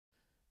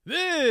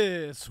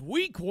This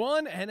Week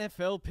 1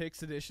 NFL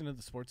Picks edition of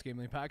the Sports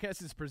Gambling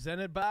Podcast is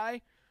presented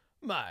by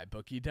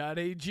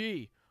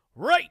MyBookie.ag.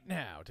 Right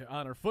now, to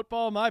honor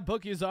football,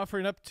 MyBookie is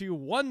offering up to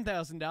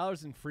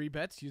 $1,000 in free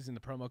bets using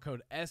the promo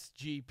code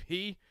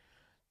SGP.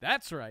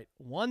 That's right,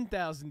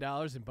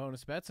 $1,000 in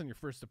bonus bets on your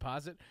first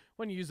deposit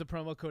when you use the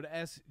promo code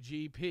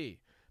SGP.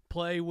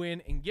 Play,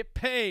 win, and get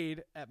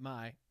paid at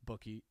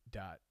MyBookie.ag.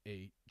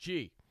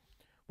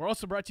 We're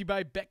also brought to you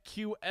by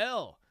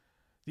BetQL,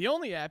 the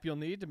only app you'll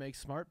need to make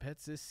smart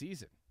bets this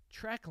season.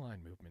 Track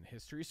line movement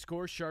history,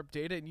 score sharp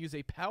data, and use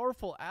a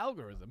powerful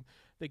algorithm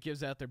that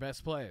gives out their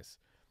best plays.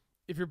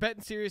 If you're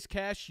betting serious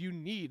cash, you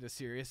need a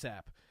serious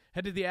app.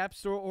 Head to the App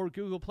Store or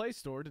Google Play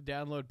Store to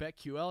download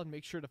BetQL and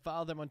make sure to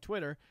follow them on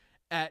Twitter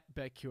at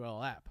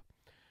BetQLApp.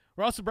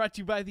 We're also brought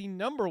to you by the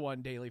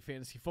 #1 daily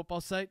fantasy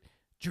football site,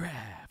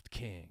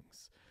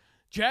 DraftKings.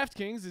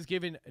 DraftKings is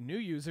giving new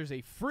users a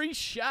free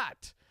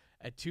shot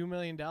at $2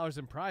 million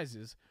in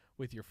prizes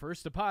with your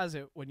first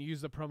deposit when you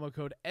use the promo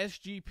code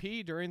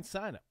SGP during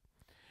signup.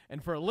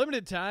 And for a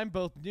limited time,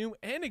 both new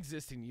and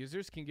existing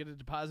users can get a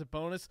deposit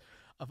bonus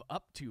of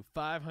up to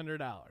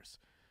 $500.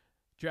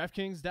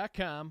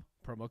 DraftKings.com,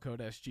 promo code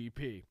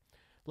SGP.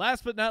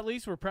 Last but not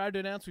least, we're proud to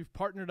announce we've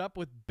partnered up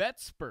with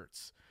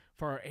BetSperts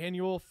for our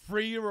annual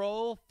free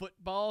roll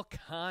football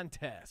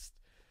contest.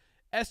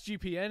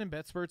 SGPN and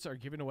BetSperts are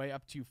giving away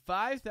up to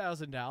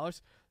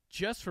 $5,000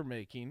 just for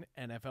making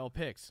NFL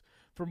picks.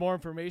 For more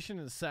information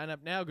and to sign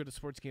up now, go to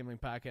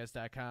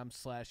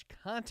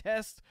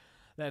sportsgamblingpodcast.com/contest.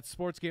 That's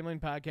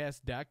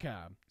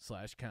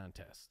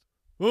sportsgamblingpodcast.com/contest.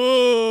 Oh,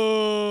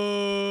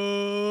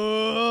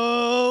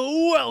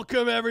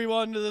 welcome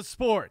everyone to the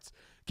Sports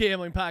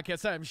Gambling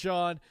Podcast. I'm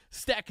Sean,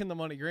 stacking the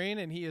money green,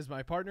 and he is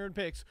my partner in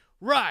picks,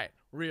 Ryan,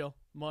 Real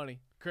Money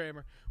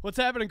Kramer. What's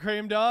happening,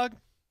 Kramer dog?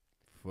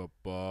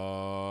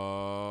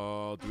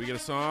 Football. Do we get a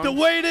song? The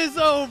wait is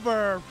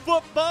over.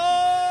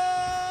 Football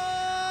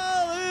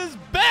is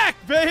back,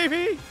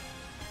 baby.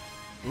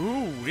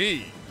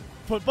 Ooh-wee.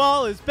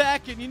 Football is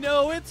back, and you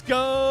know it's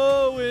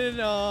going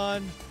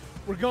on.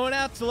 We're going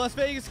out to Las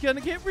Vegas.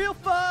 Gonna get real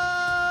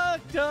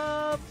fucked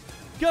up.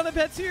 Gonna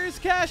bet serious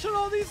cash on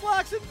all these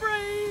locks and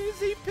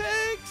crazy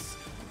picks.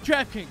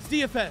 DraftKings,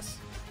 DFS,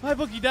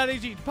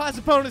 MyBookie.ag,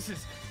 deposit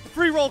bonuses,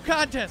 free roll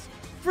contest,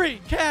 free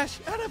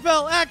cash,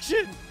 NFL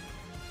action.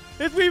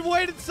 If we've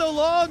waited so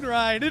long,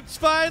 Ryan, it's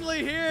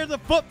finally here. The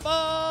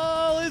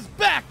football is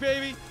back,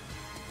 baby.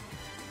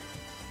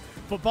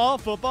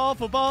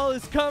 Football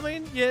is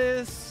coming.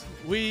 Yes,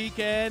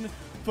 weekend.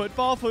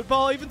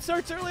 Football even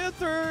starts early on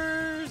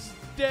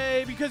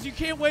Thursday because you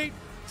can't wait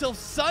till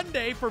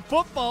Sunday for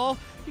football.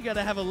 You got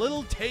to have a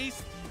little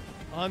taste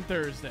on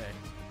Thursday.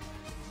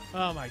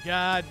 Oh, my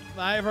God.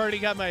 I've already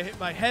got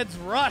my head's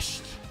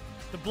rushed.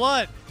 The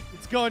blood,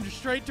 it's going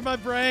straight to my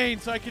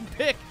brain so I can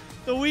pick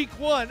the Week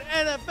 1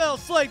 NFL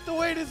slate. The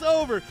wait is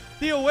over.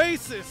 The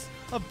oasis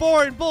of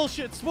boring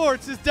bullshit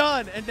sports is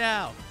done. And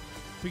now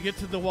we get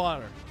to the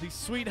water. The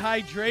sweet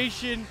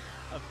hydration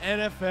of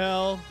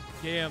NFL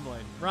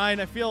gambling. Ryan,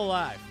 I feel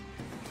alive.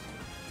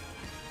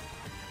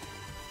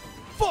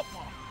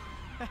 Football.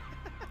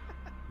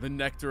 The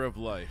nectar of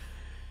life.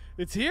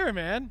 It's here,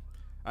 man.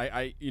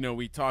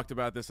 We talked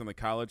about this on the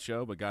college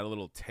show, but got a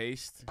little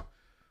taste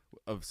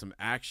of some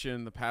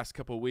action the past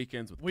couple of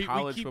weekends with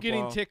college we keep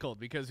football. Getting tickled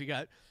because we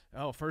got,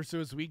 first it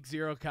was week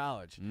 0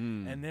 college,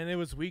 and then it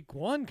was week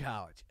 1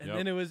 college, and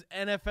then it was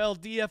NFL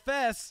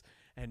DFS,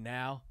 and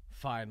now,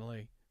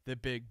 finally, the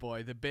big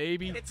boy, the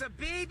baby. It's a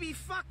baby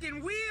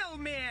fucking wheel,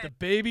 man. The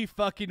baby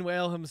fucking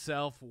whale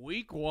himself,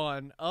 week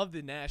 1 of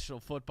the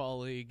National Football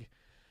League.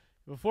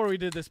 Before we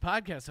did this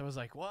podcast, I was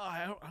like, well,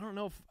 I don't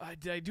know if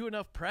did I do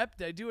enough prep?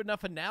 Did I do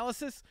enough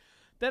analysis?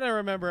 Then I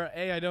remember,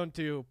 I don't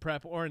do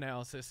prep or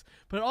analysis,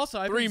 but also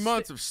I've 3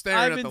 months of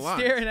staring at the lines. I've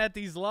been staring at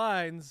these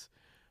lines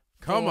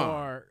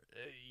for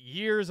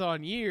years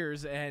on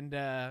years, and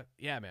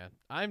yeah, man,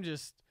 I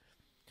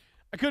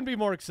couldn't be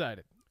more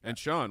excited. And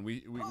Sean,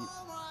 we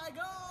Oh my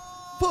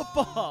God!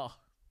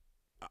 Football.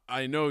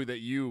 I know that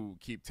you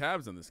keep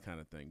tabs on this kind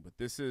of thing, but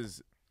this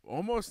is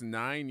almost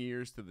 9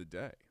 years to the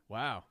day.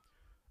 Wow.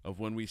 Of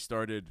when we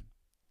started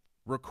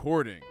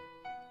recording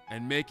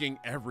and making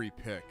every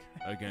pick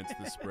against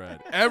the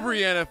spread.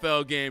 Every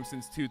NFL game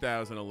since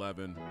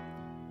 2011.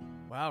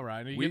 Wow,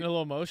 Ryan, are you getting a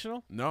little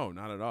emotional? No,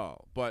 not at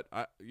all. But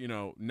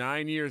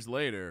 9 years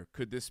later,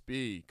 could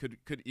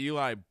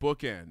Eli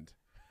bookend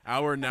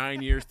our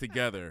 9 years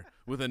together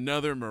with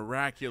another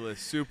miraculous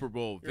Super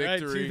Bowl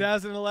victory? Right,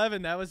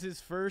 2011. That was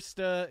his first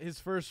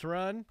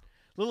run.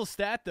 Little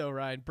stat though,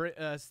 Ryan.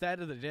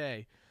 Stat of the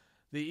day: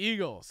 the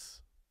Eagles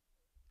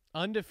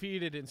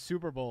undefeated in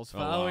Super Bowls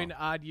following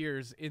odd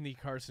years in the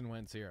Carson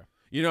Wentz era.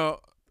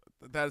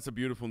 That's a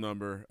beautiful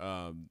number.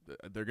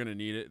 They're going to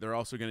need it. They're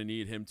also going to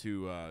need him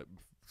to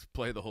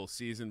play the whole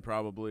season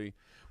probably.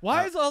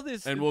 Why is all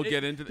this? And we'll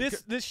get into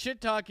this shit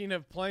talking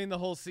of playing the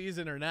whole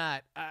season or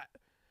not.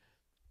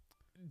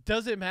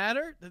 Does it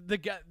matter?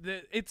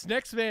 It's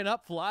next man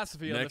up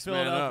philosophy on the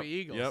Philadelphia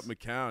Eagles. Yep,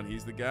 McCown,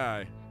 he's the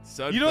guy.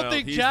 Sudfeld, you don't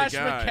think he's Josh the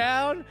guy.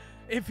 McCown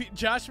if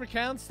Josh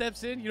McCown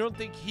steps in, you don't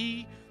think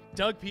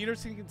Doug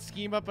Peterson can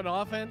scheme up an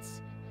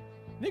offense?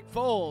 Nick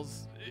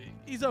Foles,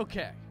 he's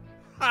okay.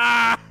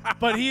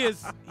 But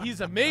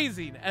he's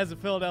amazing as a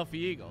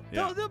Philadelphia Eagle.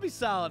 Yeah. They'll be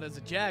solid as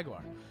a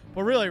Jaguar.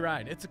 But really,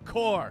 Ryan, it's a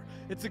core.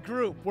 It's a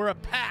group. We're a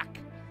pack.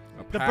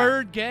 The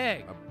Bird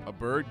Gang. A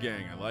Bird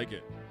Gang. I like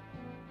it.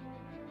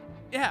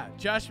 Yeah,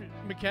 Josh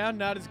McCown,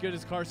 not as good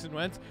as Carson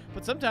Wentz.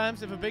 But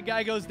sometimes if a big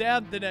guy goes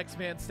down, the next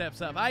man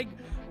steps up. I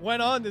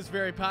went on this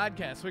very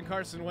podcast when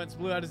Carson Wentz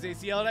blew out his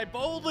ACL, and I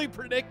boldly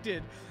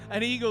predicted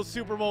an Eagles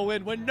Super Bowl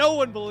win when no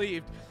one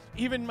believed,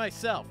 even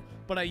myself.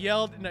 But I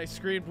yelled and I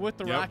screamed with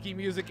the Rocky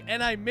music,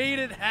 and I made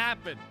it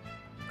happen.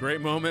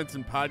 Great moments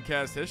in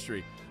podcast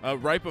history.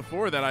 Right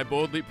before that, I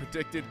boldly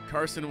predicted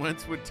Carson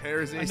Wentz would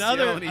tear his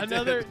ACL, and he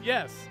did.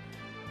 Yes.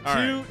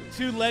 All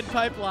two lead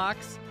pipe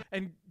locks.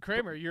 And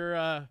Kramer,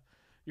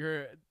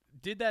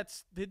 did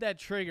that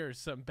trigger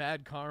some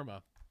bad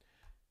karma?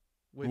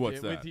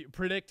 With you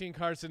predicting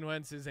Carson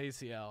Wentz's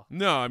ACL?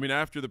 No, I mean,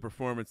 after the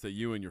performance that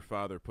you and your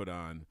father put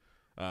on,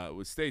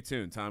 stay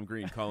tuned. Tom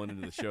Green calling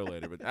into the show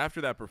later. But after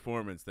that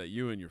performance that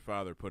you and your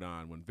father put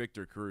on when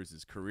Victor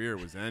Cruz's career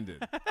was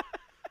ended,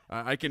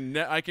 I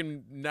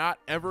can not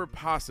ever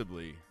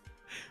possibly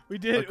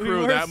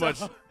accrue that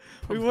much.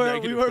 We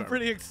were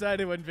pretty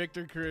excited when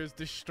Victor Cruz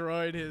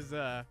destroyed his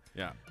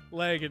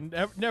leg and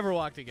never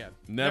walked again.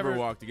 Never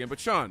walked again.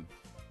 But Sean,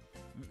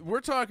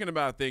 we're talking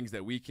about things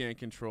that we can't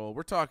control.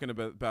 We're talking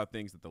about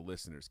things that the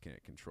listeners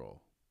can't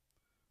control.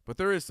 But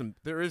there is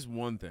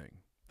one thing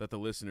that the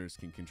listeners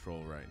can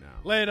control right now.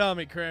 Lay it on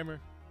me, Kramer.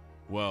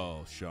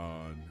 Well,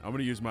 Sean, I'm going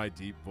to use my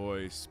deep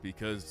voice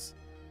because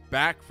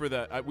back for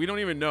the we don't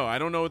even know. I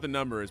don't know what the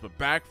number is, but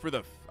back for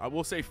the I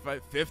will say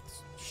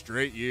fifth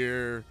straight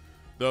year,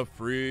 the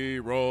free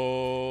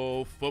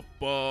roll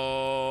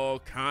football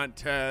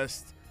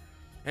contest.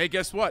 Hey,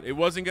 guess what? It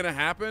wasn't going to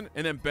happen,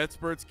 and then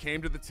BetSperts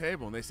came to the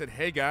table, and they said,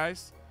 hey,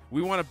 guys,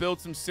 we want to build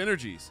some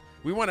synergies.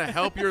 We want to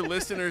help your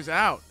listeners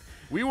out.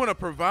 We want to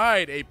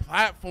provide a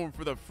platform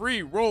for the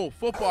free roll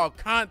football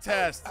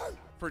contest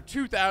for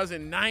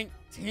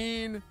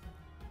 2019,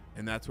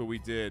 and that's what we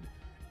did.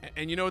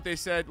 And you know what they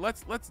said?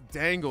 Let's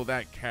dangle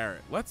that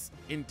carrot. Let's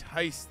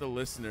entice the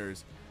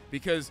listeners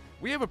because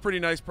we have a pretty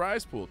nice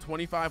prize pool,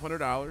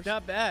 $2,500.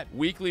 Not bad.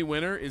 Weekly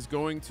winner is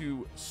going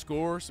to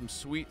score some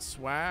sweet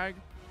swag.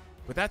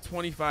 But that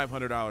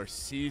 $2,500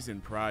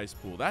 season prize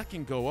pool, that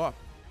can go up,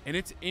 and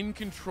it's in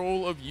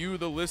control of you,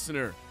 the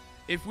listener.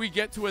 If we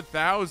get to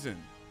 1,000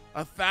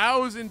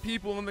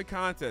 people in the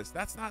contest,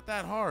 that's not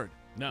that hard.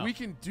 No. We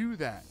can do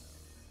that.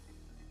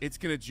 It's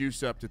going to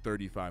juice up to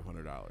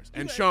 $3,500.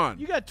 And Sean,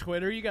 you got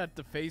Twitter, you got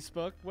the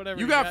Facebook, whatever.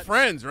 You got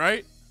friends,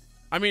 right?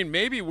 I mean,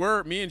 maybe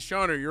me and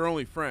Sean are your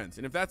only friends.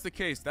 And if that's the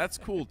case, that's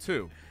cool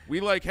too. We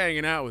like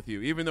hanging out with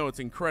you, even though it's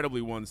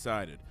incredibly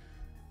one-sided.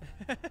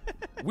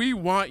 We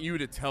want you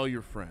to tell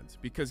your friends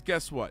because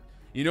guess what?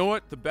 You know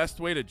what the best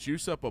way to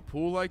juice up a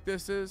pool like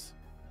this is?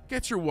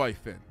 Get your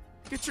wife in.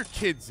 Get your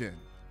kids in.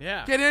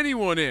 Yeah. Get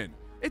anyone in.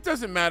 It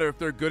doesn't matter if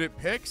they're good at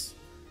picks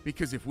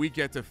because if we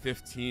get to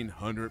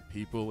 1,500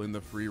 people in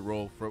the free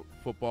roll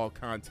football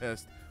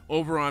contest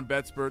over on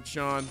BetSperts,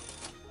 Sean,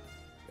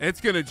 it's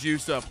going to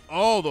juice up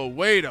all the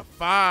way to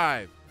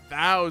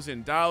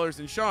 $5,000.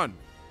 And Sean,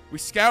 we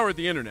scoured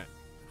the internet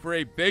for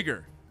a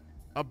bigger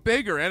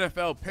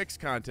NFL picks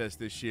contest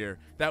this year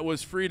that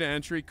was free to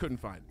entry.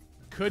 Couldn't find it.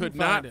 Could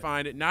not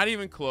find it. Not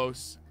even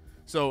close.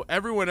 So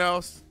everyone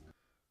else,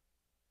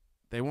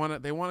 they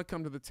want to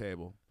come to the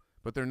table,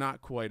 but they're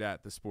not quite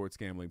at the Sports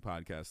Gambling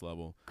Podcast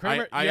level.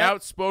 Kramer, I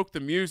outspoke the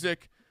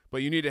music,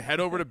 but you need to head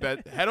over to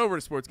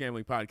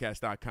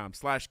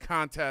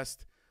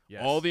sportsgamblingpodcast.com/contest.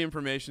 Yes. All the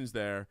information's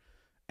there.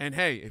 And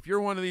hey, if you're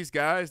one of these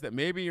guys that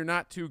maybe you're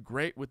not too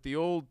great with the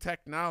old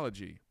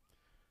technology,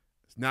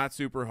 it's not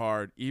super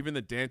hard. Even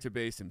the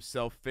database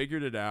himself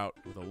figured it out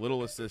with a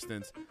little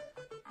assistance.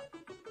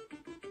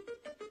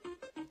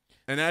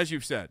 And as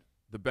you've said,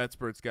 the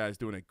BetSperts guys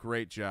doing a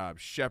great job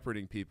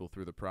shepherding people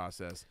through the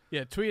process.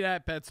 Yeah, tweet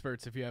at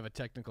BetSperts if you have a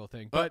technical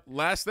thing. But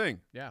last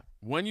thing, yeah,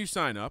 when you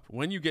sign up,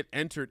 when you get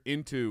entered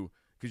into,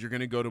 because you're going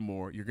to go to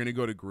more, you're going to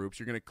go to groups,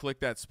 you're going to click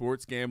that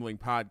Sports Gambling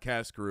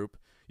Podcast group,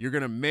 you're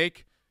going to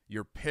make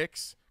your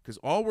picks. Because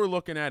all we're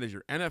looking at is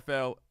your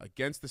NFL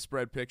against the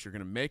spread picks. You're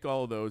going to make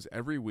all of those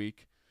every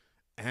week,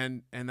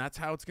 and that's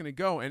how it's going to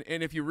go. And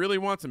if you really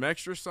want some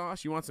extra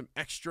sauce, you want some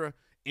extra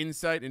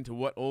insight into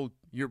what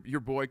your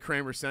boy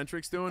Kramer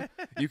Centric's doing,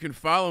 you can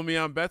follow me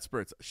on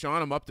BetSperts.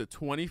 Sean, I'm up to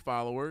 20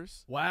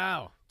 followers.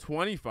 Wow.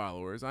 20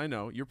 followers. I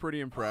know. You're pretty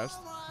impressed.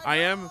 I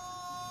am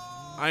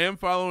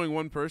following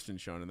one person,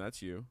 Sean, and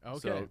that's you. Okay.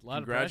 So a lot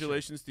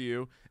congratulations to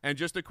you. And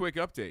just a quick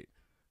update.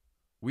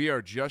 We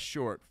are just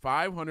short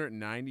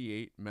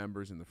 598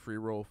 members in the free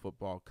roll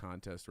football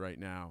contest right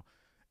now.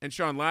 And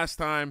Sean, last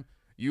time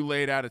you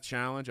laid out a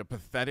challenge, a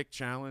pathetic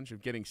challenge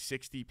of getting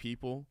 60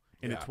 people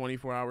in a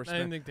 24-hour span. I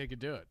didn't think they could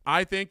do it.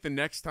 I think the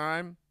next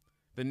time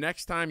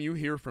you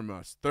hear from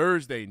us,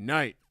 Thursday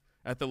night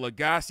at the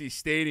Legacy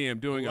Stadium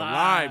doing a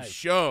live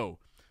show,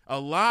 a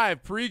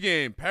live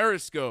pregame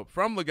Periscope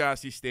from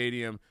Legacy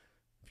Stadium,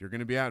 you're going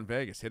to be out in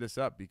Vegas, hit us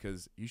up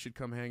because you should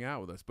come hang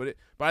out with us. But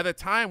by the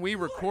time we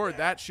record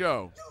that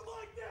show,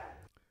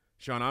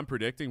 Sean, I'm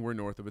predicting we're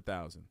north of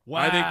 1,000.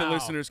 Wow. I think the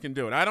listeners can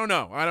do it. I don't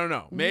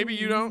know. Maybe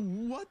you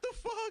don't. What the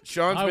fuck?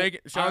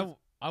 Sean,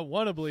 I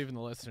want to believe in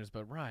the listeners,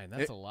 but Ryan,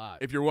 that's a lot.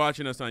 if you're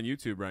watching us on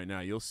YouTube right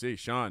now, you'll see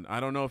Sean. I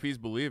don't know if he's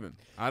believing.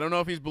 I don't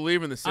know if he's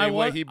believing the same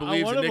way he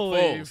believes in Nick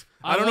Foles.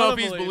 I don't know if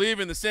he's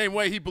believing the same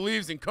way he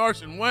believes in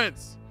Carson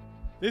Wentz.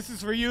 This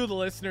is for you, the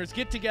listeners.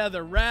 Get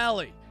together,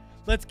 rally.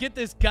 Let's get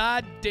this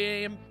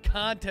goddamn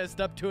contest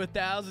up to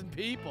 1,000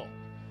 people.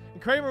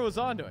 And Kramer was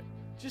onto it.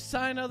 Just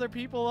sign other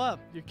people up.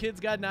 Your kid's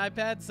got an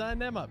iPad, sign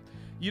them up.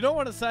 You don't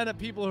want to sign up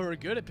people who are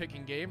good at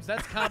picking games.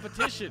 That's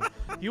competition.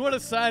 You want to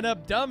sign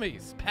up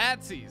dummies,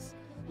 patsies,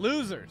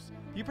 losers.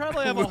 You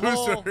probably have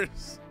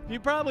you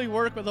probably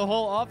work with a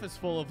whole office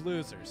full of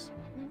losers.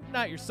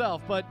 Not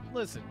yourself, but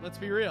listen, let's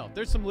be real.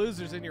 There's some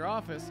losers in your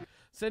office.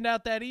 Send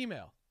out that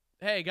email.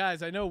 Hey,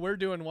 guys, I know we're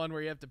doing one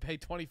where you have to pay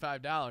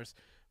 $25,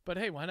 but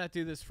hey, why not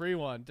do this free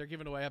one? They're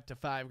giving away up to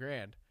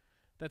 $5,000.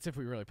 That's if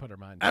we really put our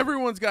mind.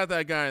 Everyone's got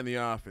that guy in the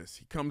office.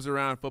 He comes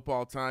around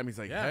football time. He's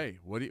like, hey,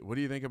 what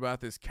do you think about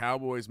this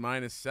Cowboys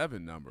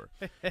 -7 number?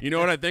 You know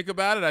what I think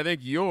about it? I think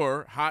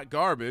you're hot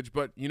garbage,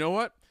 but you know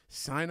what?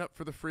 Sign up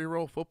for the free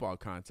roll football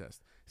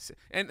contest.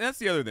 And that's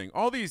the other thing.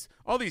 All these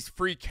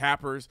free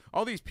cappers,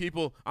 all these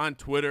people on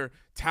Twitter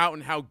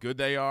touting how good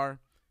they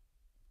are.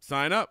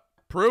 Sign up.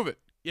 Prove it.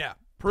 Yeah.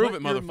 Prove Put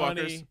it, your motherfuckers.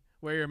 money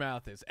where your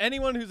mouth is.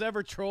 Anyone who's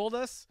ever trolled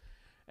us,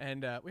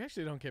 and we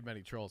actually don't get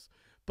many trolls,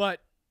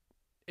 but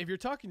if you're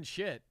talking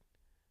shit,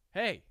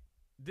 hey,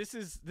 this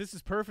is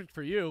perfect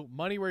for you.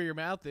 Money where your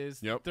mouth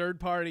is. Yep. Third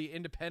party,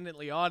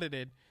 independently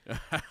audited.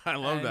 I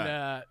love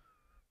that.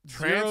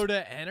 0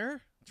 to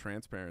enter.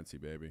 Transparency,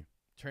 baby.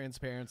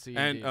 Transparency.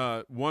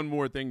 And one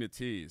more thing to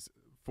tease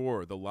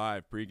for the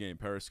live pregame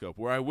Periscope,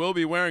 where I will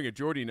be wearing a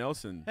Jordy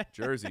Nelson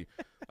jersey.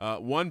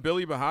 One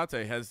Billy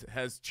Bahate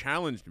has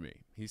challenged me.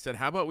 He said,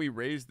 "How about we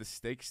raise the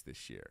stakes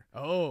this year?"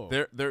 Oh,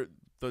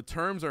 the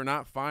terms are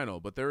not final,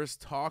 but there is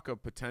talk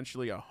of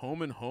potentially a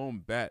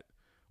home-and-home bet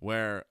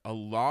where a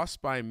loss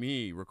by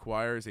me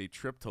requires a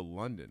trip to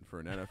London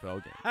for an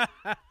NFL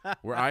game,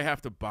 where I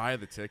have to buy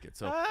the ticket.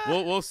 So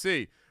we'll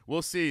see.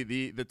 We'll see.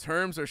 The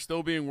terms are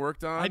still being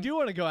worked on. I do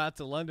want to go out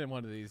to London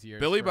one of these years.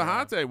 Billy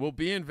Bahate will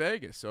be in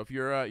Vegas. So if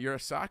you're a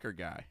soccer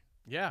guy,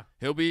 yeah,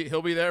 he'll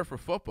be there for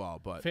football.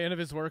 But fan of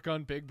his work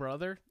on Big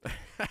Brother.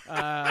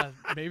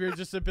 Maybe you're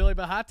just a Billy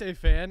Bahate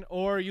fan,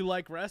 or you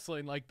like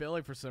wrestling like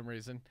Billy for some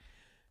reason.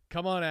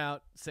 Come on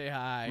out, say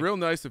hi. Real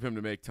nice of him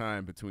to make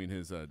time between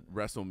his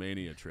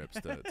WrestleMania trips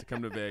to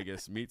come to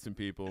Vegas, meet some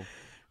people.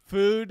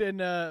 Food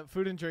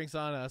and drinks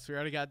on us. We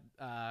already got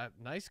a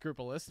nice group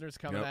of listeners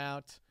coming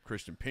out.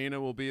 Christian Pena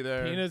will be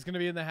there. Pena's going to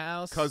be in the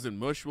house. Cousin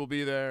Mush will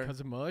be there.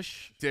 Cousin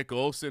Mush. Dick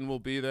Olson will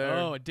be there.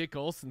 Oh, a Dick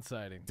Olson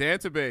sighting.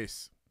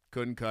 Database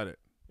couldn't cut it.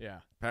 Yeah.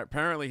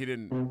 Apparently he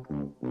didn't.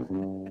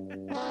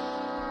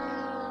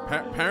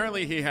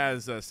 Apparently he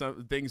has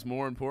some things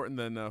more important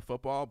than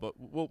football, but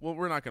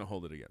we're not going to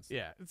hold it against him.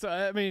 Yeah. So,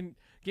 I mean,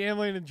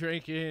 gambling and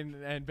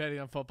drinking and betting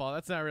on football,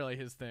 that's not really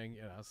his thing,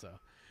 so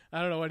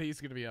I don't know what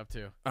he's going to be up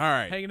to. All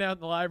right. Hanging out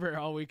in the library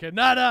all weekend.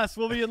 Not us.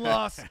 We'll be in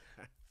Las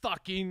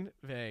fucking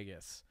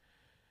Vegas.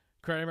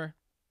 Kramer,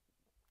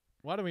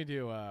 why don't we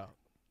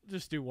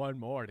just do one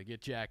more to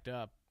get jacked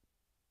up?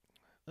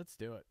 Let's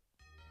do it.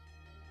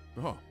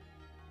 Oh.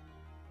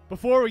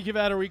 Before we give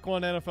out our Week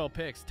 1 NFL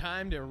picks,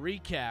 time to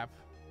recap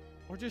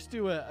or just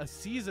do a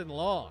season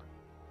long.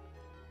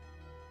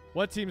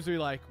 What teams we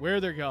like, where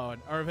they're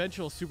going, our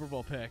eventual Super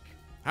Bowl pick.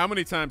 How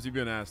many times have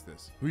you been asked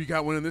this? Who you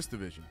got winning this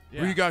division?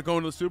 Yeah. Who you got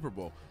going to the Super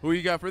Bowl? Who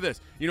you got for this?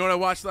 You know what I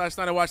watched last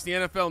night? I watched the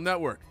NFL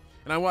Network,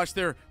 and I watched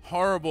their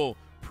horrible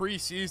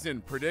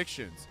preseason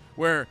predictions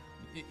where,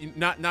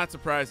 not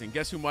surprising,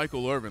 guess who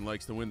Michael Irvin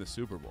likes to win the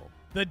Super Bowl?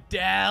 The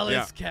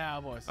Dallas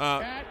Cowboys.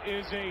 That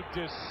is a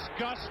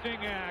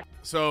disgusting act.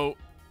 So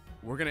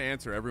we're going to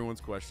answer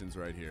everyone's questions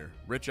right here.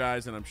 Rich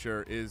Eisen, I'm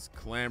sure, is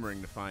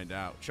clamoring to find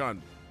out.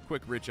 Sean,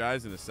 quick Rich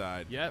Eisen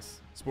aside.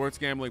 Yes. Sports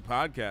Gambling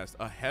Podcast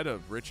ahead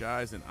of Rich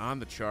Eisen on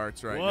the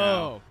charts right Whoa.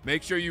 now.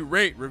 Make sure you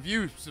rate,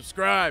 review,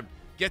 subscribe,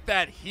 get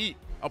that heat,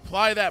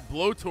 apply that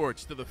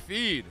blowtorch to the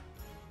feed.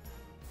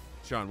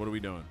 Sean, what are we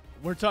doing?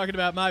 We're talking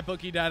about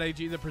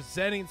MyBookie.ag, the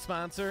presenting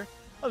sponsor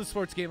of the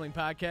Sports Gambling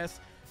Podcast.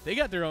 They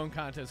got their own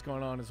contest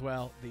going on as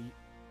well. The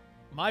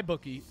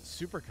MyBookie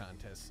Super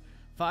Contest.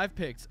 5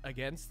 picks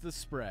against the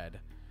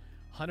spread.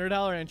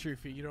 $100 entry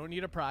fee. You don't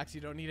need a proxy.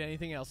 You don't need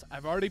anything else.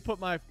 I've already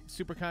put my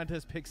Super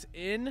Contest picks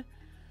in.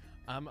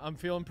 I'm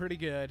feeling pretty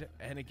good.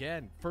 And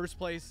again, first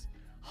place,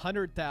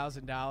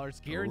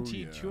 $100,000.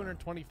 Guaranteed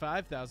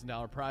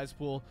 $225,000 prize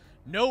pool.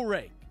 No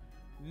rake.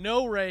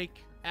 No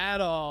rake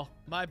at all.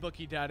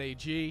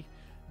 MyBookie.ag.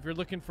 If you're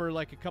looking for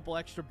like a couple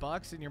extra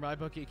bucks in your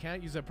MyBookie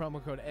account, use that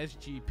promo code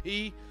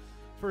SGP.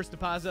 First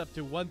deposit up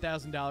to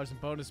 $1,000 in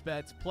bonus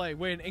bets. Play,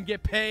 win, and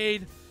get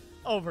paid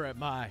over at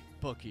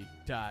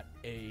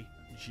MyBookie.ag.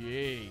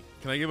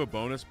 Can I give a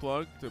bonus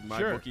plug to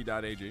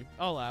MyBookie.ag?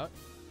 I'll allow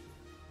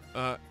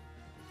it.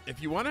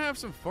 If you want to have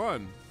some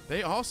fun,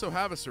 They also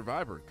have a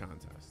Survivor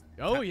contest.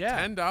 Oh,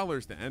 yeah.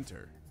 $10 to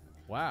enter.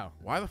 Wow.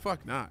 Why the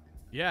fuck not?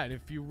 Yeah, and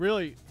if you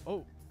really,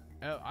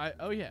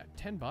 yeah,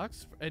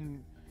 $10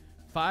 and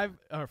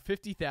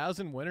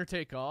 50,000 winner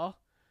take all.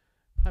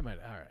 All right.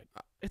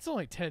 It's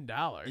only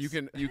 $10.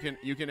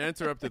 You can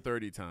enter up to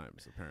 30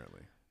 times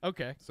apparently.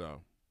 Okay.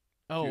 So.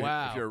 Oh,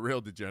 wow. If you're a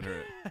real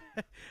degenerate.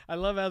 I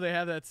love how they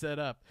have that set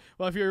up.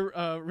 Well, if you're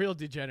a real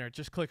degenerate,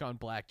 just click on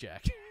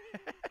blackjack.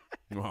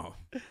 Wow.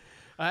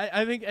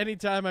 I think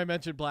anytime I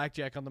mention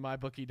blackjack on the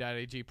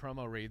mybookie.ag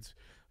promo reads,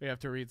 we have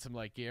to read some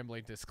like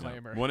gambling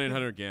disclaimer.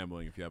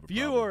 1-800-GAMBLING if you have a if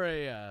you problem. are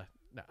a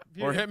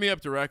or hit me up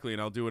directly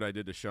and I'll do what I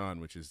did to Sean,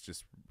 which is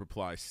just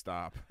reply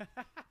stop.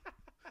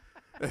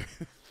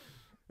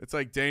 It's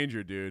like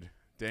danger, dude.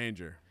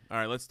 Danger. All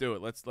right, let's do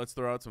it. Let's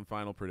throw out some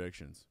final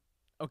predictions.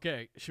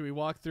 Okay, should we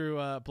walk through,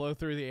 blow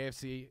through the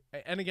AFC?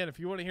 And again, if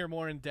you want to hear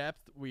more in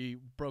depth, we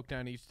broke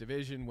down each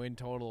division, win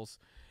totals,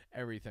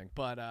 everything.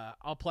 But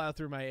I'll plow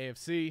through my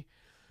AFC.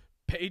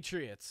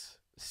 Patriots,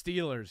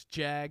 Steelers,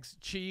 Jags,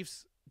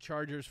 Chiefs,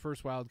 Chargers,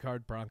 first wild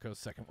card, Broncos,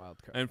 second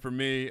wild card. And for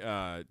me,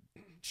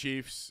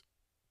 Chiefs,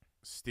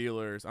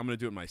 Steelers. I'm going to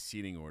do it in my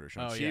seating order,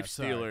 Sean. Oh, Chiefs,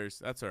 yeah, Steelers.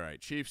 That's all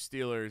right. Chiefs,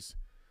 Steelers,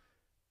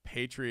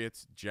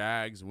 Patriots,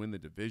 Jags win the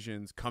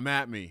divisions. Come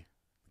at me.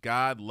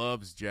 God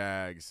loves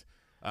Jags.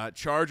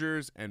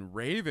 Chargers and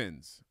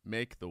Ravens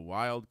make the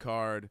wild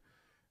card.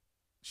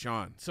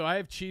 Sean. So I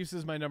have Chiefs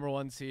as my number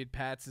 1 seed,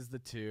 Pats is the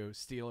 2,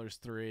 Steelers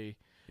 3,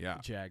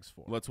 Jags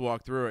 4. Let's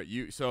walk through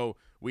it. So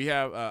we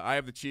have I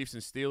have the Chiefs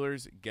and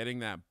Steelers getting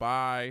that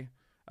bye.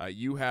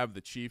 You have the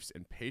Chiefs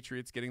and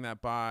Patriots getting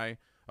that bye.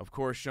 Of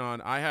course,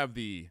 Sean, I have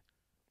the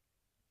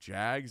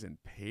Jags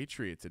and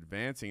Patriots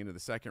advancing into the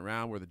second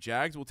round, where the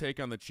Jags will take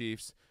on the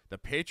Chiefs, the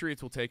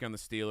Patriots will take on the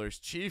Steelers.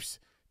 Chiefs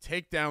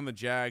take down the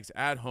Jags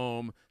at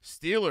home.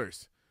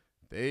 Steelers,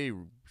 they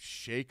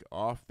shake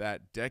off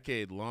that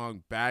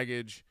decade-long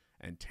baggage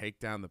and take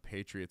down the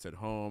Patriots at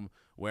home,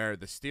 where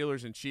the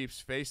Steelers and Chiefs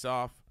face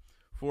off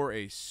for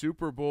a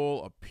Super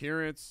Bowl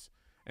appearance.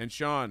 And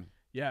Sean.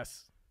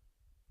 Yes.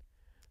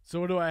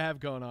 So what do I have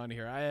going on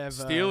here? I have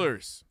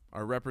Steelers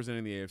are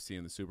representing the AFC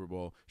in the Super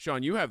Bowl.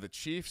 Sean, you have the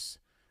Chiefs.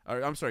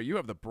 You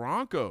have the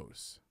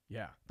Broncos.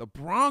 Yeah. The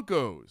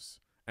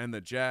Broncos and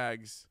the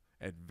Jags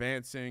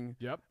advancing.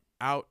 Yep.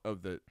 Out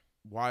of the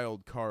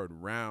wild card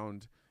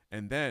round.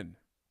 And then,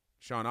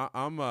 Sean,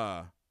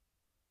 I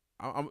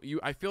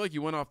feel like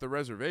you went off the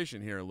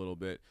reservation here a little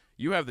bit.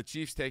 You have the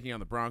Chiefs taking on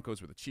the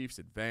Broncos, where the Chiefs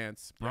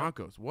advance.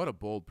 Broncos, what a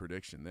bold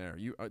prediction there.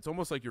 It's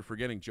almost like you're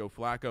forgetting Joe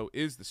Flacco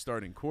is the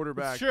starting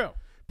quarterback. It's true.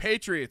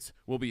 Patriots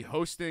will be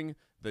hosting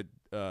the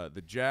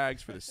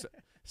Jags for the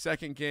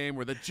second game,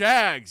 where the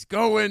Jags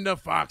go into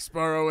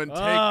Foxborough and take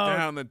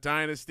down the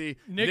dynasty.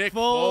 Nick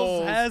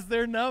Foles has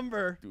their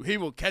number. He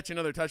will catch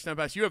another touchdown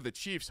pass. You have the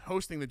Chiefs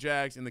hosting the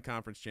Jags in the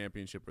conference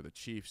championship, where the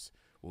Chiefs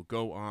will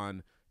go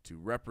on to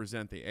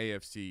represent the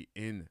AFC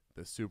in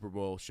the Super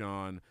Bowl,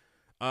 Sean.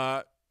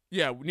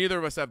 Neither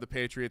of us have the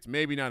Patriots.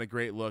 Maybe not a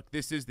great look.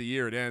 This is the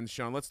year it ends.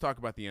 Sean, let's talk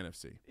about the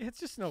NFC. It's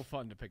just no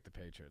fun to pick the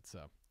Patriots.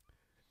 So,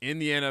 in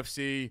the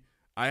NFC,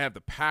 I have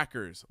the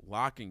Packers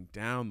locking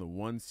down the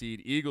 1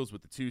 seed, Eagles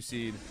with the 2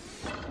 seed,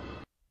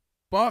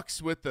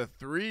 Bucks with the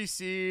 3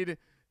 seed,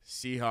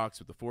 Seahawks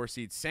with the 4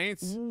 seed,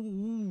 Saints.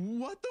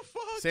 What the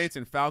fuck? Saints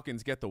and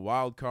Falcons get the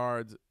wild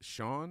cards.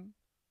 Sean,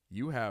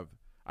 you have.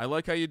 I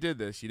like how you did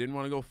this. You didn't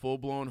want to go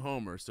full-blown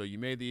homer, so you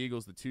made the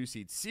Eagles the 2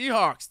 seed.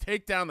 Seahawks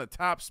take down the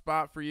top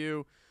spot for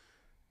you.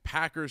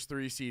 Packers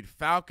 3 seed,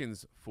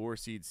 Falcons 4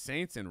 seed,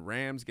 Saints and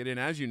Rams get in.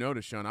 As you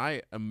noticed, Sean,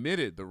 I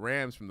omitted the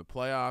Rams from the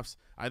playoffs.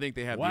 I think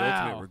they have the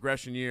ultimate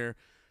regression year.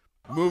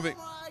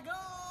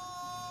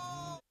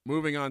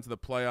 Moving on to the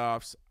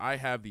playoffs, I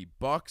have the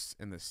Bucks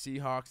and the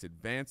Seahawks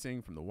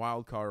advancing from the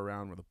wild card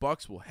round, where the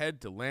Bucks will head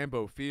to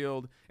Lambeau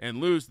Field and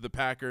lose to the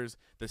Packers.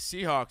 The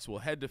Seahawks will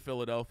head to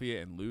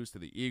Philadelphia and lose to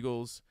the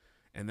Eagles.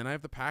 And then I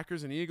have the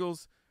Packers and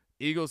Eagles.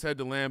 Eagles head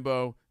to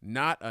Lambeau.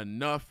 Not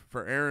enough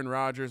for Aaron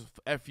Rodgers.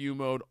 FU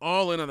mode.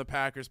 All in on the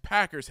Packers.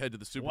 Packers head to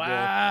the Super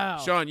Bowl.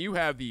 Sean, you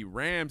have the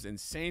Rams and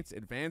Saints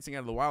advancing out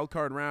of the wild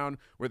card round,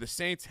 where the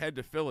Saints head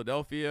to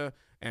Philadelphia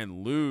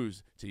and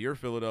lose to your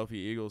Philadelphia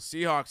Eagles.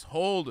 Seahawks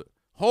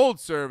hold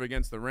serve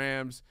against the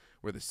Rams,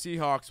 where the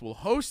Seahawks will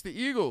host the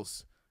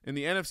Eagles in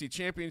the NFC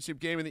Championship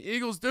game, and the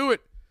Eagles do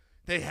it.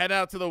 They head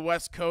out to the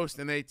West Coast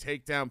and they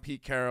take down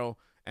Pete Carroll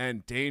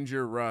and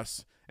Danger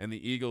Russ, and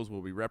the Eagles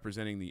will be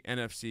representing the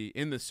NFC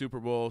in the Super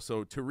Bowl.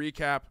 So to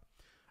recap,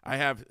 I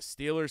have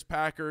Steelers,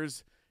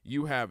 Packers.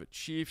 You have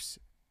Chiefs,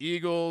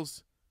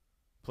 Eagles.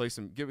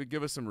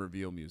 Give us some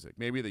reveal music.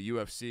 Maybe the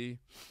UFC.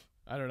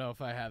 I don't know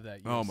if I have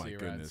that UFC. Oh my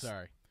goodness!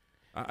 Sorry,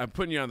 I'm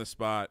putting you on the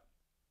spot,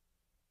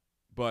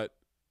 but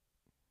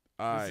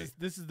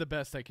this is the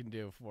best I can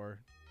do for.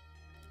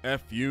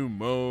 FU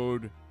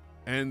mode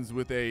ends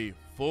with a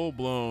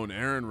full-blown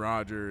Aaron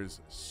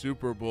Rodgers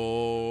Super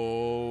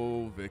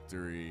Bowl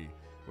victory,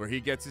 where he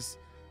gets his.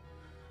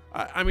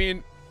 I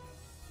mean,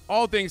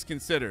 all things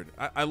considered,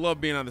 I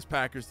love being on this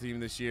Packers team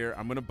this year.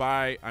 I'm gonna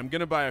buy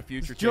a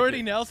future Jordy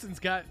ticket. Nelson's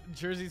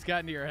jersey's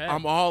got into your head.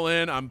 I'm all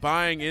in. I'm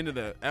buying into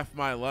the F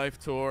My Life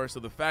tour. So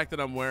the fact that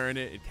I'm wearing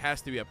it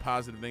has to be a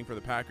positive thing for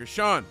the Packers.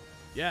 Sean,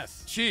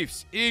 yes.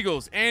 Chiefs,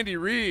 Eagles, Andy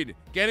Reid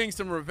getting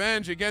some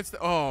revenge against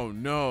oh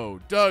no,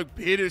 Doug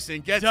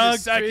Peterson gets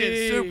his second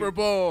Super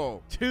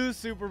Bowl. 2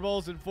 Super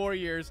Bowls in 4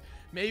 years.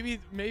 Maybe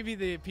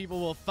the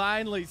people will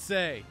finally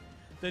say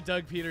that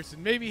Doug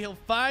Peterson, maybe he'll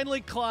finally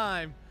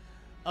climb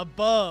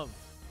above.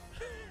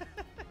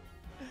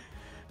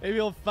 Maybe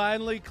he'll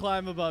finally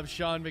climb above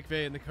Sean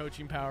McVay in the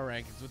coaching power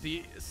rankings with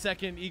the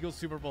second Eagles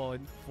Super Bowl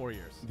in 4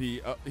 years.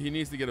 He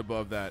needs to get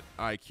above that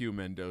IQ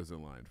Mendoza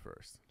line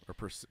first. Or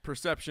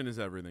perception is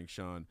everything,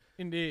 Sean.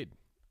 Indeed.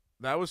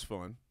 That was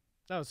fun.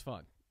 That was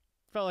fun.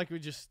 Felt like we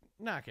just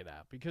knock it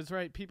out because,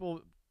 right,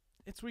 people,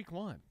 it's week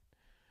 1.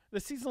 The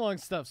season-long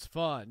stuff's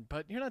fun,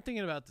 but you're not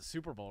thinking about the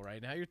Super Bowl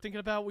right now. You're thinking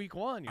about week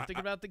 1. You're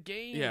thinking about the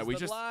games,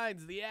 the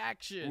lines, the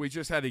action. We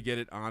just had to get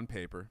it on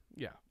paper.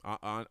 Yeah.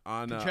 On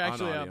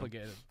Contractually on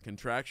obligated.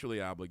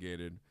 Contractually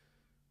obligated.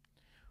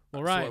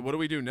 Well, right. So what do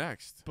we do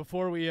next?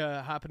 Before we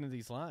hop into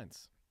these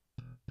lines,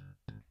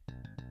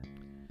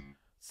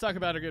 let's talk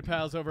about our good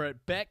pals over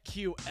at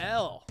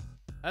BetQL.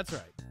 That's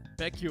right,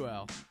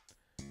 BetQL.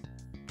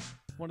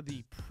 One of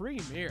the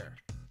premier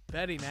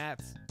betting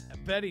apps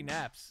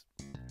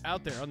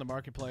out there on the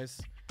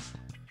marketplace.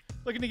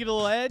 Looking to get a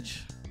little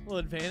edge, a little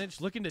advantage.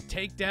 Looking to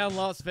take down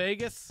Las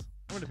Vegas.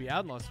 I'm going to be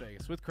out in Las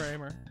Vegas with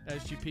Kramer,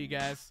 SGP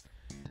guys.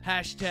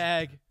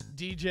 Hashtag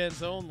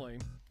DGens only.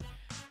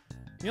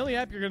 The only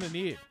app you're going to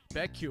need,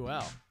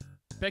 BetQL.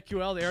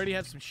 BetQL, they already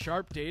have some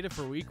sharp data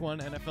for week 1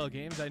 NFL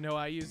games. I know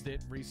I used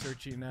it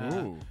researching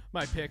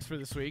my picks for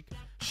this week.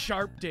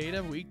 Sharp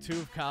data, week 2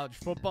 of college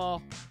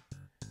football.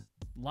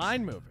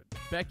 Line moving.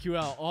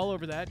 BetQL all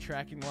over that,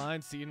 tracking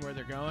lines, seeing where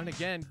they're going.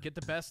 Again, get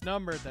the best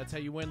number. That's how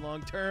you win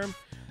long term.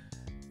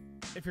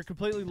 If you're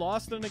completely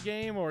lost in a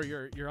game or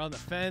you're on the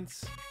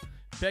fence,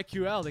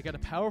 BetQL, they got a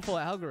powerful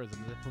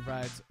algorithm that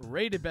provides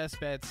rated best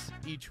bets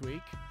each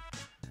week.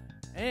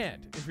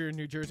 And if you're in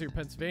New Jersey or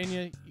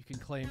Pennsylvania, you can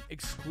claim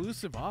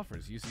exclusive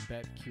offers using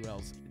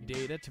BetQL's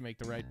data to make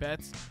the right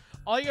bets.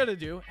 All you got to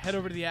do, head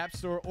over to the App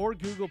Store or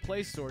Google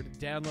Play Store to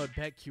download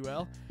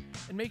BetQL.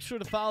 And make sure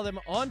to follow them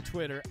on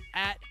Twitter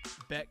at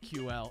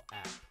BetQL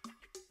app.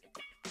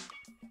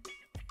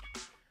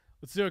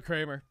 Let's do it,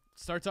 Kramer.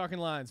 Start talking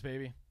lines,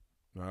 baby.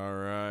 All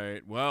right.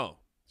 Well,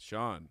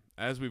 Sean,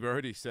 as we've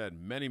already said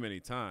many,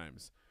 many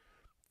times,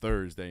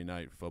 Thursday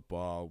night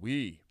football.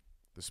 We,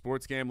 the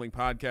Sports Gambling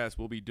Podcast,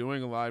 will be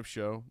doing a live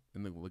show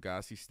in the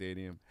Legacy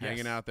Stadium,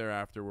 hanging out there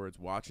afterwards,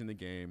 watching the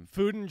game.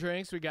 Food and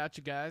drinks, we got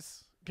you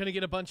guys. Gonna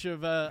get a bunch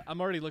of I'm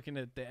already looking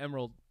at the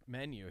Emerald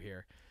menu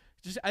here.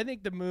 I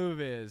think the move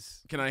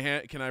is. Can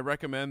I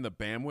recommend the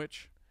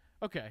Bamwich?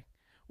 Okay.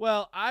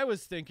 Well, I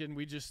was thinking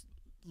we just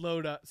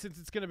load up since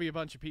it's going to be a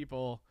bunch of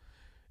people.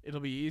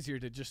 It'll be easier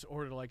to just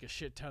order like a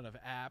shit ton of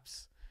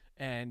apps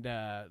and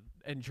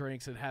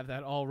drinks and have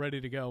that all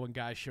ready to go when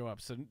guys show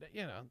up. So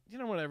you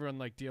don't want everyone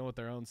like dealing with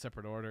their own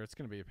separate order. It's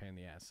going to be a pain in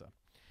the ass. So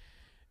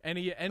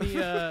any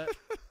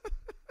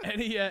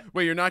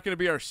Wait, you're not going to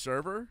be our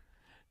server?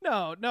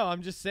 No,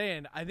 I'm just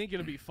saying, I think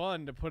it'll be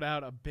fun to put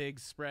out a big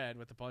spread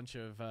with a bunch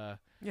of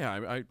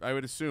Yeah, I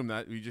would assume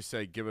that you just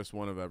say, give us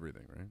one of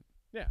everything, right?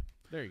 Yeah,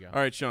 there you go.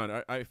 All right,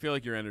 Sean, I feel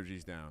like your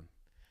energy's down.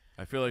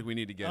 I feel like we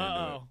need to get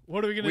into it.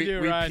 What are we going to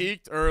do, Ryan? We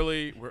peaked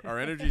early. Our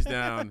energy's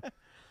down.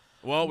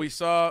 Well, we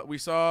saw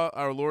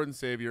our Lord and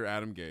Savior,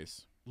 Adam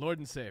Gase. Lord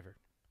and Savior.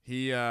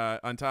 He,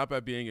 on top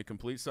of being a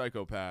complete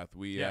psychopath,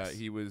 Yes.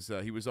 he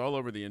was all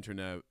over the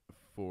internet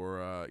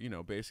for,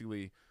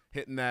 basically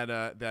hitting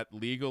that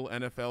legal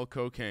NFL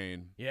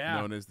cocaine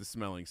known as the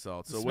smelling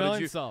salts. So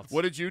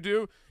what did you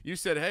do? You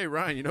said, "Hey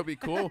Ryan, it'd be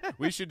cool.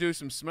 We should do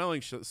some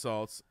smelling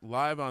salts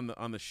live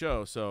on the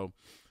show." So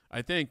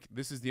I think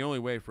this is the only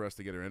way for us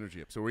to get our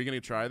energy up. So are we going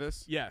to try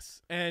this?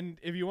 Yes. And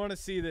if you want to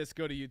see this,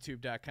 go to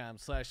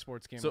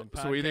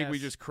youtube.com/sportsgamblingpodcast. So we think we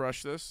just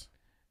crushed this?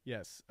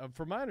 Yes.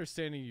 From my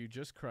understanding, you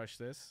just crushed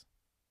this.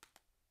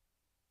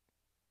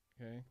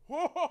 Okay.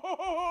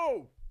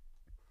 Whoa!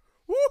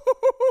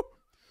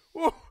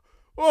 Whoa!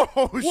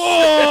 Oh, Whoa! shit.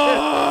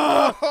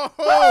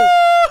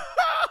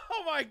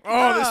 Oh, my God.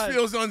 Oh, this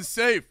feels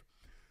unsafe.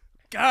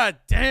 God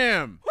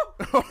damn.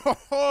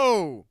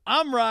 Oh.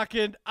 I'm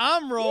rocking.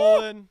 I'm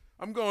rolling.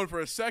 I'm going for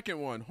a second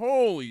one.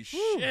 Holy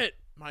shit.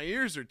 My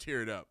ears are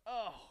teared up.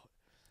 Oh.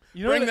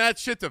 Bring that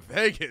shit to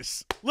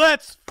Vegas.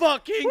 Let's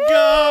fucking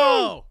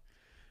go.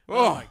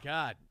 Oh, my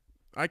God.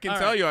 I can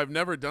tell you I've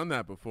never done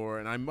that before,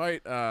 and I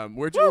might.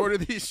 Where'd you order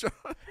these, Sean?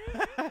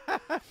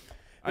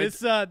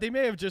 They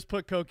may have just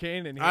put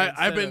cocaine in here.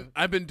 I've been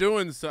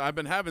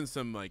having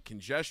some like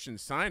congestion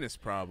sinus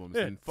problems,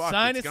 and fuck,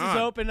 sinuses it's gone.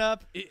 open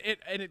up.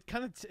 It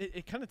kind of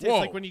tastes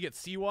like when you get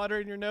seawater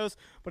in your nose,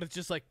 but it's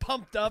just like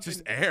pumped up. It's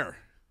just air.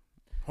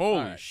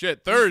 Holy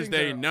shit!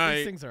 Thursday night.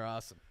 These things are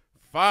awesome.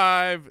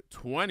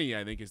 5:20,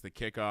 I think, is the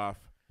kickoff.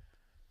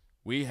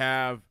 We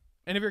have.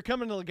 And if you're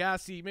coming to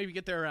Legacy, maybe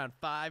get there around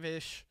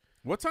 5-ish.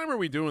 What time are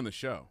we doing the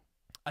show?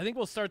 I think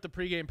we'll start the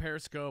pregame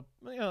Periscope,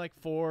 like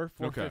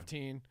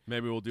 4:15.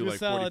 Maybe we'll do Do a like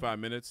solid- 45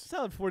 minutes.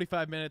 Solid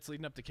 45 minutes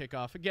leading up to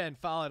kickoff. Again,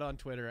 follow it on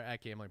Twitter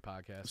at Gambling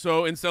Podcast.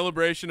 So in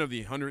celebration of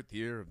the 100th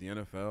year of the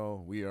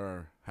NFL, we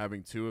are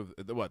having two of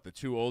the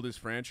two oldest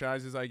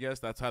franchises, I guess.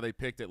 That's how they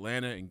picked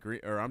Atlanta and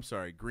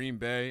Green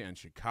Bay and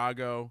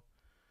Chicago.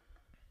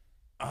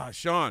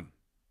 Sean,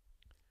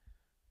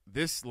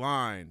 this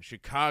line,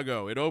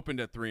 Chicago, it opened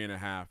at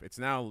 3.5. It's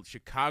now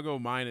Chicago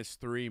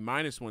 -3,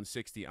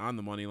 -160 on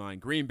the money line.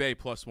 Green Bay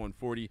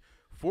 +140,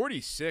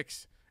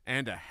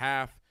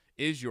 46.5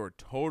 is your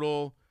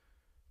total.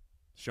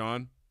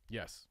 Sean,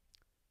 Yes.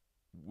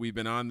 we've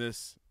been on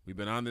this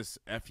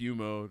FU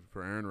mode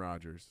for Aaron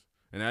Rodgers,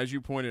 and as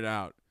you pointed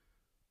out,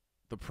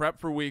 the prep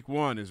for week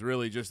 1 is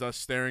really just us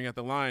staring at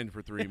the line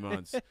for 3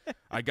 months.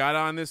 I got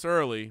on this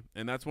early,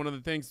 and that's one of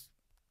the things.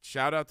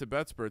 Shout out to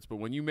BetSperts, but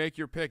when you make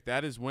your pick,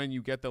 that is when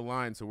you get the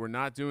line. So we're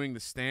not doing the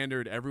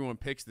standard everyone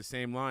picks the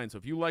same line. So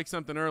if you like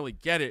something early,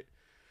 get it.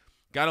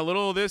 Got a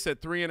little of this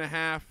at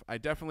 3.5. I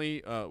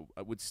definitely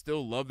would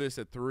still love this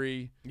at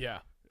 3. Yeah.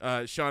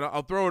 Sean,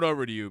 I'll throw it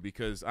over to you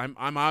because I'm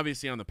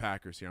obviously on the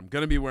Packers here. I'm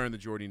going to be wearing the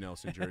Jordy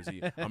Nelson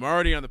jersey. I'm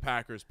already on the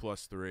Packers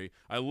 +3.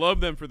 I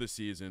love them for the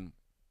season,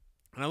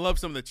 and I love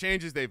some of the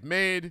changes they've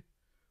made.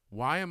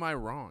 Why am I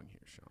wrong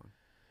here, Sean?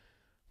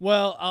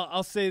 Well,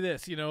 I'll say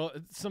this.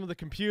 Some of the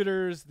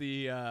computers,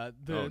 the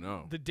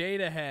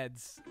data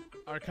heads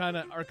are kind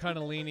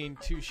of leaning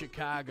to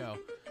Chicago.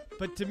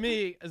 But to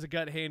me, as a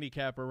gut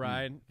handicapper,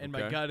 Ryan, and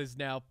my gut is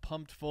now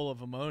pumped full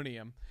of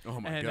ammonium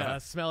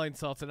and smelling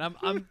salts, and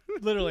I'm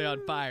literally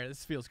on fire.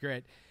 This feels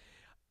great.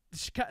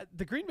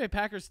 The Green Bay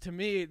Packers, to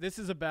me, this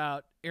is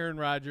about Aaron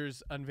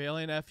Rodgers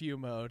unveiling FU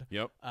mode.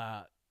 Yep.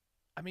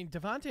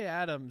 Devontae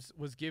Adams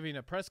was giving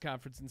a press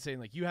conference and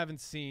saying, you haven't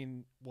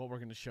seen what we're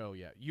going to show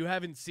yet. You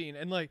haven't seen,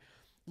 and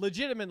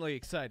legitimately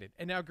excited.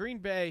 And now Green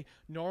Bay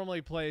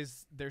normally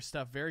plays their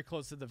stuff very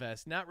close to the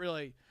vest, not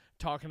really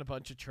talking a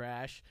bunch of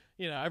trash.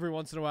 Every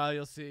once in a while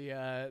you'll see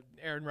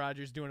Aaron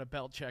Rodgers doing a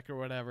belt check or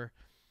whatever.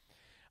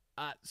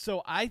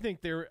 So I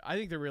think they're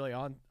really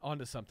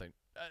onto something.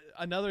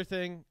 Another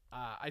thing,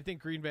 I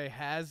think Green Bay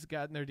has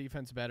gotten their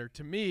defense better.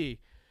 To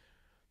me,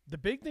 the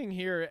big thing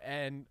here,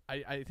 and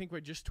I think we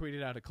just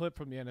tweeted out a clip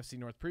from the NFC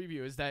North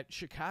preview, is that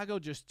Chicago,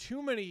 just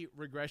too many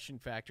regression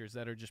factors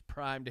that are just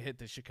primed to hit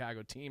the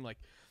Chicago team.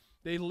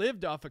 They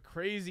lived off a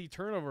crazy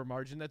turnover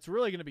margin that's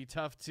really going to be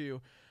tough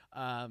to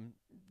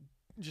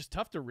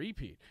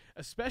repeat,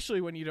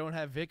 especially when you don't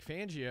have Vic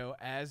Fangio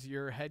as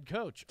your head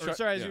coach.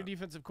 As your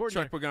defensive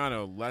coordinator. Chuck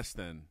Pagano less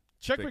than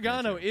Chuck Vic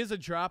Pagano Fangio. is a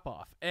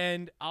drop-off.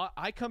 And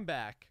I come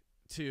back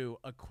to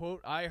a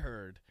quote I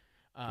heard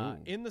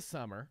in the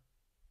summer.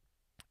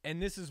 And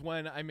this is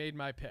when I made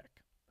my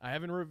pick. I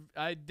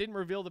didn't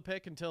reveal the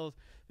pick until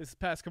this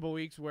past couple of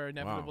weeks, where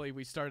inevitably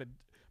we started.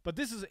 But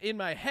this is in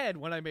my head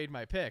when I made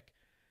my pick.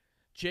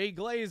 Jay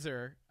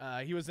Glazer,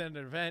 he was at an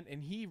event,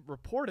 and he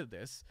reported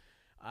this,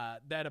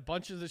 that a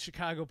bunch of the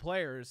Chicago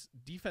players,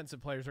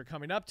 defensive players, are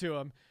coming up to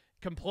him,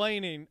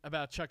 complaining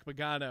about Chuck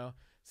Pagano,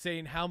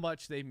 saying how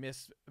much they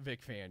miss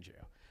Vic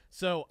Fangio.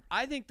 So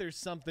I think there's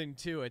something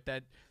to it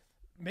that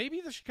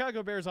maybe the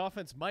Chicago Bears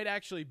offense might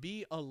actually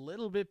be a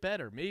little bit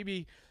better.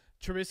 Maybe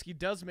Trubisky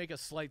does make a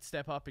slight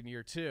step up in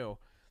year 2.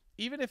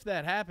 Even if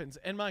that happens,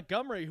 and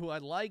Montgomery, who I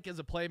like as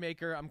a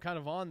playmaker, I'm kind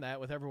of on that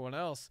with everyone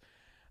else.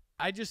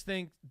 I just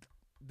think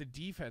the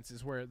defense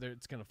is where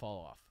it's going to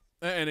fall off.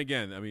 And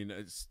again,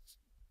 it's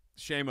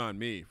shame on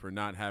me for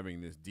not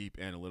having this deep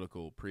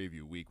analytical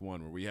preview week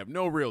 1 where we have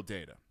no real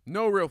data.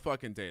 No real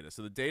fucking data.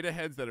 So the data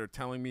heads that are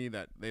telling me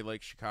that they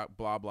like Chicago,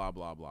 blah, blah,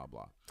 blah, blah,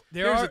 blah.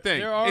 Here's the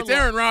thing. It's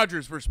Aaron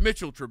Rodgers versus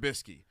Mitchell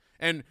Trubisky.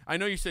 And I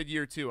know you said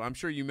year 2. I'm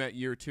sure you met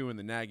year 2 in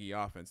the Nagy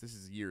offense. This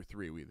is year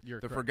 3.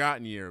 The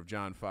forgotten year of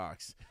John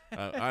Fox.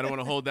 I don't want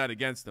to hold that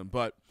against them.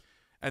 But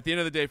at the end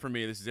of the day, for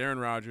me, this is Aaron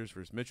Rodgers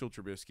versus Mitchell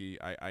Trubisky.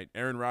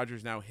 Aaron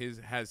Rodgers now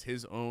has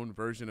his own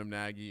version of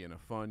Nagy and a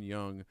fun,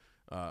 young,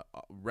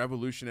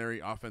 revolutionary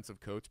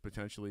offensive coach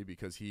potentially,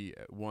 because he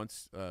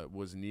once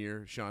was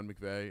near Sean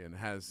McVay and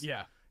has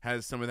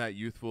some of that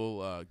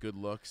youthful good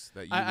looks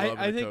that you love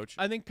in a coach.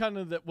 I think kind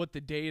of what the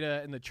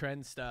data and the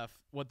trend stuff,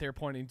 what they're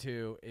pointing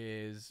to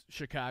is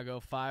Chicago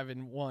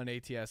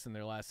 5-1 ATS in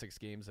their last 6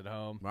 games at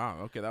home. Wow,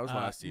 okay, that was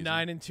last season.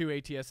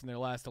 9-2 ATS in their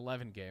last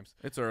 11 games.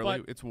 It's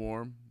early, it's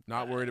warm,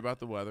 not worried about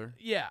the weather.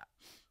 Yeah.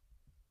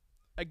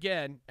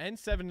 Again, and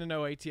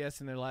 7-0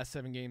 ATS in their last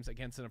 7 games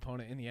against an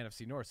opponent in the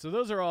NFC North. So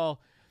those are all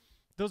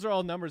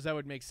numbers that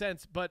would make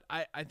sense. But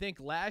I think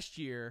last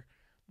year,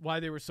 why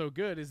they were so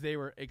good is they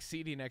were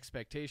exceeding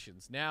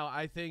expectations. Now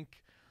I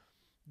think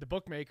the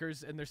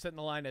bookmakers, and they're setting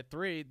the line at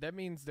 3, that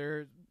means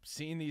they're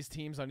seeing these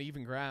teams on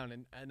even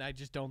ground, and I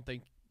just don't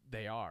think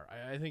they are.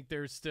 I think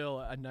there's still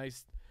a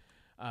nice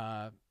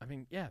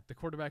the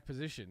quarterback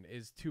position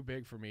is too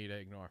big for me to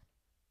ignore.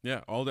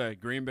 Yeah, all day.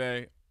 Green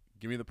Bay,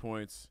 give me the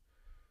points.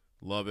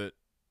 Love it.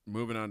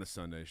 Moving on to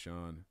Sunday,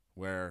 Sean.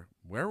 Where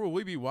will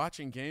we be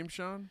watching games,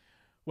 Sean?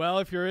 Well,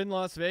 if you're in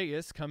Las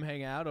Vegas, come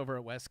hang out over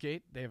at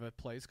Westgate. They have a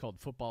place called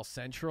Football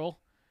Central.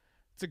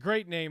 It's a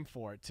great name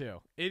for it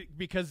too.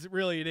 Because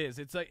really it is.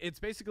 It's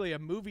basically a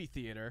movie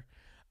theater,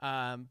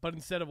 but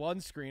instead of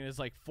one screen, it's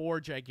like 4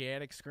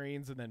 gigantic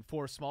screens and then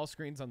 4 small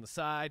screens on the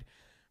side.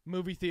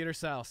 Movie theater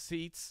style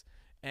seats,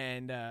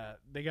 and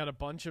they got a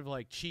bunch of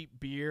like cheap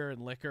beer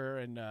and liquor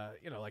and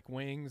like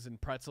wings and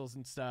pretzels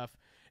and stuff.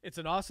 It's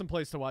an awesome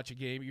place to watch a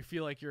game. You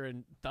feel like you're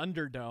in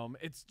Thunderdome.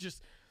 It's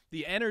just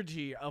the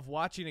energy of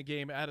watching a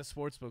game at a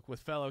sportsbook with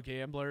fellow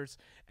gamblers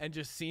and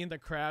just seeing the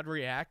crowd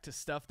react to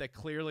stuff that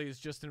clearly is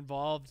just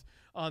involved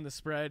on the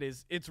spread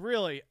it's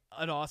really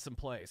an awesome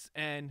place,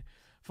 and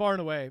far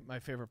and away my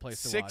favorite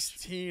place to watch.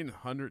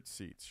 1,600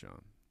 seats,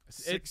 Sean.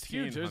 It's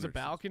huge. There's a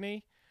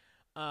balcony.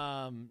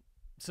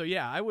 So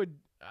yeah, I would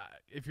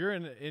if you're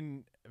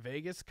in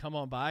Vegas, come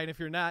on by, and if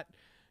you're not,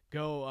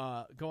 go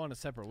on a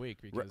separate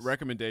week. Because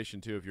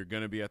recommendation too, if you're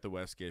going to be at the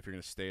Westgate, if you're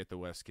going to stay at the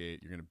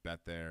Westgate, you're going to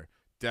bet there.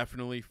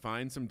 Definitely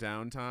find some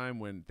downtime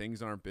when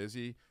things aren't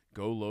busy.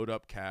 Go load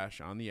up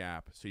cash on the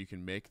app so you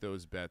can make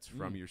those bets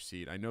from your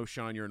seat. I know,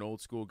 Sean, you're an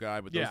old school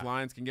guy, but those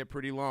lines can get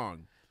pretty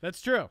long.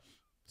 That's true.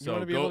 You So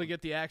want to be able to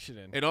get the action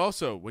in. It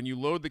also, when you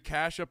load the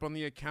cash up on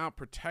the account,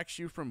 protects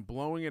you from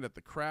blowing it at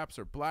the craps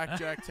or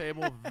blackjack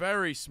table.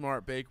 Very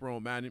smart bankroll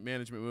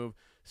management move.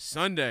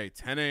 Sunday,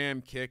 10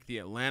 a.m. kick. The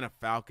Atlanta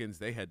Falcons,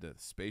 they head to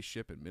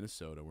Spaceship in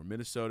Minnesota, where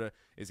Minnesota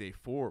is a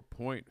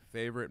 4-point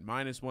favorite.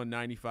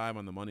 -195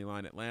 on the money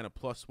line. Atlanta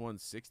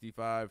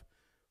 +165.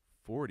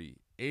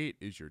 48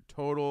 is your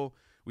total.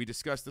 We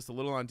discussed this a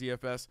little on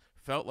DFS.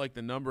 Felt like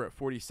the number at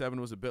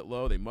 47 was a bit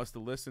low. They must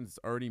have listened. It's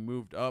already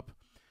moved up.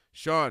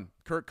 Sean,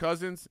 Kirk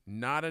Cousins,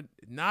 not a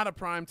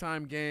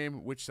primetime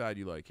game. Which side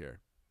you like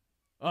here?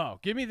 Oh,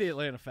 give me the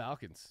Atlanta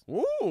Falcons.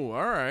 Ooh, all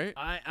right.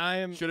 I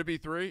am. Should it be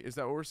 3? Is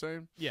that what we're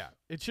saying? Yeah,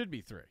 it should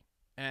be 3.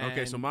 And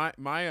Okay, so my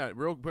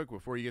real quick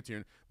before you get to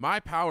your my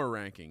power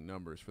ranking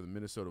numbers for the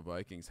Minnesota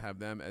Vikings have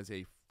them as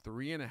a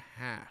 3.5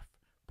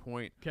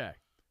 point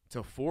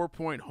to 4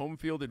 point home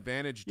field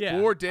advantage. Yeah,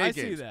 4 day I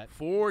games. see that.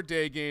 4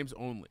 day games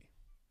only.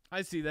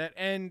 I see that,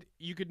 and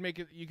you could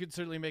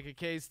certainly make a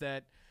case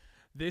that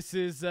this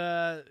is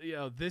a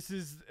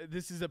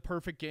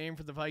perfect game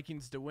for the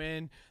Vikings to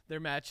win. They're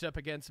matched up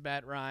against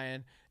Matt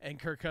Ryan, and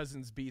Kirk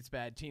Cousins beats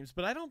bad teams.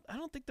 But I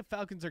don't think the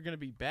Falcons are going to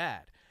be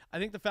bad. I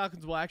think the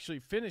Falcons will actually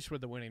finish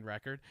with a winning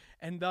record,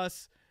 and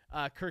thus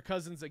Kirk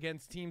Cousins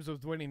against teams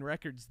with winning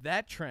records,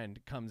 that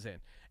trend comes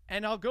in.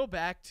 And I'll go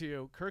back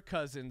to Kirk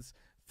Cousins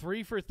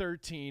 3 for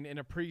 13 in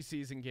a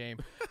preseason game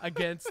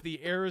against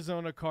the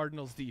Arizona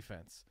Cardinals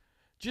defense.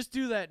 Just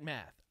do that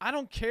math. I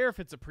don't care if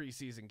it's a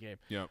preseason game.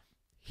 Yep.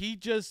 He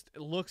just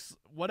looks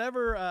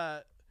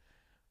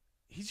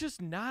he's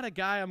just not a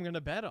guy I'm going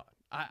to bet on.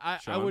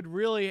 I would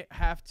really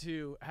have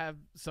to have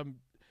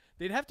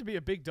they'd have to be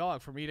a big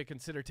dog for me to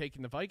consider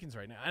taking the Vikings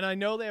right now. And I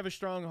know they have a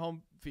strong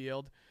home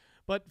field,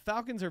 but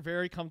Falcons are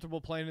very comfortable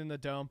playing in the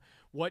Dome.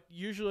 What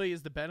usually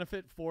is the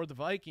benefit for the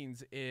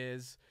Vikings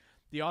is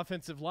the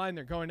offensive line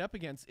they're going up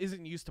against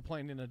isn't used to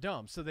playing in a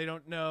dome. So they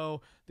don't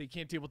know, they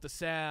can't deal with the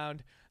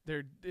sound.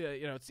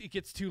 It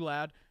gets too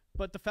loud.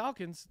 But the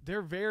Falcons,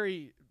 they're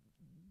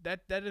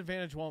that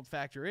advantage won't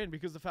factor in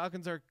because the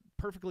Falcons are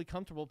perfectly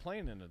comfortable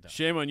playing in a dome.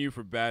 Shame on you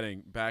for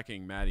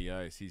backing Matty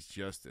Ice. He's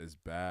just as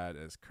bad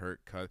as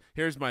Kirk Cousins.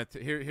 Here's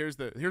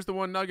the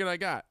one nugget I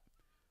got.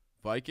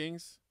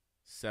 Vikings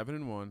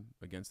 7-1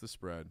 against the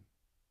spread,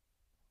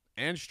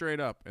 and straight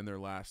up in their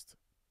last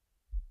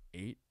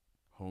 8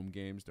 home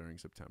games during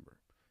September.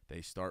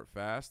 They start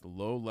fast,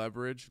 low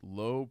leverage,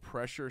 low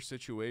pressure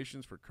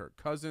situations for Kirk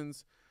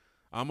Cousins.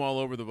 I'm all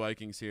over the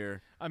Vikings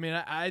here. I mean,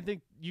 I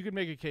think you could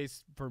make a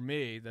case for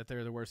me that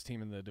they're the worst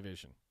team in the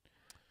division.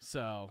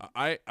 So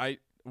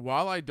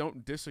while I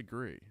don't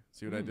disagree,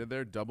 see what I did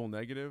there? Double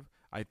negative.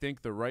 I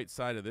think the right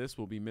side of this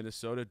will be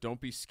Minnesota.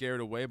 Don't be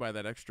scared away by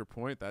that extra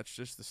point. That's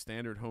just the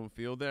standard home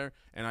field there.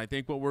 And I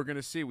think what we're going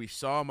to see, we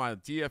saw my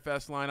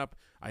DFS lineup.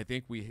 I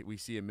think we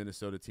see a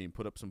Minnesota team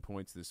put up some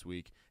points this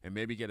week and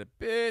maybe get a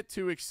bit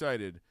too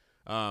excited.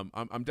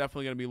 I'm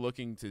definitely going to be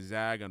looking to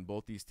zag on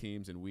both these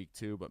teams in week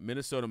 2, but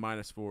Minnesota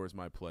 -4 is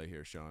my play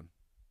here, Sean.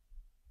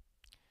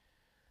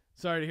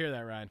 Sorry to hear that,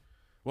 Ryan.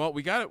 Well,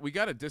 we got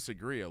to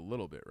disagree a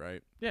little bit,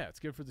 right? Yeah, it's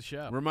good for the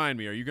show. Remind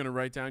me, are you going to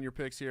write down your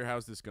picks here?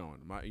 How's this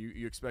going?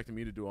 You expecting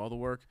me to do all the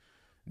work?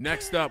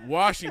 Next up,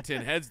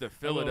 Washington heads to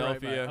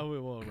Philadelphia. I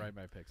will write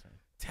my picks.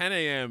 10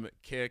 a.m.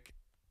 kick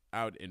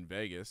out in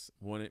Vegas,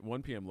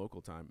 1 p.m.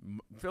 local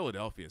time.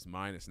 Philadelphia is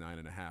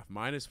 -9.5,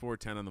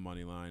 -410 on the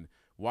money line.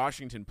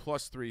 Washington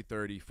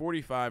 +330,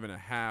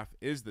 45.5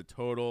 is the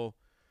total.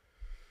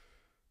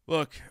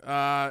 Look,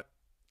 I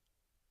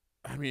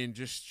mean,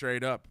 just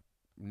straight up,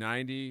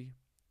 90%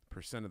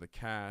 of the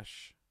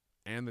cash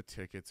and the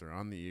tickets are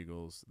on the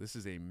Eagles. This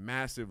is a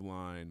massive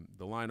line.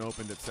 The line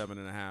opened at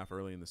 7.5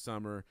 early in the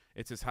summer.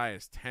 It's as high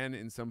as 10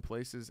 in some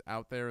places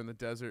out there in the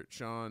desert,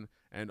 Sean,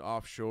 and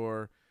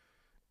offshore.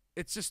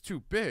 It's just too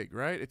big,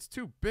 right? It's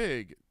too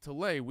big to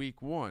lay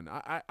week 1.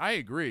 I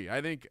agree. I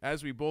think,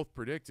 as we both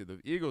predicted, the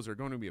Eagles are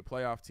going to be a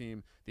playoff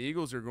team. The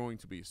Eagles are going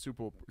to be a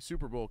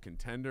Super Bowl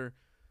contender.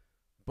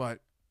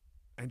 But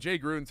And Jay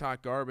Gruden's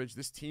hot garbage.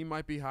 This team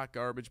might be hot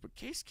garbage, but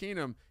Case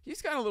Keenum,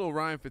 he's got a little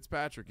Ryan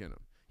Fitzpatrick in him.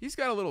 He's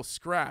got a little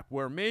scrap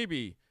where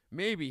maybe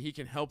he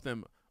can help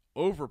them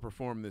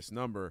overperform this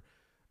number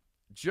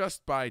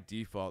just by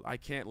default. I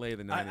can't lay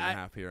the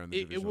 9.5 here on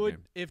the divisional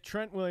game. If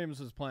Trent Williams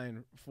was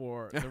playing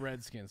for the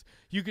Redskins,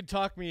 you could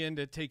talk me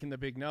into taking the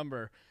big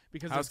number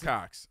because how's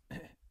Cox?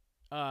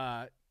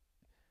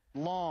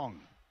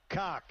 Long.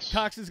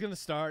 Cox is going to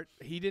start.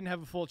 He didn't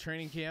have a full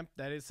training camp.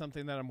 That is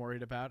something that I'm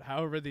worried about.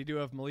 However, they do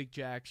have Malik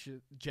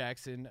Jackson,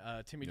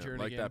 Timmy Jernigan.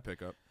 Like that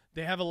pickup.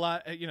 They have a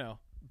lot,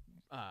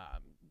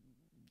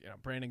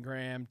 Brandon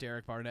Graham,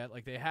 Derek Barnett.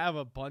 Like, they have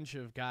a bunch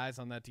of guys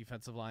on that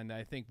defensive line that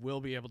I think will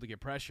be able to get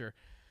pressure.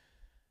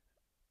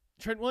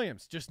 Trent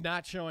Williams just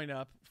not showing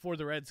up for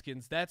the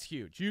Redskins, that's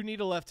huge. You need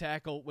a left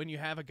tackle when you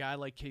have a guy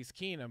like Case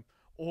Keenum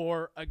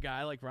or a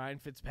guy like Ryan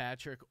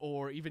Fitzpatrick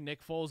or even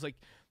Nick Foles. Like,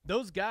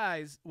 those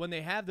guys, when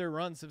they have their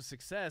runs of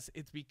success,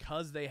 it's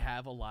because they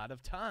have a lot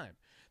of time.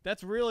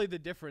 That's really the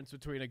difference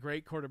between a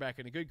great quarterback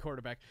and a good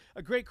quarterback.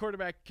 A great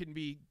quarterback can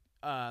be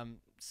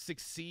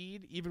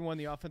succeed even when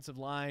the offensive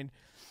line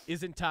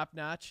isn't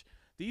top-notch.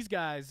 These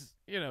guys,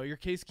 your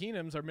Case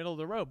Keenums are middle of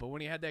the road, but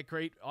when he had that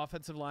great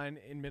offensive line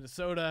in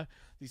Minnesota,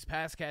 these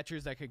pass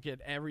catchers that could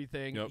get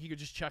everything, he could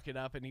just chuck it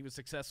up, and he was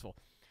successful.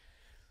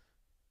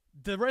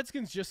 The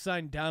Redskins just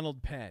signed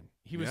Donald Penn.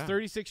 He was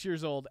 36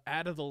 years old,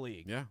 out of the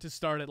league, to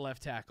start at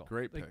left tackle.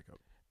 Great pickup.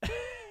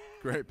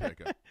 Great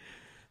pickup.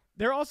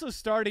 They're also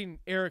starting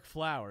Eric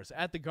Flowers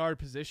at the guard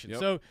position.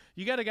 So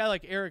you got a guy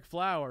like Eric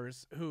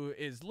Flowers, who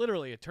is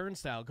literally a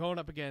turnstile, going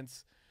up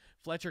against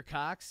Fletcher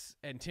Cox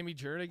and Timmy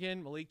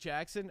Jernigan, Malik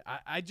Jackson.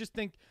 I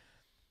think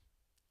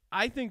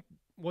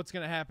what's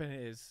going to happen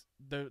is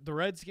the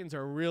Redskins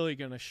are really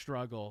going to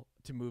struggle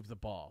to move the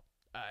ball.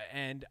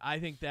 And I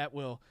think that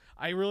will –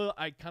 I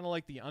kind of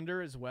like the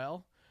under as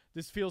well.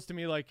 This feels to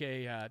me like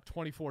a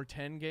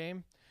 24-10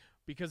 game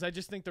because I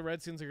just think the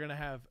Redskins are going to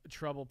have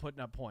trouble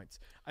putting up points.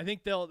 I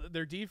think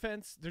their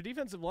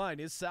defensive line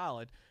is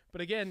solid.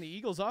 But, again, the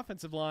Eagles'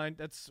 offensive line,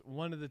 that's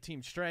one of the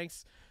team's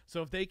strengths.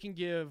 So if they can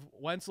give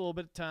Wentz a little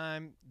bit of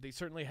time, they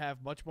certainly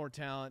have much more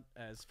talent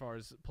as far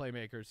as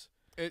playmakers.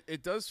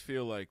 It does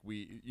feel like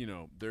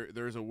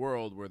there's a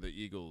world where the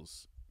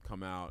Eagles –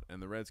 come out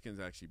and the Redskins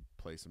actually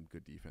play some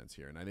good defense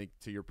here. And I think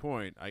to your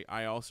point,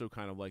 I also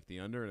kind of like the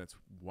under, and that's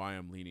why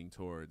I'm leaning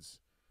towards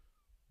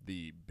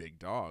the big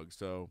dog.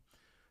 So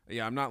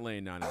yeah, I'm not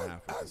laying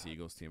 9.5 with this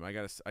Eagles team. I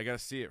gotta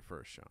see it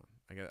first, Sean.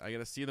 I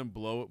gotta see them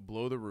blow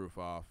the roof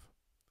off,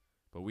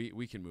 but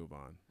we can move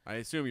on. I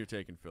assume you're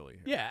taking Philly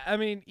here. Yeah, I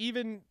mean,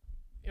 even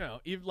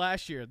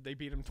last year they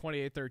beat them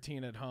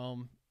 28-13 at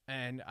home,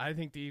 and I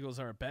think the Eagles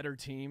are a better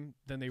team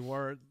than they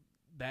were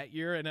that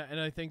year, and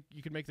I think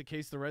you can make the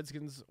case the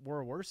Redskins were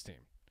a worse team.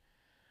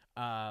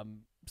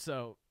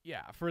 So,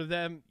 yeah, for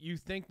them, you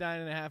think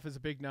 9.5 is a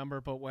big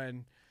number, but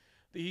when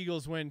the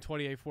Eagles win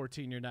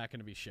 28-14, you're not going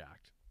to be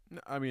shocked.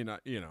 I mean,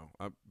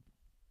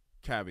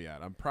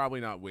 caveat, I'm probably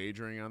not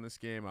wagering on this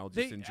game. I'll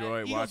just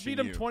enjoy Eagles watching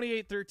you. Eagles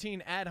beat them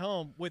 28-13 at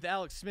home with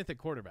Alex Smith at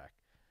quarterback.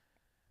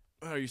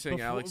 Are you saying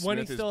Alex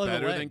Smith is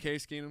better than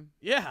Case Keenum?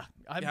 Yeah,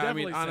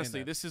 definitely honestly,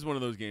 saying that. This is one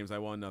of those games I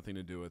want nothing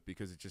to do with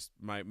because it just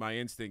my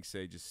instincts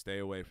say just stay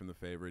away from the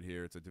favorite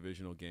here. It's a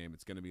divisional game.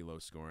 It's going to be low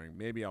scoring.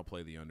 Maybe I'll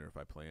play the under if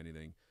I play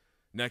anything.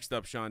 Next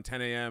up, Sean,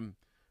 10 a.m.,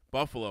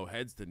 Buffalo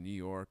heads to New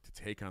York to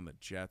take on the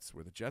Jets,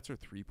 where the Jets are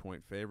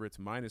 3-point favorites,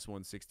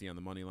 -160 on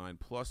the money line,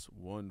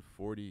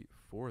 +140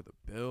 for the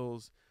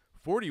Bills.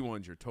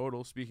 41's your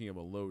total. Speaking of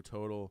a low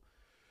total,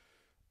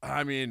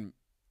 I mean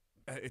 –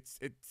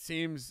 it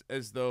seems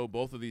as though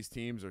both of these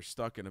teams are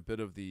stuck in a bit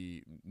of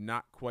the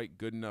not quite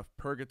good enough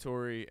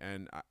purgatory,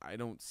 and I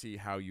don't see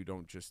how you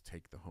don't just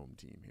take the home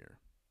team here.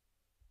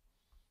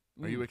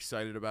 Are you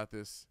excited about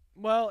this?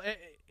 Well,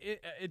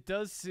 it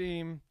does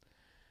seem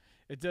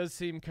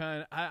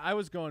kind of – I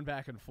was going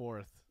back and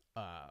forth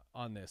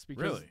on this.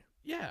 Because, really?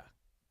 Yeah.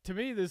 To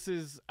me, this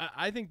is –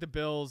 I think the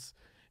Bills'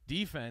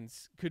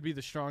 defense could be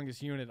the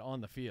strongest unit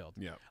on the field.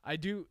 Yeah.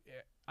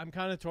 I'm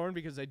kind of torn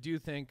because I do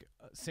think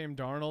Sam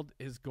Darnold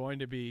is going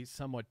to be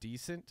somewhat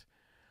decent.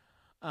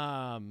 So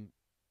I'm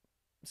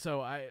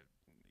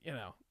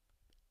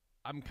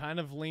kind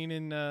of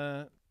leaning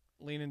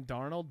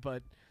Darnold,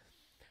 but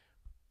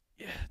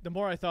yeah, the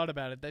more I thought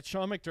about it, that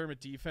Sean McDermott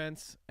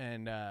defense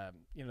and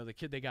the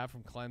kid they got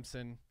from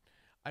Clemson,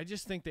 I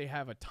just think they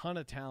have a ton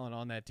of talent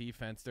on that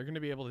defense. They're going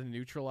to be able to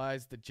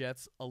neutralize the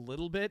Jets a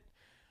little bit.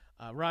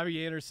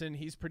 Robbie Anderson,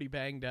 he's pretty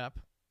banged up.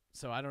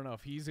 So I don't know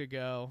if he's a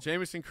go.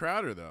 Jamison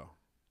Crowder, though.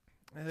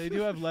 They do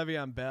have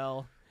Le'Veon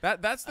Bell.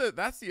 That's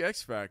the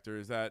X factor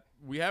is that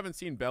we haven't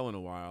seen Bell in a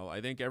while.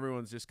 I think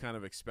everyone's just kind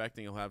of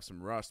expecting he'll have some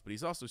rust, but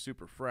he's also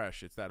super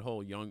fresh. It's that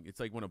whole young.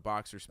 It's like when a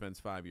boxer spends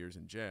 5 years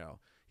in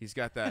jail. He's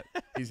got that.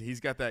 he's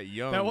got that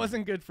young. That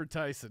wasn't good for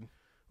Tyson.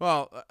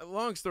 Well,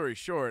 long story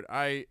short,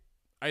 I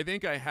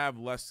think I have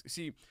less.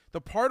 See,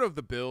 the part of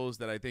the Bills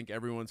that I think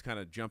everyone's kind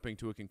of jumping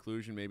to a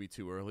conclusion maybe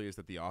too early is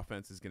that the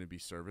offense is going to be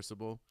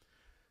serviceable.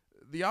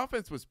 The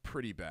offense was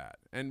pretty bad.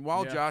 And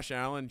while Josh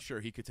Allen,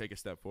 sure, he could take a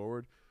step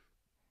forward,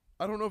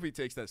 I don't know if he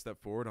takes that step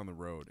forward on the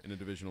road in a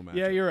divisional match.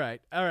 Yeah, you're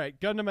right. All right,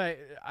 gun to my.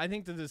 I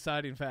think the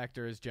deciding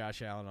factor is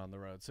Josh Allen on the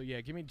road. So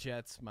yeah, give me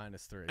Jets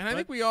 -3. And I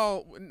think we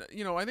all,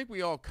 I think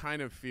we all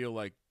kind of feel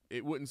like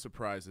it wouldn't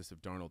surprise us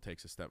if Darnold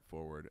takes a step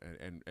forward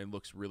and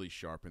looks really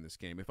sharp in this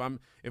game. If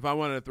I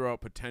wanted to throw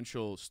out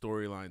potential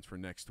storylines for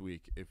next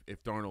week,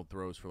 if Darnold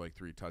throws for like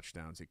 3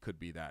 touchdowns, it could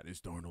be that.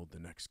 Is Darnold the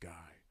next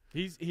guy?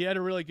 He had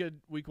a really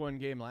good week 1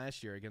 game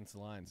last year against the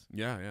Lions.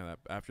 Yeah.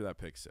 After that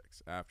pick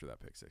six.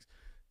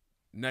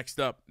 Next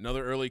up,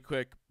 another early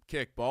quick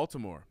kick.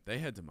 Baltimore. They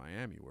head to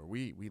Miami, where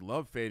we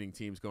love fading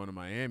teams going to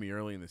Miami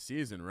early in the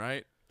season,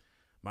 right?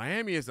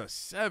 Miami is a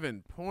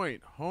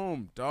 7-point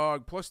home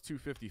dog, plus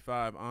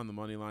 255 on the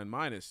money line,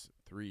 minus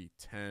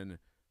 310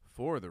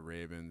 for the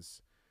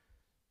Ravens.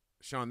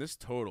 Sean, this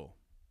total,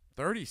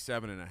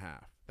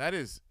 37.5. That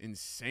is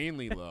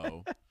insanely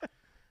low.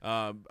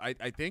 I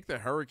think the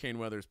hurricane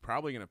weather is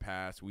probably going to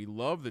pass. We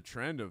love the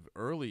trend of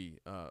early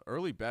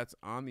bets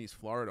on these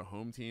Florida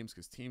home teams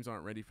because teams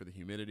aren't ready for the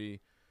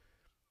humidity.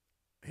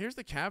 Here's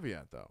the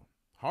caveat, though.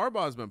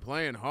 Harbaugh's been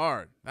playing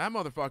hard. That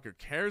motherfucker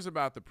cares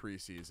about the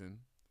preseason.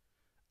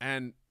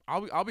 And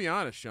I'll be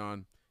honest,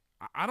 Sean,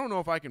 I don't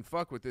know if I can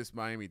fuck with this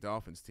Miami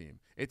Dolphins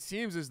team. It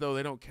seems as though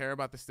they don't care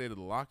about the state of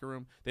the locker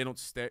room. They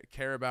don't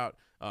care about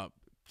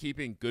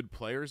keeping good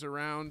players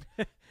around.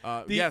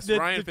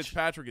 Ryan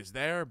Fitzpatrick is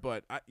there,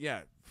 but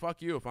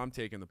fuck you if I'm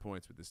taking the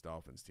points with this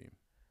Dolphins team.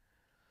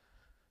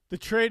 The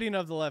trading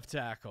of the left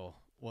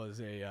tackle was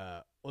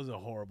a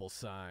horrible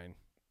sign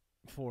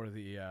for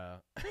the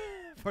the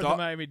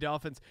Miami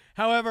Dolphins.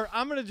 However,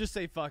 I'm gonna just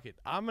say fuck it.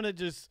 I'm gonna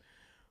just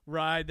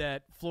ride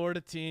that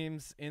Florida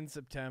teams in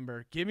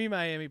September. Give me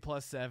Miami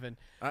 +7.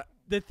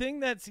 The thing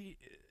that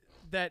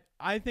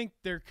I think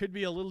there could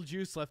be a little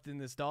juice left in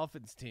this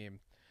Dolphins team,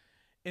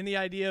 in the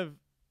idea of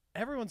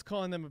everyone's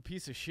calling them a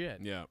piece of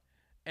shit. Yeah,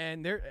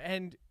 and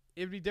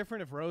it'd be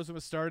different if Rosen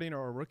was starting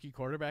or a rookie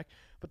quarterback.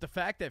 But the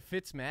fact that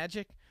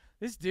Fitzmagic,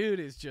 this dude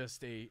is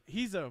just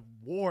he's a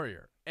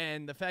warrior,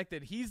 and the fact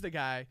that he's the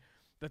guy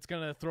that's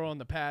gonna throw on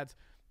the pads.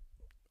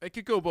 It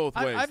could go both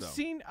ways.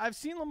 I've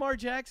seen Lamar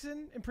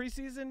Jackson in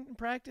preseason in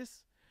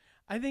practice.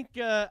 I think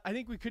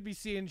we could be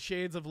seeing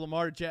shades of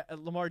Lamar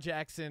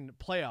Jackson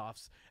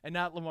playoffs and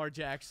not Lamar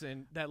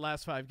Jackson that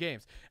last 5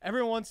 games.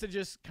 Everyone wants to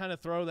just kind of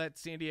throw that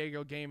San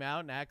Diego game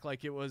out and act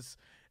like it was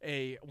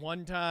a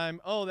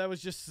one-time. Oh, that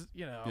was just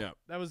that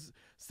was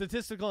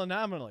statistical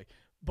anomaly.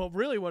 But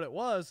really, what it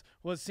was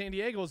San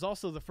Diego was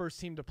also the first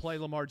team to play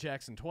Lamar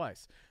Jackson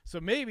twice. So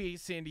maybe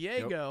San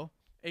Diego,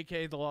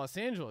 aka the Los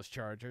Angeles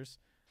Chargers.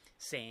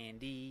 San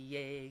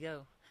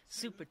Diego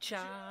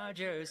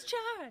Superchargers,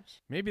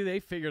 charge. Maybe they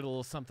figured a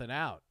little something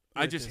out.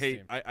 I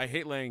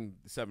hate laying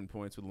 7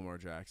 points with Lamar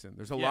Jackson.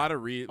 There's a lot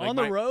of on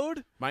the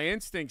road. My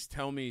instincts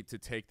tell me to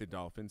take the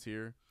Dolphins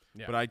here,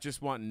 but I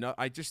just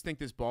think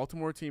this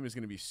Baltimore team is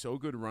going to be so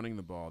good running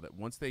the ball that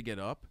once they get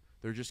up,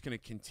 they're just going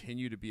to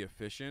continue to be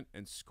efficient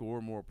and score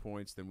more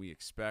points than we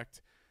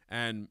expect.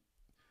 And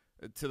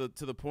to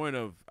the point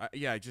of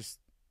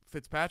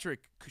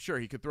Fitzpatrick, sure,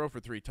 he could throw for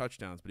 3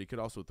 touchdowns, but he could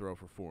also throw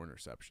for 4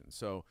 interceptions.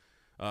 So,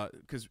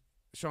 because,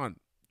 Sean,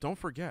 don't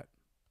forget,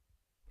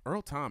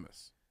 Earl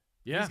Thomas.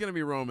 Yeah. He's going to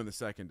be roaming the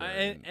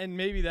secondary. And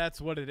maybe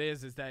that's what it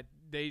is that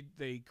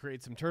they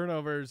create some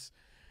turnovers,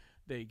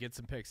 they get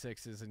some pick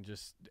sixes, and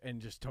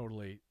just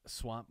totally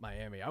swamp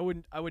Miami. I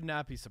would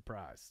not be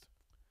surprised.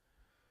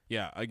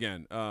 Yeah,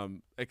 again,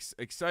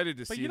 excited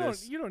to see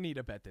this. You don't need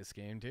to bet this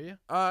game, do you?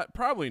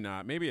 Probably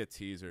not. Maybe a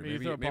teaser.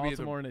 Maybe throw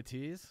Baltimore in a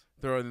tease.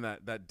 Throw in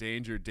that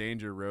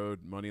danger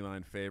road money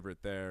line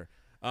favorite there.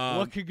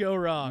 What could go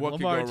wrong?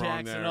 Lamar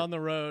Jackson on the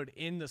road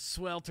in the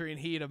sweltering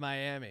heat of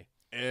Miami.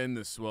 In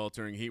the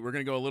sweltering heat. We're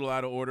going to go a little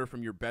out of order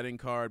from your betting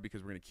card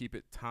because we're going to keep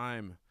it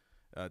time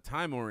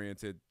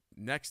oriented.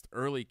 Next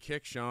early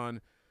kick, Sean,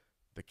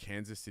 the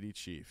Kansas City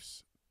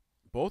Chiefs.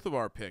 Both of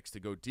our picks to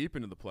go deep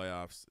into the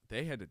playoffs,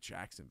 they head to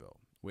Jacksonville,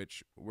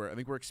 which I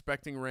think we're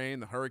expecting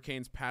rain. The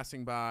Hurricanes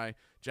passing by.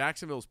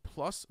 Jacksonville's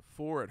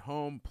 +4 at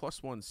home,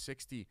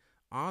 +160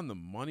 on the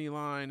money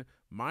line,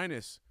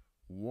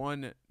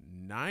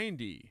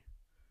 -190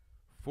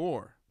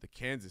 for the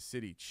Kansas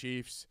City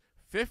Chiefs.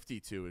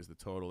 52 is the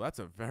total. That's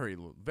a very,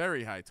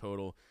 very high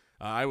total.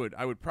 I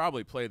would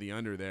probably play the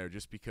under there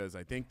just because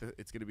I think that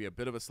it's going to be a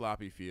bit of a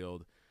sloppy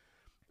field.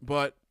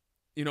 But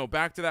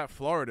back to that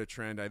Florida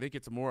trend, I think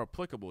it's more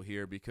applicable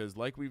here because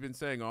like we've been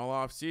saying all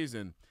off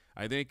season,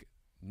 I think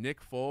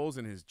Nick Foles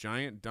and his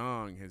giant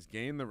dong has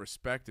gained the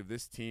respect of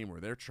this team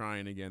where they're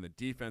trying again. The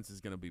defense is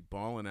going to be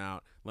balling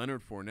out.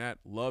 Leonard Fournette,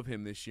 love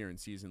him this year in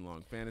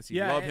season-long fantasy.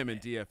 Love him in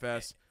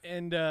DFS.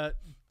 And to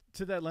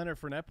that Leonard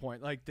Fournette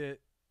point,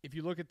 if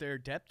you look at their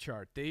depth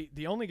chart,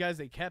 the only guys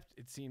they kept,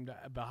 it seemed,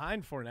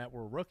 behind Fournette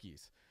were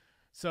rookies.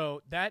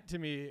 So that, to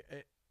me,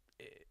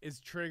 is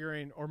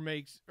triggering or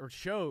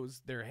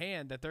shows their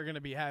hand that they're going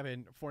to be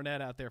having Fournette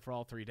out there for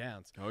all 3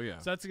 downs. Oh, yeah.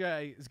 So that's a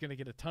guy who's going to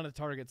get a ton of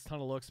targets,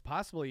 ton of looks,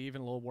 possibly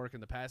even a little work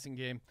in the passing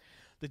game.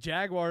 The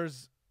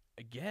Jaguars,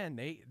 again,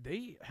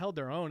 they held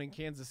their own in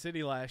Kansas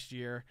City last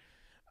year.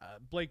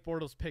 Blake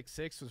Bortles' pick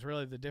 6 was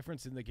really the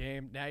difference in the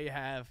game. Now you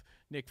have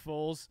Nick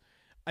Foles.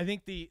 I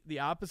think the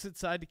opposite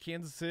side to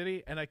Kansas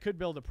City, and I could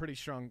build a pretty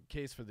strong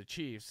case for the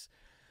Chiefs.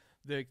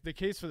 The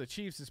case for the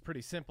Chiefs is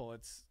pretty simple.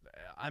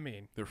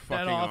 They're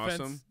fucking that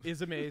offense awesome.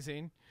 is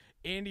amazing.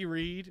 Andy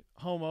Reid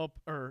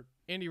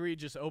Andy Reid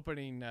just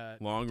opening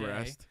Long day.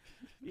 rest.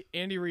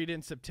 Andy Reid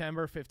in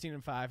September,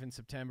 15-5 in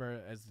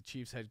September as the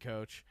Chiefs head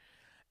coach,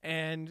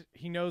 and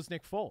he knows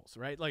Nick Foles,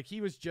 right? Like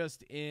he was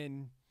just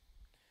in,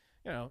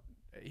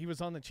 he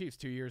was on the Chiefs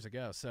 2 years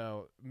ago,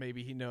 so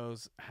maybe he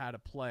knows how to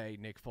play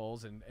Nick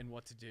Foles and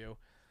what to do.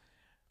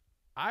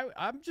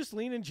 I'm just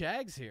leaning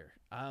Jags here.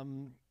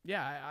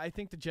 I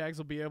think the Jags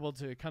will be able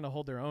to kind of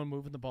hold their own,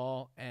 moving the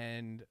ball,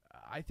 and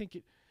I think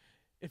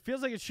it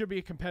feels like it should be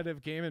a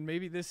competitive game, and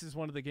maybe this is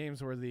one of the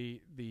games where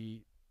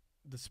the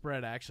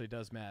spread actually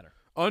does matter.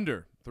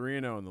 Under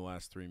 3-0 in the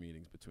last 3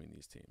 meetings between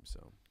these teams,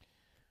 so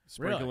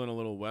sprinkle in a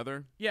little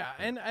weather. Yeah,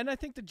 and I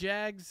think the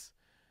Jags,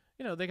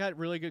 they got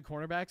really good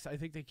cornerbacks. I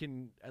think they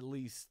can at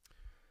least.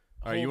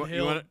 All right, you want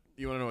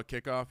to know what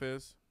kickoff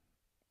is?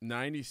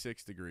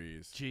 96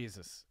 degrees.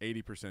 Jesus.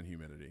 80%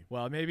 humidity.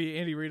 Well, maybe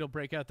Andy Reid will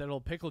break out that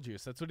old pickle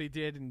juice. That's what he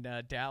did in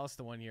Dallas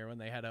the one year when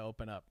they had to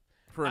open up.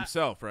 For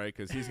himself, right?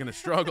 Because he's going to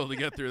struggle to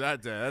get through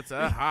that day. That's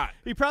hot.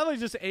 He probably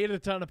just ate a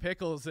ton of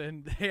pickles,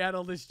 and they had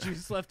all this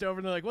juice left over,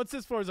 and they're like, what's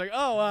this for? He's like,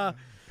 you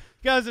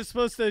guys are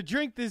supposed to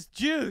drink this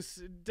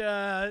juice.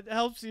 It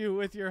helps you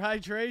with your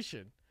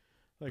hydration.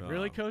 Like,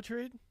 really, Coach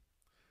Reid?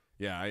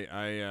 Yeah,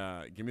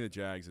 I give me the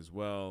Jags as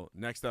well.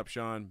 Next up,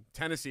 Sean,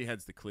 Tennessee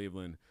heads to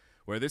Cleveland,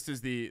 where this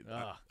is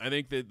I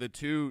think the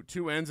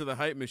two ends of the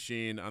hype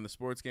machine on the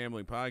Sports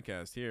Gambling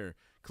Podcast here.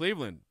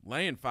 Cleveland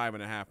laying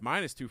 5.5,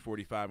 minus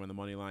 245 on the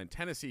money line.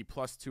 Tennessee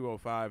plus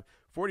 205,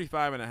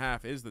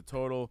 45.5 is the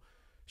total.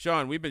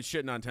 Sean, we've been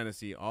shitting on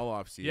Tennessee all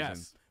offseason.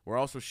 Yes. We're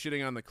also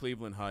shitting on the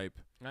Cleveland hype.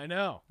 I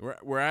know.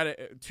 We're at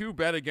it. 2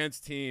 bet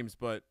against teams,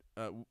 but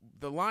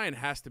the line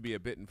has to be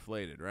a bit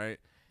inflated, right?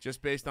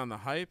 Just based on the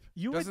hype.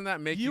 Doesn't that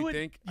make you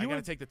think I got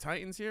to take the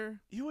Titans here?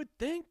 You would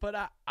think, but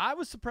I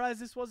was surprised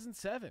this wasn't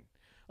 7.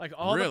 Like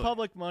all Really? the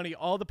public money,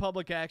 all the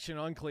public action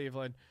on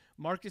Cleveland,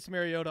 Marcus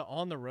Mariota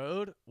on the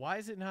road. Why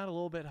is it not a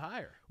little bit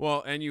higher?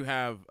 Well, and you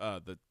have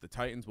the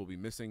Titans will be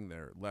missing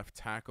their left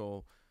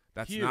tackle.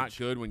 That's Huge. not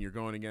good when you're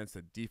going against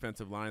a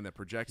defensive line that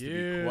projects to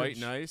be quite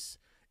nice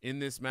in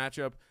this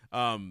matchup.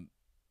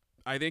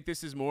 I think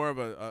this is more of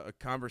a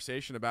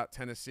conversation about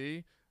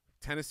Tennessee.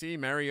 Tennessee,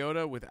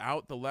 Mariota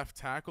without the left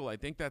tackle, I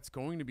think that's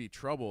going to be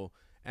trouble.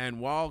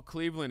 And while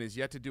Cleveland is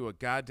yet to do a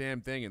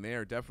goddamn thing, and they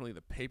are definitely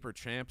the paper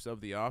champs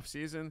of the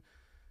offseason,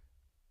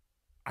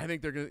 I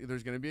think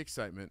there's going to be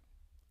excitement.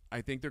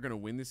 I think they're going to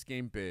win this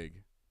game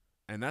big,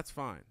 and that's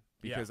fine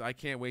because I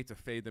can't wait to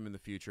fade them in the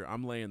future.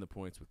 I'm laying the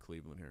points with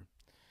Cleveland here.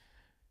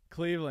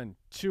 Cleveland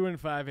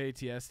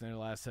 2-5 ATS in their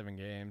last 7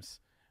 games.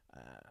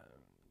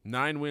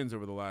 9 wins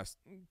over the last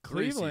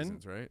 3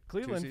 seasons, right?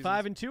 Cleveland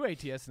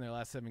 5-2 ATS in their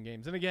last 7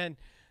 games, and again,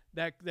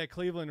 that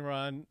Cleveland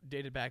run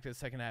dated back to the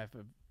second half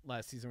of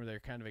last season where they're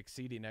kind of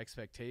exceeding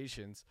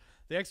expectations.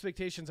 The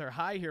expectations are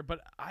high here, but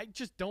I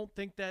just don't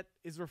think that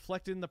is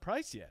reflected in the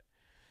price yet.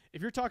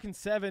 If you're talking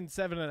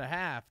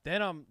 7.5,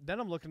 then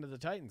I'm looking to the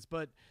Titans.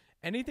 But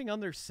anything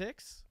under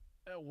 6,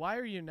 why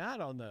are you not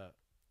on the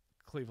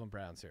Cleveland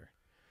Browns here?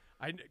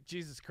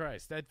 Jesus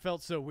Christ, that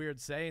felt so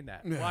weird saying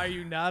that. Why are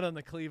you not on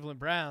the Cleveland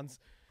Browns?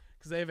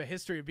 Because they have a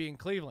history of being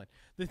Cleveland.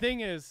 The thing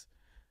is,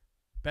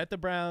 bet the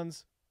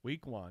Browns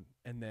week 1,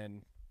 and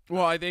then.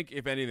 Well, I think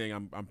if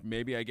anything,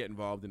 maybe I get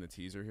involved in a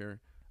teaser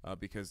here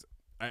because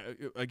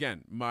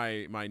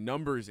my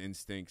numbers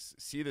instincts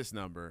see this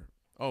number.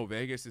 Oh,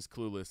 Vegas is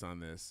clueless on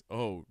this.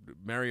 Oh,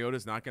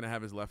 Mariota's not going to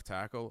have his left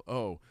tackle.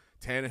 Oh,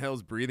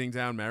 Tannehill's breathing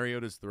down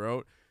Mariota's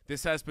throat.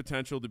 This has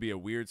potential to be a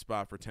weird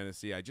spot for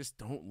Tennessee. I just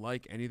don't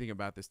like anything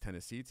about this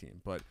Tennessee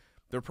team, but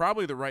they're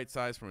probably the right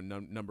size from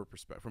a number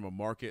perspective, from a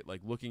market. Like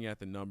looking at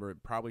the number,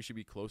 it probably should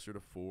be closer to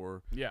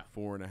 4,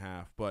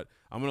 4.5. But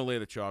I'm going to lay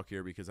the chalk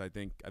here because I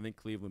think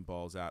Cleveland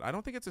balls out. I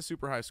don't think it's a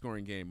super high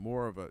scoring game.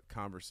 More of a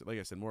like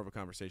I said, more of a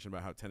conversation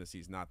about how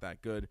Tennessee's not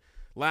that good.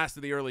 Last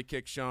of the early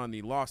kick, Sean,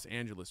 the Los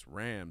Angeles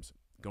Rams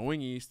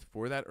going east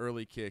for that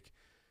early kick.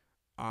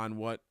 On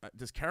what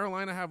does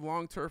Carolina have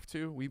long turf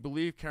too? We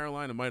believe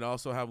Carolina might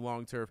also have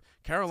long turf.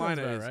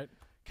 Carolina is right.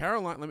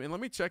 Carolina. Let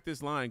me check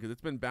this line because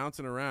it's been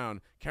bouncing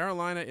around.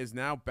 Carolina is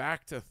now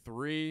back to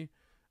 3,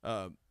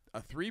 a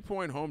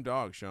 3-point home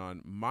dog.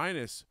 Sean,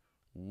 minus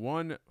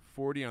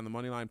 140 on the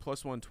money line,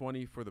 plus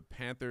 120 for the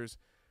Panthers.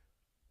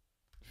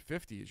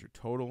 50 is your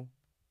total.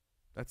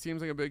 That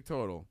seems like a big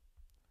total.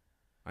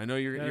 I know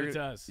you're going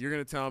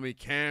to tell me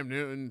Cam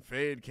Newton,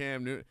 fade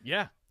Cam Newton.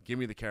 Yeah. Give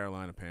me the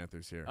Carolina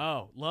Panthers here.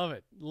 Oh, love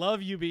it.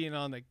 Love you being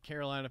on the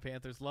Carolina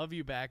Panthers. Love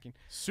you backing.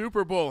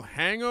 Super Bowl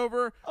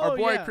hangover. Oh, our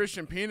boy yeah.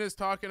 Christian Pina's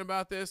talking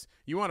about this.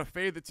 You want to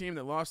fade the team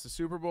that lost the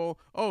Super Bowl?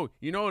 Oh,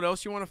 you know what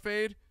else you want to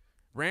fade?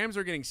 Rams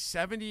are getting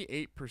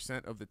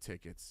 78% of the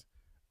tickets,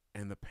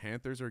 and the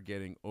Panthers are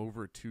getting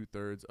over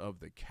 2/3 of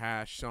the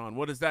cash. Sean,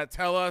 what does that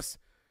tell us?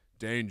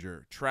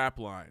 Danger. Trap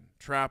line.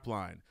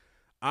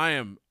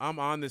 I'm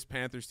on this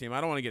Panthers team. I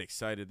don't want to get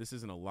excited. This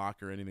isn't a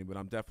lock or anything, but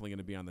I'm definitely going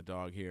to be on the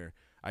dog here.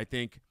 I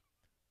think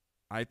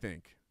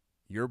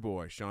your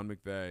boy Sean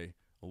McVay,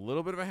 a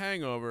little bit of a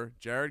hangover.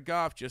 Jared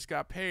Goff just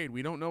got paid.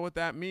 We don't know what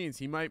that means.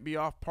 He might be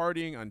off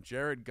partying on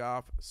Jared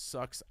Goff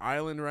Sucks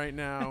Island right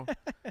now,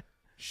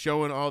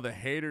 showing all the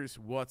haters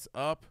what's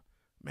up.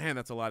 Man,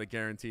 that's a lot of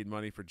guaranteed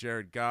money for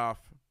Jared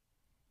Goff.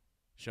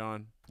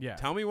 Sean,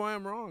 tell me why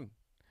I'm wrong.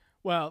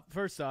 Well,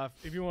 first off,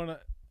 if you want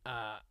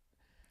to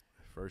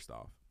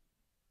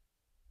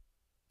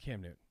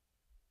Cam Newton.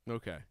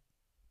 Okay.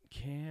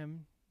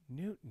 Cam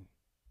Newton.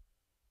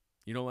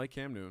 You don't like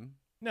Cam Newton?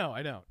 No,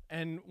 I don't.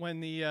 And when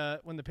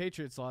the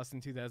Patriots lost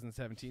in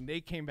 2017, they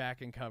came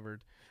back and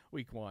covered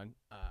Week 1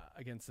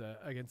 against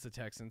the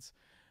Texans,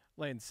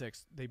 laying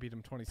 6. They beat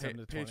them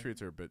 27-20.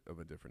 Patriots are a bit of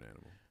a different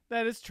animal.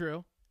 That is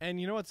true.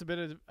 And you know what's a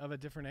bit of a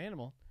different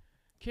animal?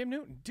 Cam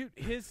Newton, dude,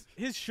 his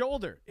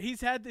shoulder.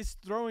 He's had this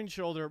throwing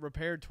shoulder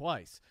repaired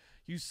twice.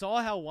 You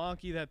saw how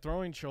wonky that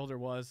throwing shoulder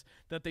was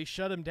that they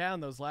shut him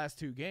down those last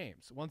 2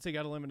 games. Once they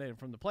got eliminated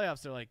from the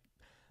playoffs, they're like,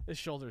 this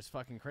shoulder is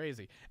fucking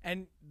crazy.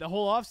 And the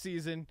whole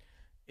offseason,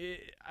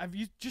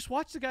 you just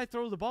watched the guy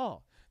throw the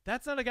ball.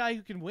 That's not a guy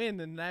who can win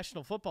the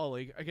National Football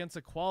League against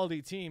a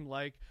quality team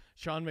like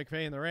Sean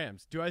McVay and the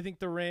Rams. Do I think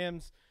the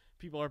Rams,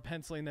 people are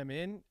penciling them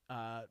in,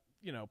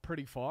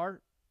 pretty far?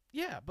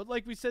 Yeah, but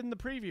like we said in the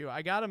preview,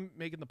 I got them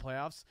making the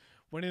playoffs,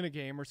 winning a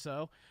game or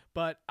so.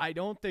 But I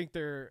don't think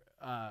they're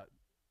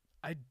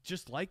I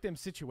just like them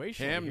situationally.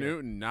 Cam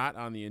Newton not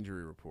on the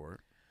injury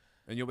report.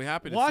 And you'll be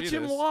happy to watch see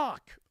him this.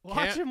 walk.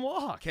 Watch him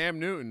walk. Cam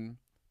Newton,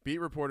 beat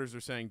reporters are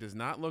saying, does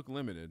not look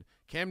limited.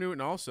 Cam Newton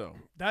also.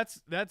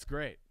 That's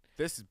great.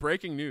 This is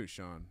breaking news,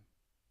 Sean.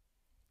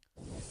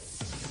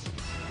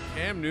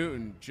 Cam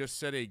Newton just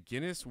set a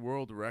Guinness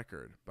World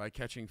Record by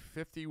catching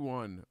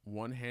 51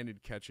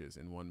 one-handed catches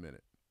in 1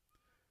 minute.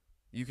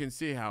 You can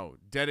see how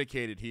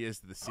dedicated he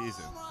is to the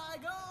season. Oh my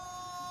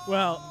God!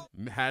 Well,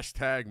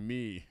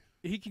 #me.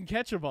 He can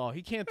catch a ball.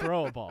 He can't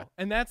throw a ball,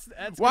 and that's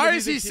why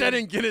is he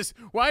setting Guinness?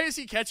 Why is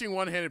he catching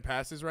one-handed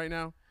passes right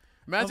now?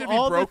 Imagine if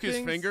he broke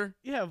his finger.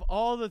 Yeah, of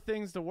all the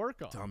things to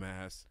work on.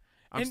 Dumbass.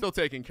 I'm still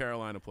taking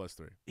Carolina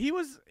 +3. He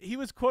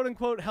was quote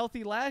unquote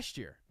healthy last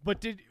year,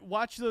 but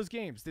watch those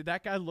games. Did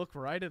that guy look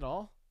right at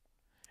all?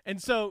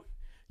 And so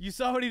you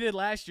saw what he did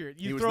last year.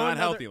 He was not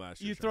healthy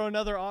last year. You throw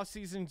another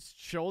offseason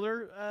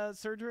shoulder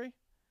surgery.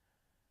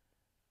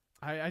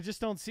 I just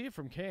don't see it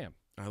from Cam.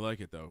 I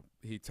like it though.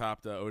 He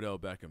topped Odell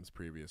Beckham's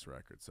previous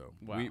record, so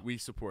we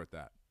support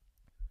that.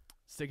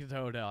 Stick it to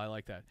Odell. I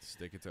like that.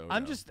 Stick it to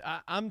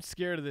Odell. I'm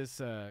scared of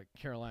this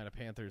Carolina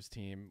Panthers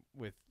team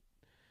with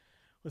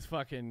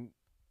fucking.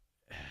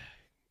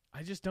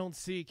 I just don't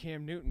see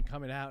Cam Newton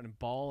coming out and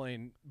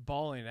balling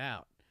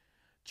out.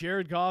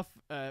 Jared Goff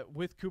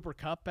with Cooper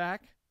Kupp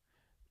back.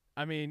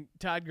 I mean,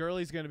 Todd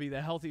Gurley's going to be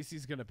the healthiest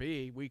he's going to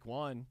be Week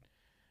 1.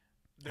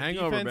 The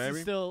hangover, baby.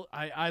 Is still,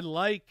 I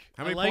like.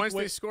 How many points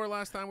did they score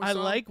last time we saw? I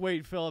like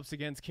Wade Phillips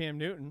against Cam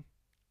Newton.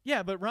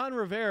 Yeah, but Ron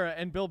Rivera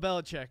and Bill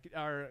Belichick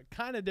are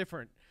kind of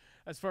different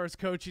as far as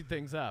coaching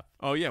things up.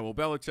 Oh, yeah. Well,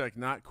 Belichick,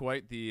 not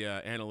quite the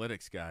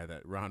analytics guy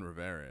that Ron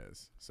Rivera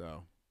is.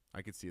 So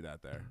I could see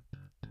that there.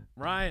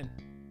 Ryan,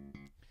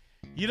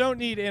 you don't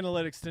need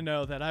analytics to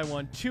know that I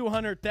won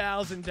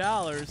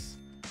 $200,000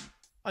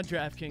 on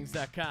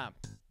DraftKings.com.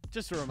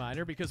 Just a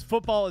reminder, because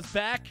football is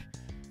back,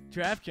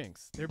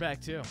 DraftKings, they're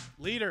back too.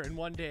 Leader in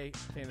one-day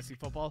fantasy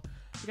football.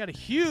 We got a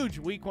huge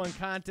Week 1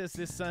 contest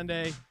this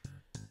Sunday.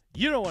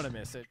 You don't want to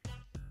miss it.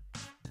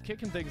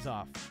 Kicking things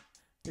off.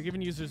 They're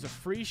giving users a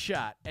free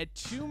shot at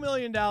 $2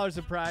 million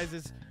of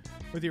prizes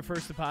with your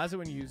first deposit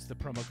when you use the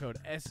promo code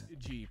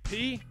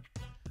SGP.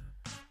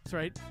 That's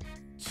right.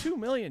 $2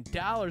 million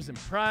in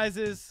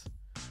prizes.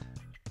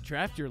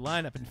 Draft your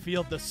lineup and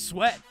feel the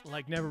sweat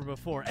like never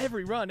before.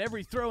 Every run,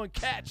 every throw and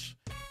catch.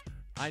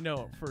 I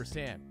know it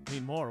firsthand. I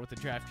mean more with the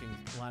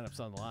DraftKings lineups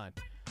on the line.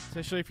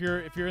 Especially if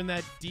you're in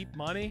that deep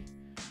money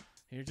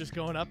and you're just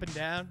going up and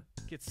down.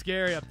 Gets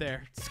scary up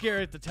there. It's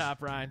scary at the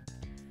top, Ryan.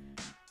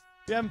 If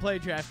you haven't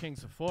played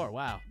DraftKings before,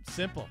 wow,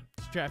 simple.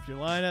 Just draft your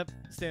lineup,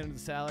 stay under the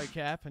salary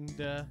cap, and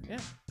yeah,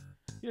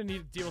 you don't need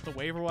to deal with the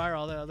waiver wire,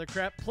 all that other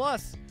crap.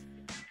 Plus,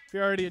 if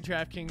you're already a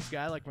DraftKings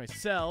guy like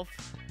myself,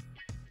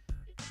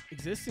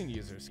 existing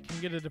users can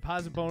get a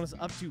deposit bonus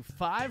up to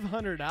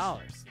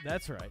 $500.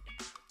 That's right.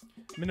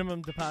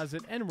 Minimum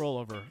deposit and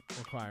rollover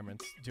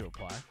requirements do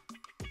apply.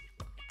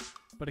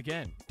 But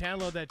again,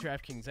 download that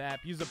DraftKings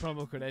app, use the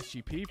promo code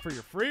SGP for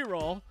your free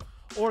roll,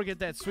 or get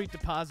that sweet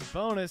deposit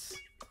bonus.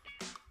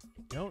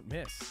 Don't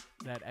miss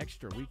that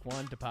extra Week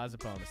 1 deposit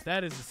bonus.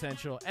 That is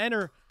essential.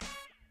 Enter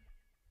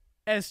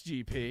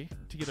SGP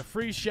to get a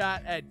free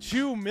shot at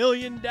 $2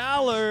 million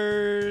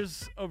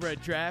over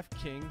at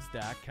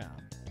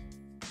DraftKings.com.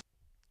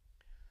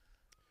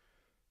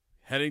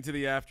 Heading to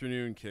the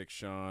afternoon kick,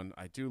 Sean.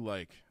 I do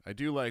like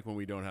when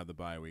we don't have the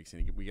bye weeks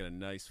and we get a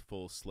nice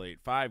full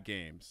slate. 5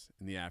 games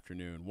in the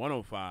afternoon.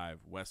 1:05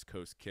 West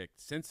Coast kick.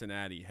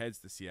 Cincinnati heads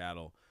to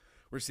Seattle,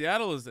 where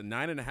Seattle is a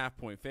 9.5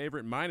 point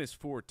favorite,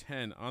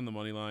 -410 on the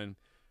money line.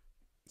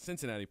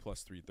 Cincinnati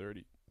plus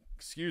 330.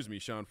 Excuse me,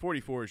 Sean.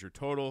 44 is your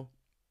total.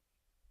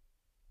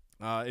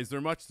 Is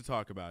there much to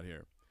talk about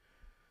here?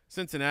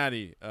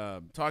 Cincinnati,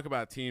 talk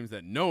about teams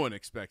that no one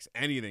expects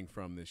anything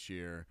from this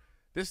year.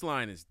 This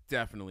line is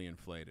definitely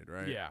inflated,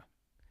 right? Yeah.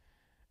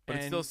 But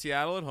it's still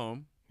Seattle at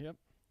home. Yep.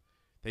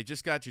 They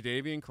just got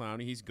Jadeveon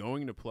Clowney. He's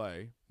going to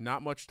play.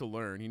 Not much to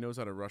learn. He knows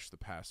how to rush the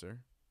passer.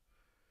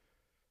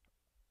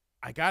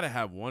 I got to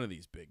have one of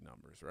these big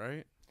numbers,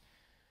 right?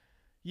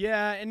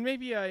 Yeah, and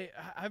maybe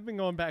I've been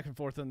going back and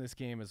forth on this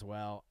game as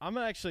well. I'm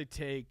going to actually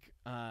take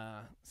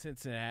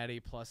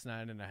Cincinnati plus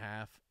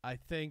 9.5. I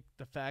think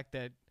the fact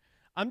that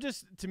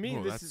to me,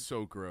 that's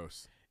so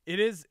gross. It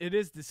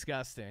is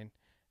disgusting.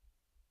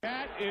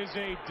 That is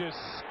a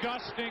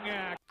disgusting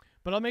act.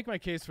 But I'll make my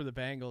case for the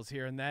Bengals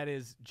here, and that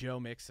is Joe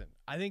Mixon.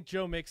 I think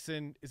Joe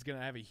Mixon is going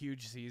to have a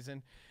huge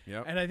season.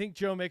 Yep. And I think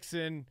Joe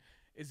Mixon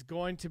is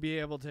going to be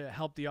able to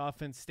help the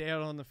offense stay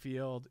out on the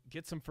field,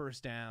 get some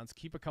first downs,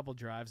 keep a couple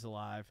drives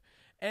alive.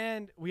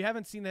 And we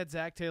haven't seen that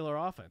Zach Taylor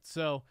offense.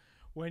 So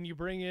when you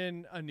bring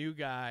in a new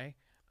guy,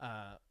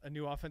 a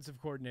new offensive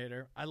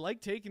coordinator, I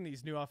like taking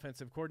these new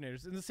offensive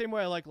coordinators in the same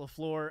way I like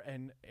LaFleur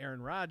and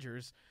Aaron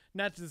Rodgers,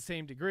 not to the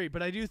same degree,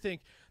 but I do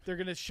think they're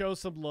going to show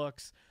some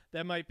looks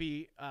that might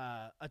be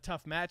a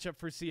tough matchup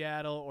for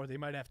Seattle, or they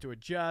might have to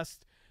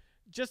adjust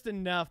just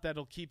enough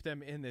that'll keep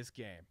them in this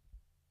game.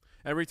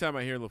 Every time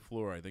I hear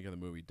LaFleur, I think of the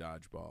movie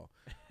Dodgeball.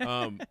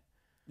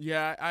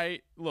 Yeah,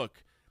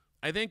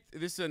 I think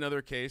this is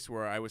another case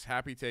where I was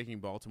happy taking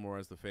Baltimore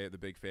as the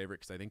big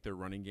favorite because I think their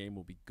running game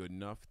will be good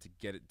enough to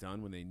get it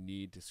done when they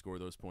need to score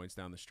those points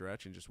down the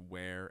stretch and just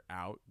wear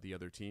out the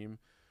other team.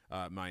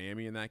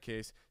 Miami in that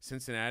case.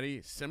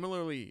 Cincinnati,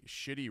 similarly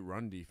shitty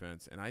run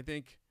defense. And I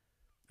think,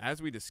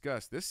 as we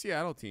discussed, this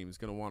Seattle team is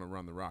going to want to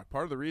run the rock.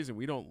 Part of the reason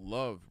we don't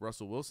love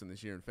Russell Wilson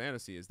this year in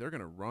fantasy is they're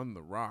going to run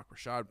the rock.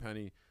 Rashad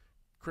Penny,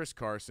 Chris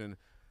Carson.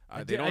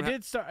 I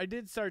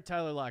did start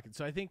Tyler Lockett,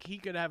 so I think he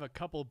could have a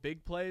couple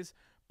big plays,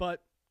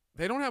 but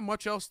they don't have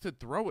much else to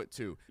throw it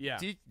to. Yeah.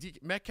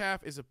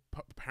 Metcalf is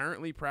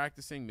apparently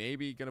practicing,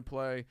 maybe going to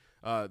play.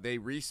 They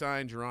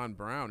re-signed Jerron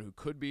Brown, who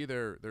could be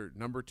their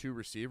number 2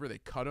 receiver. They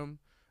cut him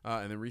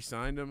and then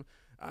re-signed him.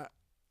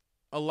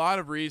 A lot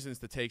of reasons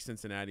to take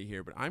Cincinnati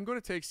here, but I'm going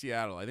to take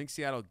Seattle. I think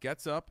Seattle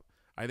gets up.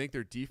 I think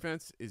their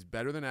defense is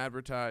better than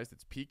advertised.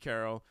 It's Pete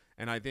Carroll,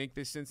 and I think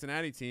this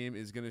Cincinnati team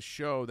is going to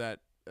show that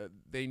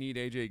they need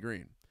A.J.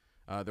 Green.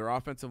 Their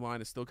offensive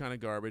line is still kind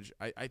of garbage.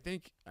 I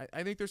think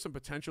there's some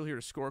potential here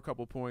to score a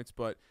couple points,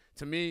 but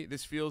to me,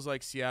 this feels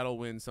like Seattle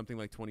wins something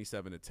like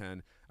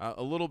 27-10.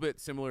 A little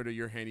bit similar to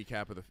your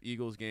handicap of the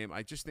Eagles game.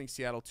 I just think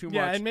Seattle too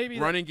much. And maybe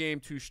running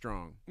game too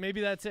strong. Maybe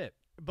that's it.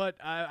 But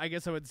I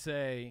guess I would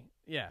say,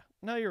 yeah,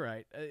 no, you're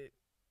right.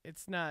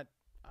 It's not.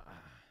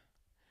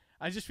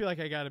 I just feel like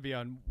I got to be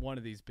on one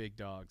of these big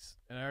dogs,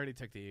 and I already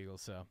took the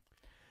Eagles, so.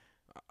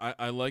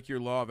 I like your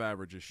law of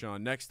averages,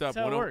 Sean. Next up,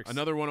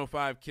 another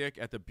 105 kick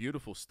at the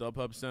beautiful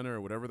StubHub Center,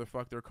 or whatever the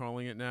fuck they're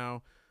calling it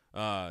now.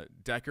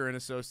 Decker and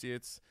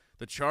Associates,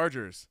 the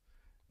Chargers.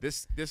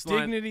 This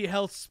Dignity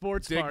Health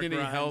Sports Park.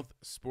 Dignity Health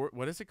Sport.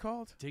 What is it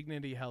called?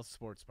 Dignity Health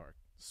Sports Park.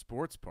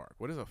 Sports Park.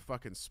 What is a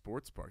fucking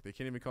sports park? They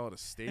can't even call it a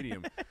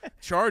stadium.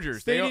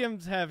 Chargers.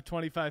 Stadiums have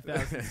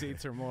 25,000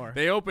 seats or more.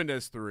 They opened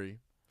as 3.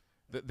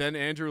 Then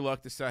Andrew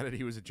Luck decided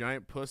he was a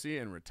giant pussy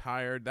and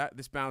retired.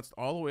 This bounced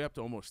all the way up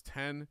to almost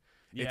 10.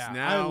 Yeah,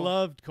 I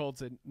loved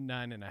Colts at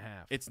 9.5.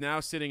 It's now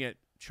sitting at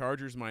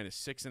Chargers minus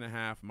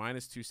 6.5,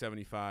 minus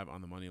 275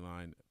 on the money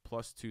line,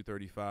 plus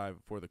 235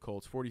 for the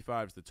Colts.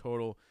 45 is the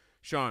total.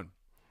 Sean,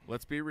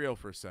 let's be real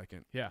for a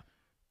second. Yeah.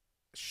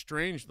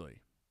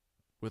 Strangely,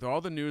 with all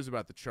the news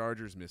about the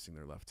Chargers missing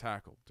their left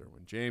tackle,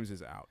 Derwin James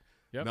is out.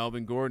 Yep.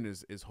 Melvin Gordon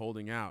is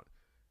holding out.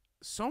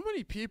 So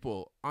many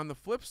people on the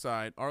flip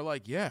side are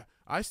like, yeah,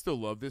 I still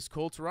love this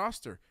Colts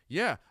roster.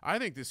 Yeah, I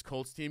think this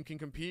Colts team can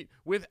compete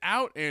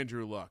without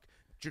Andrew Luck.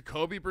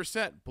 Jacoby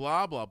Brissett,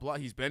 blah, blah, blah.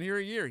 He's been here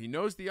a year. He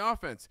knows the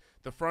offense.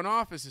 The front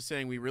office is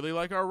saying we really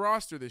like our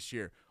roster this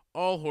year.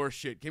 All horse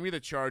shit. Give me the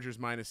Chargers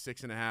minus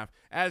 6.5.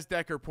 As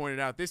Decker pointed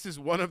out, this is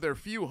one of their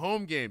few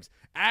home games,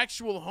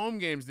 actual home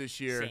games this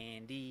year.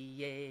 San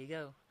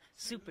Diego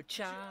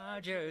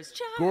Superchargers.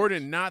 Charge.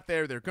 Gordon not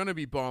there. They're going to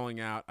be balling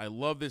out. I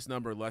love this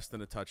number, less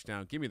than a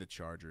touchdown. Give me the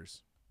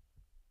Chargers.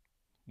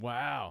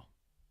 Wow.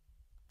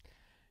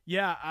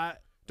 Yeah.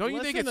 Don't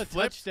you think it's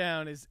flipped?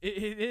 Touchdown is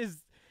it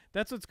is.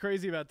 That's what's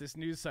crazy about this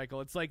news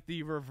cycle. It's like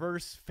the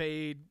reverse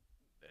fade.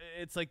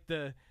 It's like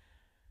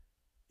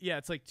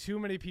it's like too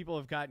many people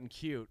have gotten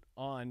cute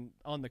on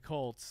the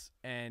Colts,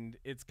 and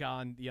it's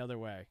gone the other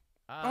way.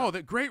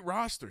 The great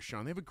roster,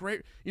 Sean. They have a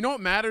great. You know what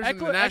matters in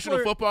the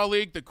National Football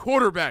League? The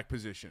quarterback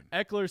position.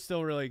 Eckler's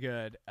still really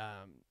good.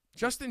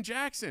 Justin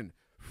Jackson,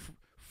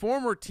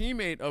 former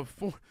teammate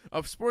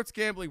of Sports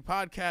Gambling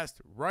Podcast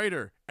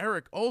writer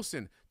Eric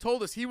Olson,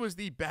 told us he was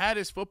the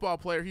baddest football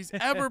player he's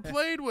ever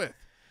played with.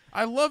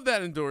 I love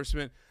that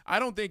endorsement. I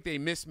don't think they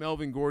miss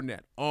Melvin Gordon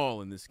at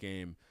all in this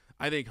game.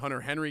 I think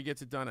Hunter Henry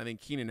gets it done. I think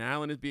Keenan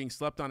Allen is being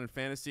slept on in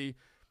fantasy.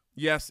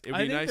 Yes, it would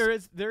I be think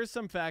nice. there is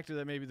some factor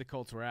that maybe the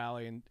Colts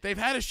rally, and They've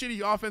had a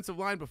shitty offensive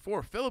line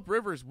before. Phillip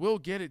Rivers will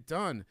get it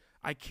done.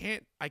 I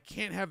can't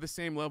have the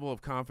same level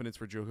of confidence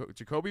for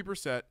Jacoby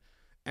Brissett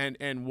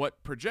and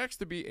what projects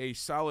to be a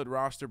solid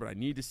roster, but I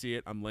need to see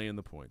it. I'm laying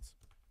the points.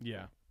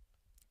 yeah.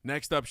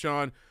 Next up,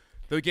 Sean,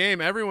 the game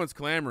everyone's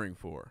clamoring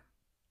for.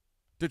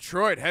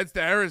 Detroit heads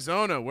to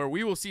Arizona, where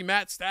we will see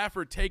Matt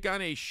Stafford take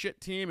on a shit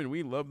team, and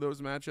we love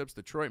those matchups.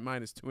 Detroit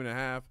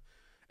 -2.5.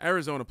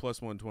 Arizona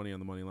 +120 on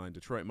the money line.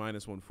 Detroit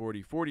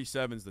 -140.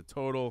 47 is the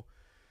total.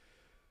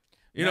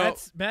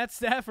 Matt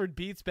Stafford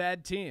beats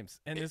bad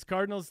teams, and this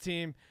Cardinals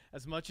team,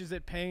 as much as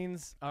it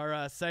pains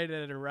our site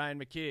editor Ryan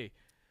McKee,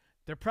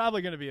 they're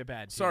probably going to be a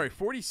bad team. Sorry,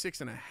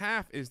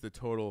 46.5 is the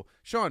total.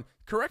 Sean,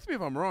 correct me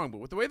if I'm wrong, but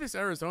with the way this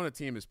Arizona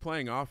team is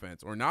playing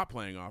offense or not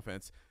playing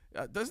offense,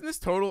 doesn't this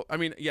total – I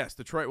mean, yes,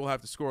 Detroit will have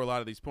to score a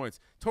lot of these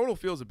points. Total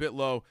feels a bit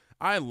low.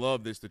 I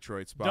love this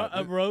Detroit spot.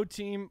 A road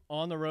team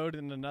on the road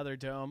in another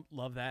dome.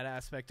 Love that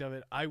aspect of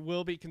it. I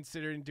will be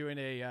considering doing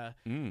a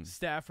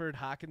Stafford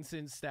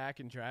Hawkinson stack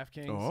in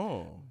DraftKings.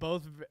 Oh.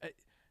 Both.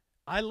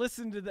 I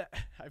listened to that.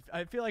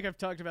 I feel like I've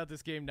talked about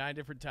this game 9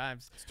 different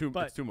times. It's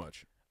too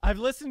much. I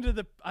listened to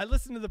the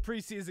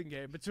preseason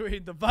game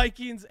between the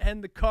Vikings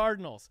and the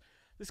Cardinals.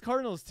 This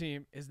Cardinals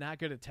team is not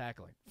good at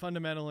tackling.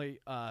 Fundamentally,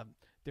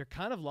 they're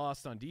kind of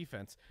lost on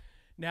defense.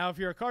 Now, if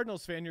you're a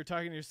Cardinals fan, you're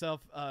talking to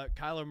yourself,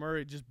 Kyler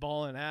Murray just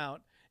balling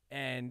out,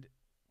 and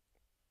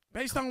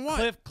based on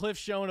what? Cliff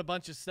showing a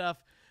bunch of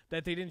stuff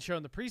that they didn't show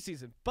in the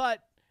preseason.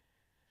 But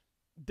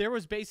there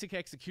was basic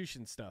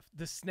execution stuff.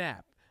 The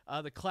snap,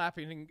 the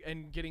clapping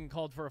and getting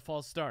called for a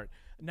false start,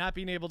 not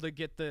being able to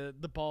get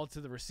the ball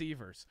to the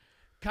receivers.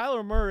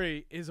 Kyler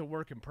Murray is a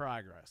work in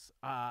progress,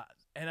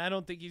 and I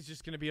don't think he's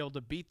just going to be able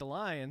to beat the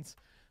Lions,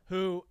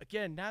 who,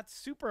 again, not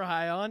super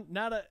high on,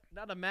 not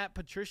a Matt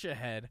Patricia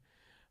head,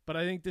 but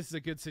I think this is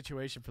a good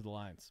situation for the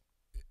Lions.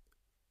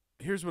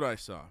 Here's what I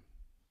saw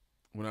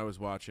when I was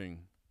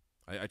watching.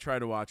 I try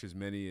to watch as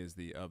many as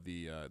the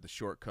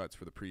shortcuts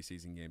for the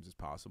preseason games as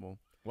possible.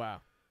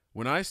 Wow.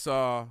 When I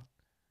saw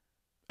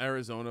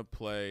Arizona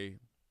play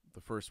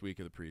the first week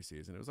of the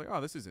preseason, it was like,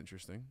 oh, this is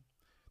interesting.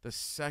 The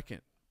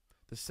second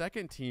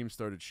team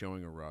started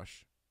showing a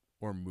rush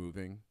or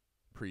moving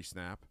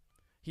pre-snap,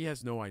 he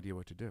has no idea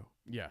what to do.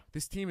 Yeah.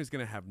 This team is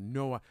going to have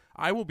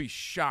I will be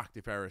shocked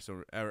if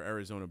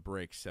Arizona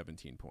breaks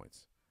 17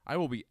 points. I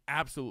will be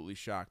absolutely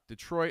shocked.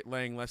 Detroit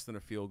laying less than a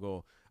field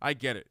goal. I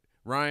get it.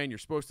 Ryan, you're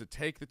supposed to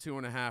take the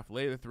 2.5,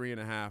 lay the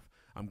 3.5.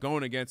 I'm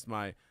going against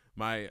my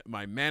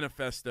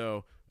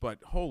manifesto, but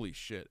holy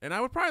shit. And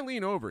I would probably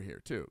lean over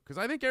here too, because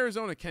I think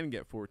Arizona can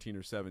get 14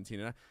 or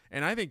 17,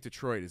 and I think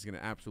Detroit is going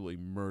to absolutely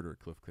murder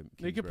Cliff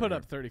Kingsbury. They could put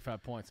up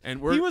 35 points. And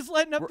he was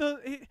letting up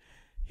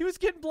he was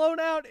getting blown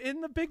out in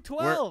the Big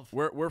 12.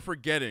 We're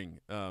forgetting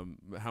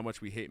how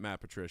much we hate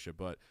Matt Patricia,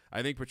 but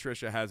I think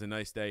Patricia has a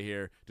nice day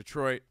here.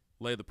 Detroit,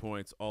 lay the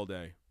points all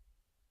day.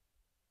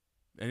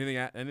 Anything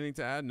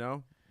to add?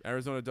 No?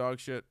 Arizona dog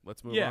shit.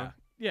 Let's move on.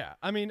 Yeah.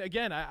 I mean,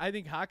 again, I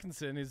think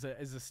Hawkinson is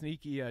a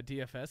sneaky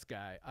DFS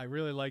guy. I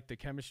really like the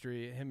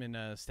chemistry him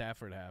and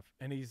Stafford have,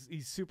 and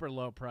he's super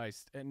low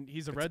priced, and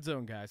he's a red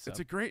zone guy. So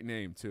it's a great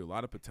name too. A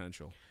lot of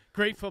potential.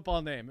 Great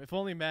football name. If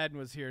only Madden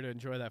was here to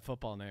enjoy that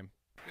football name.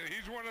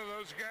 He's one of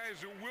those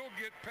guys who will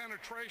get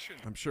penetration.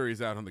 I'm sure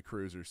he's out on the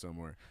cruiser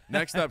somewhere.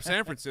 Next up,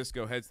 San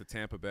Francisco heads to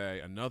Tampa Bay.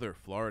 Another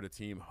Florida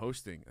team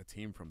hosting a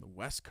team from the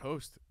West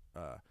Coast.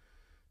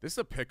 This is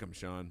a pick'em,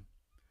 Sean.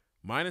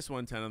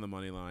 -110 on the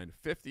money line.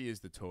 50 is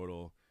the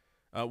total.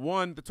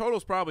 The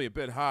total's probably a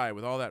bit high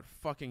with all that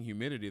fucking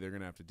humidity they're going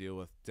to have to deal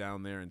with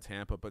down there in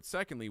Tampa. But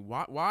secondly,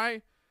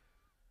 why?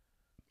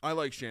 I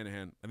like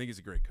Shanahan. I think he's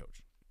a great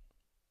coach.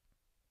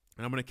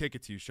 And I'm going to kick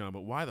it to you, Sean,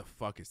 but why the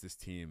fuck is this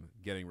team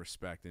getting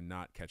respect and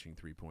not catching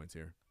 3 points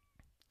here?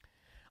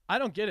 I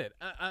don't get it.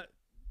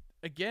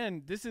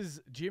 Again, this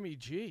is Jimmy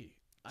G.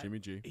 Jimmy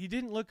G. He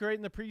didn't look great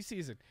in the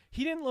preseason.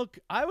 He didn't look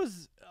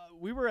 –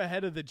 we were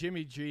ahead of the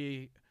Jimmy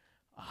G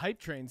hype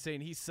train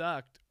saying he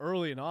sucked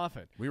early and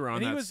often. We were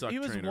on that suck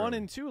train. He was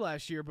 1-2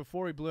 last year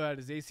before he blew out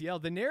his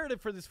ACL. The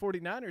narrative for this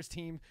 49ers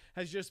team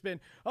has just been,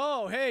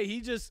 oh, hey,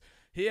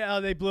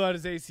 they blew out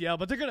his ACL,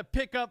 but they're going to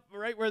pick up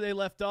right where they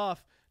left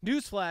off.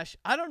 Newsflash,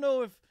 I don't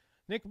know if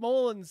Nick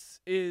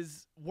Mullins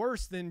is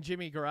worse than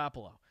Jimmy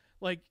Garoppolo.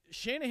 Like,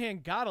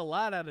 Shanahan got a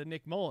lot out of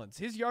Nick Mullins.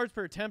 His yards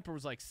per attempt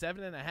was like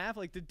 7.5.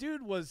 Like, the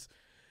dude was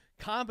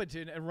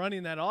competent at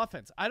running that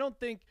offense. I don't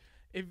think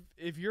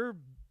if you're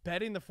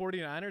betting the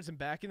 49ers and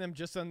backing them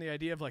just on the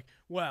idea of like,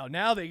 well,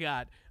 now they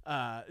got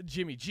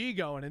Jimmy G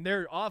going and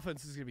their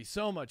offense is going to be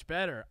so much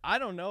better. I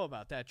don't know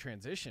about that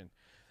transition.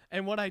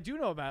 And what I do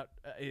know about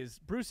is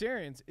Bruce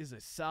Arians is a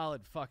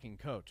solid fucking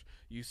coach.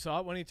 You saw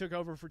it when he took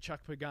over for Chuck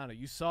Pagano.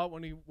 You saw it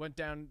when he went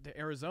down to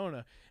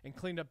Arizona and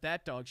cleaned up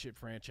that dog shit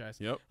franchise.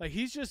 Yep. Like,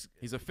 he's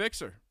a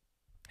fixer.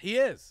 He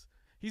is.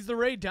 He's the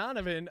Ray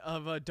Donovan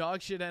of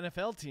dog shit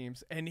NFL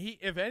teams. And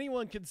if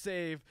anyone can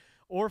save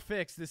or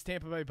fix this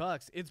Tampa Bay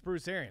Bucks, it's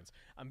Bruce Arians.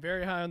 I'm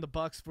very high on the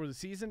Bucks for the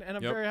season, and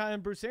I'm very high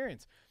on Bruce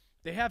Arians.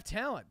 They have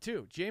talent,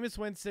 too. Jameis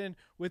Winston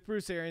with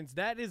Bruce Arians,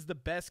 that is the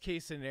best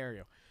case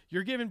scenario.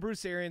 You're giving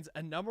Bruce Arians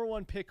a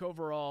 #1 pick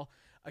overall,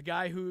 a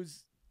guy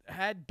who's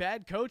had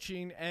bad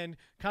coaching and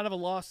kind of a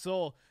lost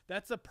soul.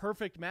 That's a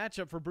perfect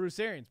matchup for Bruce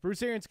Arians.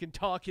 Bruce Arians can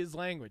talk his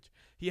language.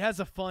 He has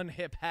a fun,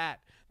 hip hat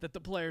that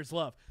the players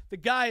love. The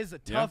guy is a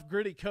tough,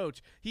 gritty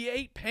coach. He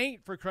ate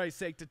paint, for Christ's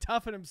sake, to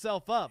toughen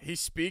himself up. He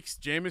speaks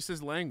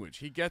Jameis's language.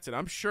 He gets it.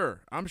 I'm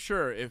sure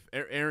if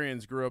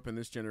Arians grew up in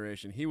this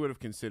generation, he would have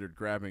considered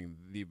grabbing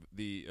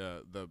the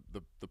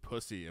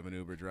pussy of an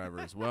Uber driver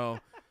as well.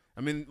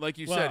 I mean, like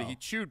you said, he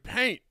chewed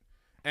paint.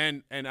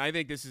 And I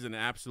think this is an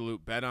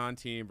absolute bet-on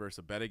team versus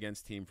a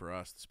bet-against team for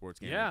us, the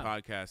Sports Gambling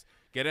Podcast.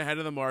 Get ahead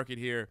of the market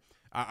here.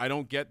 I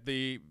don't get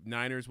the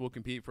Niners will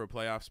compete for a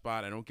playoff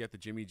spot. I don't get the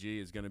Jimmy G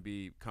is going to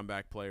be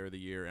comeback player of the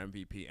year,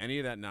 MVP, any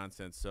of that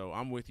nonsense. So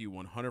I'm with you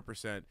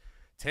 100%.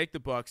 Take the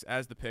Bucks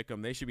as the pick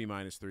 'em. They should be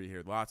 -3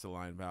 here. Lots of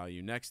line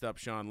value. Next up,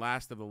 Sean,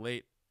 last of the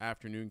late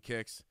afternoon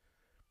kicks.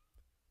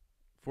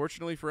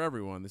 Fortunately for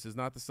everyone, this is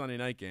not the Sunday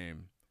night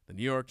game. The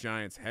New York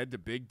Giants head to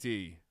Big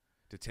D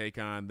to take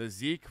on the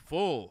Zeke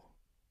full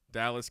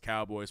Dallas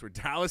Cowboys, where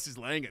Dallas is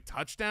laying a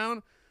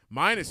touchdown,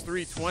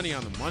 -320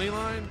 on the money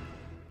line.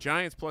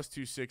 Giants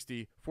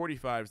 +260,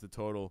 45 is the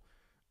total.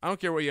 I don't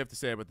care what you have to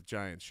say about the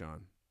Giants,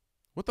 Sean.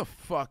 What the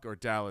fuck are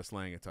Dallas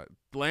laying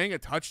a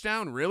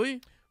touchdown?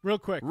 Really? Real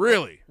quick.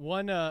 Really?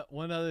 One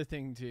other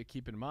thing to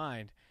keep in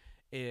mind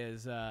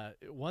is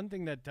one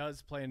thing that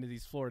does play into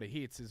these Florida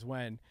Heats is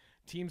when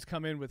teams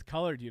come in with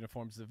colored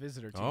uniforms, the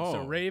visitor team. Oh.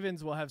 So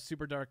Ravens will have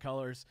super dark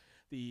colors.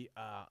 The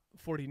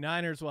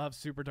 49ers will have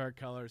super dark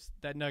colors.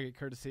 That nugget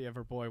courtesy of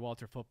our boy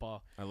Walter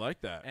Football. I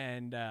like that.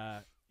 And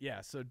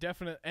so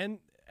definite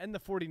and the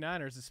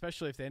 49ers,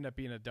 especially if they end up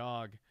being a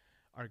dog,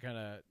 are kind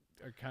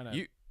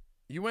of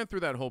You went through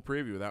that whole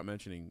preview without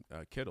mentioning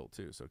Kittle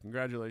too. So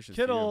congratulations.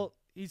 Kittle,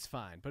 he's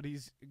fine, but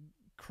he's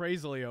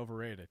crazily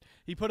overrated.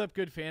 He put up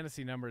good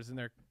fantasy numbers, and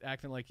they're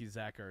acting like he's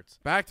Zach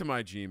Ertz. Back to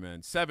my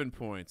G-men. 7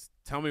 points.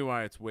 Tell me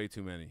why it's way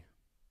too many.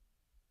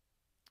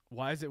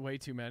 Why is it way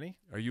too many?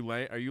 Are you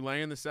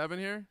laying the 7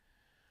 here?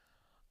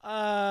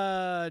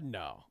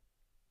 No.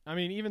 I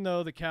mean, even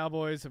though the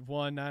Cowboys have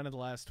won 9 of the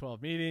last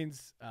 12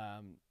 meetings,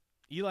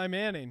 Eli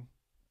Manning,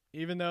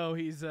 even though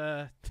he's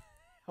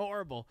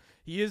horrible,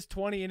 he is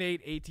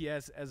 20-8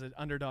 ATS as an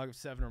underdog of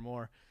 7 or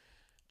more.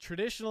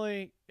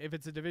 Traditionally, if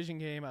it's a division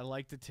game, I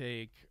like to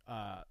take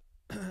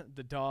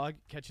the dog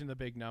catching the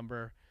big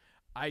number.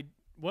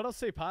 What I'll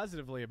say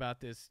positively about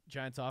this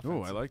Giants offense.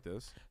 Oh, I like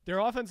this. Their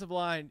offensive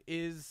line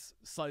is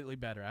slightly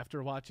better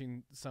after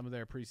watching some of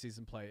their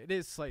preseason play. It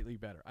is slightly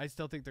better. I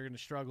still think they're going to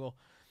struggle.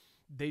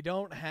 They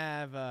don't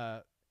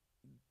have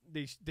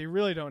they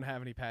really don't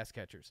have any pass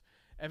catchers.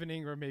 Evan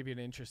Ingram may be an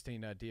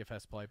interesting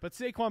DFS play, but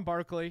Saquon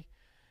Barkley,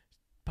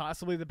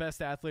 possibly the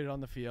best athlete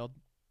on the field.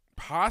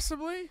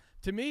 Possibly?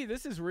 To me,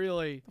 this is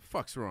really The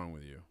fuck's wrong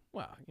with you?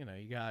 well.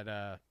 You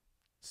got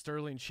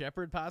Sterling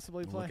Shepard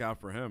possibly play. Look out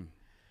for him.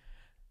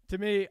 To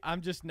me,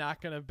 I'm just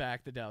not going to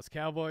back the Dallas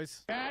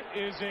Cowboys. That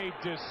is a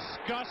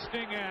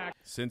disgusting act.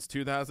 Since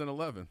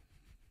 2011.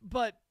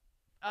 But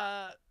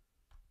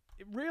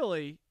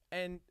really,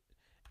 and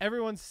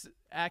everyone's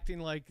acting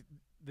like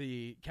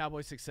the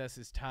Cowboys' success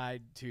is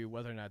tied to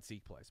whether or not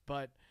Zeke plays.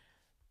 But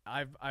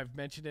I've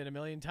mentioned it a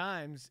million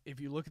times.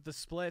 If you look at the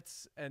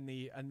splits and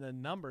the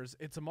numbers,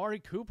 it's Amari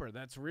Cooper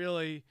that's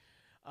really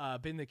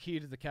been the key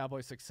to the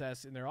Cowboys'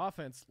 success in their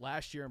offense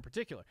last year in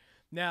particular.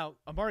 Now,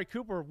 Amari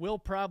Cooper will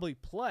probably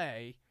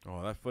play.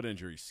 Oh, that foot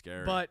injury's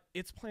scary. But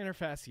it's plantar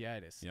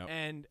fasciitis. Yep.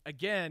 And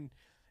again,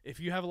 if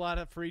you have a lot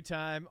of free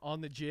time on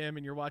the gym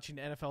and you're watching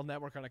NFL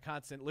Network on a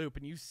constant loop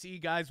and you see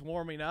guys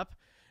warming up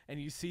and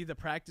you see the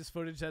practice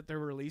footage that they're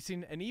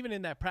releasing, and even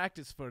in that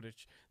practice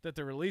footage that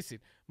they're releasing,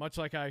 much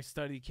like I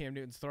studied Cam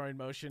Newton's throwing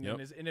motion and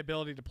his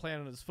inability to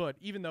plant on his foot,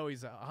 even though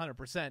he's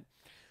 100%,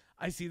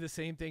 I see the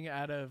same thing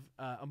out of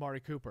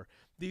Amari Cooper.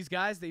 These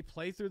guys, they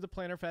play through the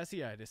plantar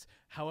fasciitis.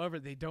 However,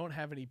 they don't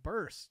have any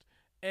burst.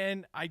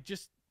 And I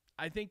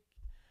think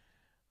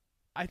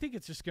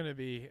it's just going to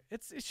be –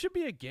 it should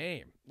be a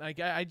game. Like,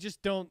 I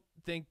just don't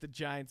think the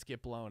Giants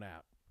get blown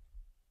out.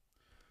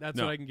 That's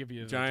what I can give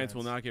you. Giants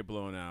will not get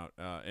blown out.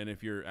 And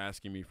if you're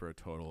asking me for a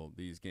total,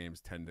 these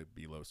games tend to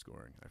be low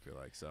scoring, I feel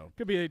like. So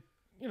could be a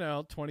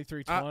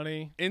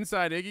 23-20.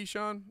 Inside Iggy,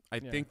 Sean, I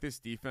think this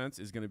defense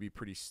is going to be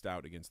pretty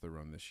stout against the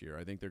run this year.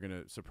 I think they're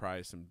going to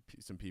surprise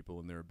some people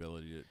in their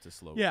ability to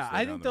slow. Yeah,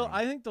 slow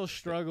I think they'll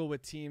struggle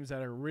with teams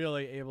that are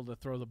really able to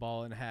throw the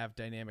ball and have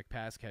dynamic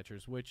pass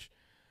catchers, which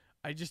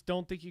I just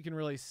don't think you can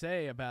really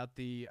say about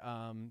the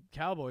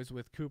Cowboys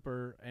with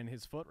Cooper and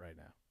his foot right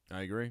now.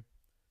 I agree.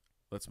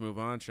 Let's move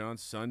on, Sean.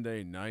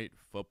 Sunday night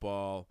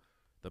football.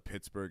 The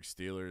Pittsburgh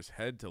Steelers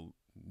head to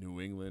New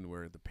England,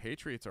 where the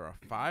Patriots are a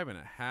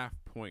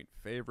 5.5-point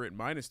favorite,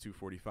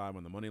 -245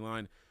 on the money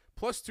line,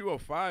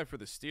 +205 for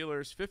the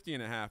Steelers.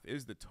 50.5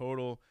 is the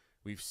total.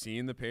 We've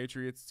seen the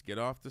Patriots get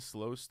off to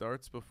slow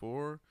starts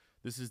before.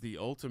 This is the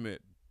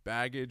ultimate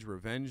baggage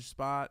revenge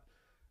spot.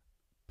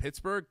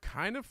 Pittsburgh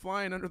kind of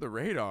flying under the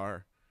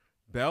radar.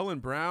 Bell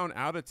and Brown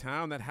out of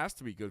town. That has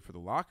to be good for the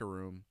locker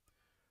room.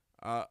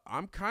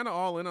 I'm kind of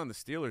all in on the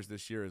Steelers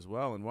this year as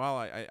well. And while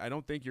I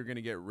don't think you're going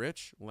to get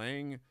rich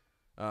laying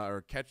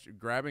or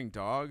grabbing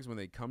dogs when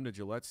they come to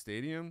Gillette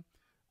Stadium,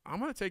 I'm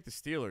going to take the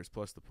Steelers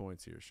plus the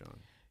points here,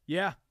 Sean.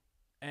 Yeah,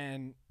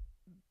 and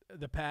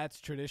the Pats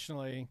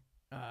traditionally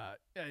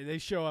they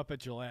show up at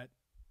Gillette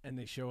and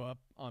they show up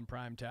on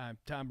prime time.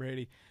 Tom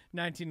Brady,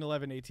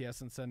 1911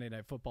 ATS on Sunday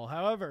Night Football.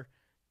 However,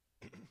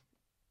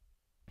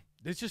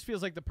 this just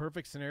feels like the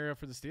perfect scenario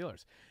for the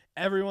Steelers.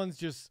 Everyone's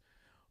just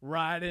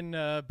riding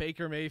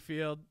Baker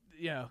Mayfield.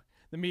 You know,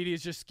 the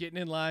media's just getting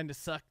in line to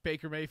suck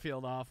Baker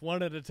Mayfield off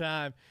one at a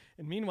time.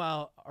 And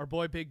meanwhile, our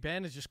boy Big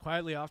Ben is just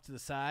quietly off to the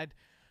side.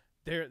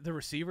 The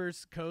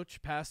receivers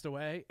coach passed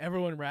away.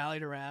 Everyone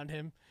rallied around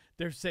him.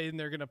 They're saying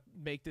they're going to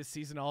make this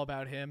season all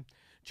about him.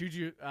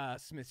 Juju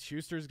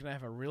Smith-Schuster is going to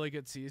have a really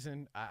good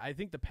season. I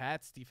think the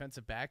Pats'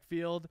 defensive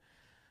backfield,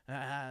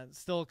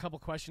 still a couple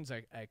questions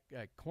at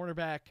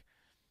cornerback.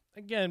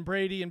 Again,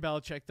 Brady and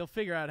Belichick, they'll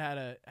figure out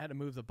how to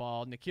move the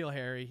ball. N'Keal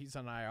Harry, he's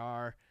on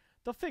IR.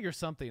 They'll figure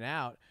something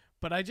out.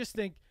 But I just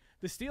think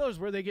the Steelers,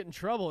 where they get in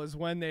trouble is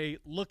when they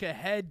look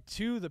ahead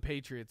to the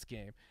Patriots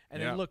game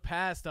and then look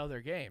past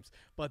other games.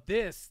 But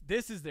this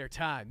is their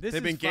time.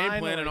 They've been game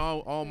planning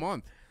all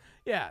month.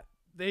 Yeah.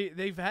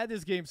 They've had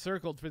this game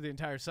circled for the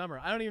entire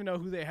summer. I don't even know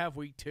who they have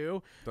week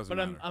 2. Doesn't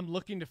but matter. I'm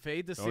looking to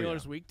fade the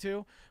Steelers week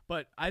 2.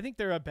 But I think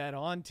they're a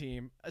bet-on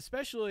team,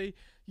 especially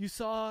you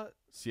saw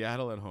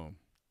Seattle at home.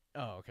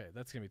 Oh, okay.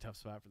 That's going to be a tough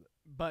spot for them.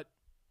 But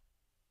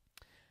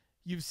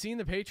you've seen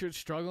the Patriots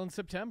struggle in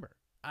September.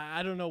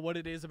 I don't know what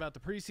it is about the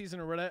preseason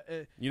or what.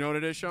 You know what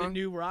it is, Sean? The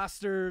new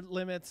roster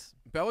limits.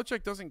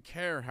 Belichick doesn't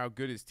care how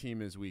good his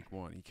team is week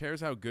 1. He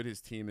cares how good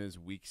his team is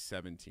week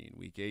 17,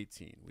 week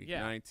 18, week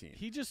 19.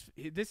 He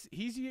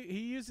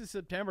uses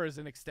September as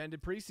an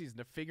extended preseason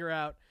to figure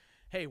out,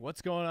 hey,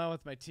 what's going on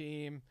with my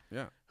team?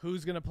 Yeah.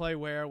 Who's going to play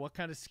where? What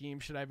kind of scheme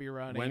should I be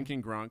running? When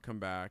can Gronk come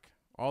back?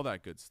 All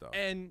that good stuff.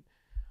 And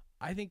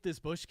I think this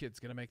Bush kid's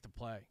going to make the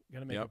play.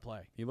 Going to make a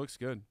play. He looks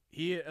good.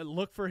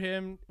 Look for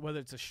him, whether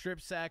it's a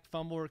strip sack,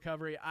 fumble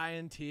recovery,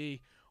 INT,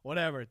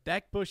 whatever.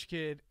 That Bush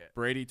kid.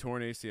 Brady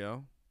torn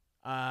ACL.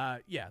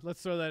 Yeah,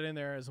 let's throw that in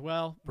there as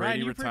well.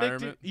 Brady Ryan,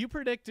 retirement. You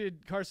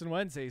predicted Carson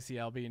Wentz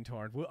ACL being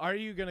torn. Are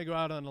you going to go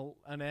out on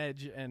an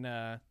edge and?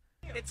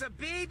 It's a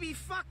baby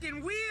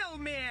fucking wheel,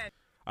 man.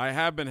 I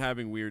have been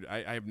having weird.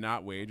 I have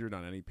not wagered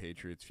on any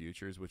Patriots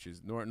futures, which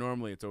is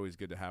normally it's always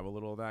good to have a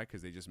little of that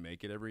because they just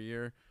make it every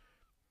year.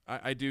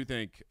 I do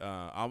think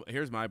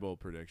here's my bold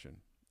prediction.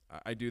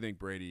 I do think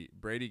Brady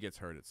gets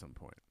hurt at some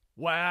point.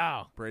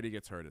 Wow. Brady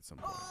gets hurt at some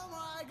point. Oh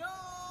my god.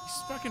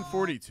 He's fucking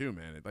 42,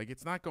 man.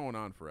 It's not going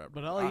on forever.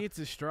 But all he eats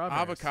is strawberries.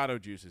 Avocado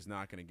juice is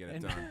not going to get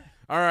it done.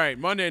 All right,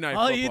 Monday Night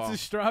all Football. he eats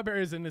is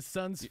strawberries in his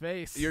son's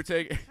face. You're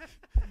taking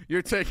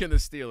the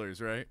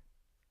Steelers, right?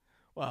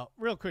 Well,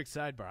 real quick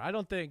sidebar. I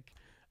don't think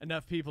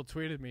enough people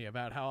tweeted me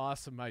about how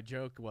awesome my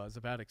joke was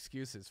about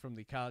excuses from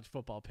the College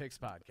Football Picks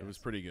podcast. It was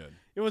pretty good.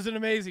 It was an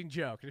amazing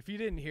joke. And if you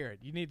didn't hear it,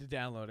 you need to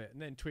download it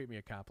and then tweet me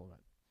a compliment.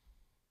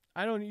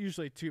 I don't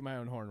usually toot my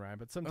own horn, Ryan,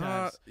 but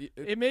sometimes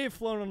it may have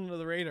flown under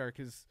the radar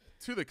because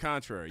to the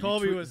contrary,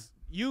 Colby was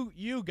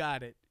you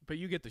got it, but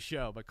you get the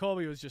show. But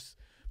Colby was just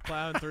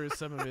plowing through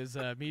some of his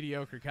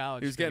mediocre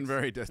college. He was getting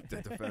very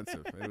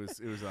defensive.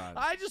 It was odd.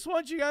 I just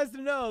want you guys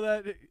to know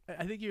that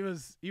I think he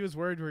was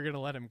worried we were going to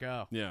let him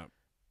go. Yeah.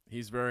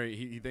 He's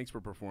he thinks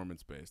we're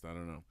performance based. I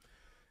don't know.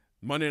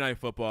 Monday Night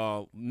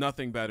Football,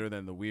 nothing better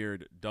than the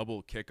weird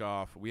double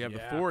kickoff. We have the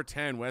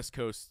 4:10 West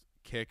Coast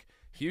kick.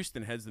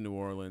 Houston heads to New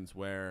Orleans,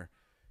 where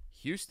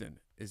Houston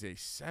is a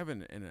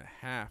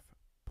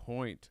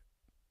 7.5-point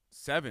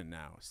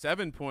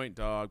 7-point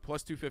dog,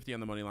 plus 250 on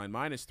the money line,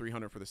 minus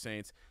 300 for the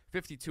Saints.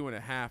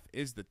 52.5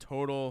 is the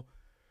total.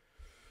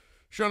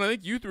 Sean, I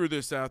think you threw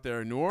this out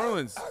there. New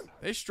Orleans,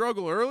 they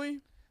struggle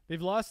early.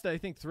 They've lost, I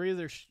think, three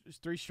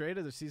straight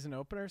of their season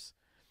openers.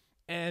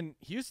 And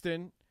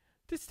Houston,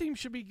 this team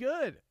should be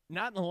good.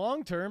 Not in the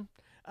long term.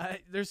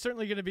 There's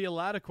certainly going to be a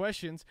lot of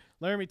questions.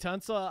 Laramie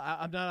Tunsil,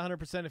 I'm not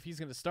 100% if he's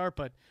going to start,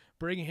 but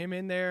bringing him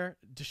in there,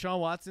 Deshaun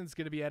Watson's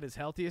going to be at his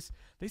healthiest.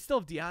 They still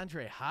have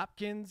DeAndre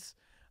Hopkins.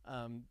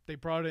 They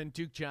brought in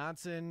Duke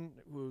Johnson,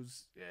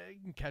 who's he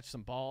can catch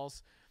some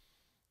balls.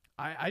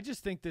 I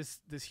just think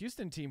this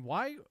Houston team,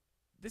 I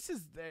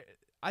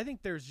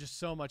think there's just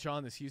so much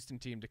on this Houston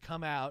team to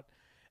come out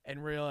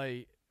and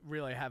really,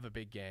 really have a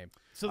big game.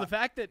 So the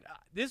fact that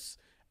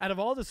out of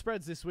all the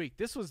spreads this week,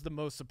 this was the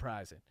most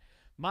surprising.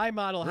 My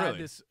model had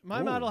this.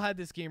 My model had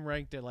this game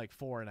ranked at like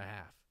 4.5.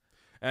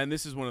 And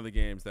this is one of the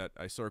games that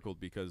I circled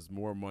because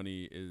more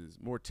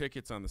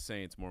tickets on the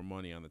Saints, more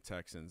money on the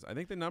Texans. I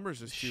think the number is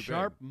just too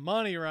sharp big.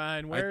 Money,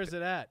 Ryan. Where is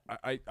it at?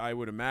 I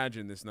would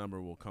imagine this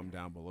number will come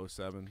down below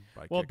 7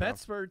 by well,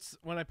 kickoff. BetSperts,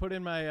 when I put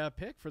in my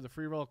pick for the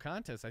free roll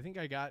contest, I think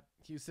I got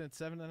Houston at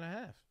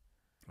 7.5.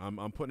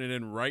 I'm putting it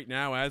in right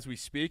now as we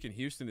speak, and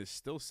Houston is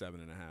still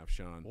 7.5,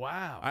 Sean.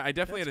 Wow. I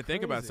definitely had to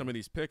think about crazy. some of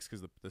these picks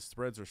because the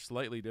spreads are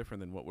slightly different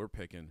than what we're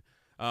picking.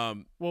 Well,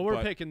 we're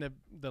but- picking the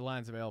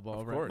lines available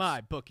over course.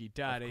 at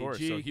mybookie.ag. Of course.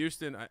 So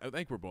Houston, I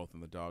think we're both in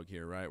the dog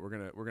here, right? We're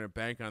gonna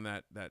bank on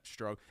that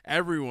struggle.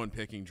 Everyone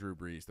picking Drew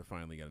Brees to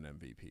finally get an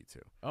MVP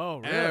too. Oh,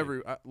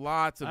 really?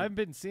 I've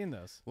been seeing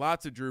those.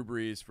 Lots of Drew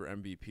Brees for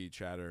MVP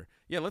chatter.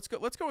 Yeah, let's go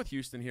with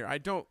Houston here.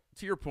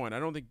 To your point, I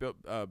don't think Bill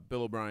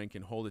O'Brien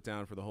can hold it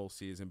down for the whole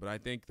season, but I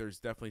think there's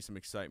definitely some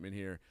excitement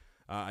here.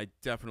 I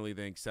definitely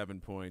think 7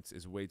 points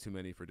is way too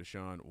many for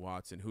Deshaun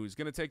Watson, who's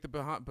going to take the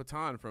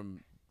baton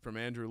from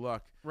Andrew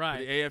Luck, right?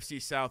 The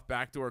AFC South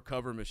backdoor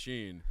cover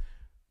machine,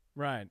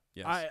 right?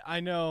 Yes. I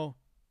know.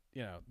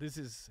 This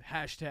is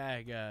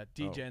hashtag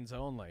DGens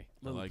only.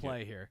 Little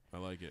play here. I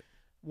like it.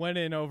 Went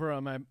in over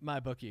on my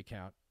bookie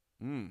account.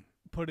 Mm.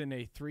 Put in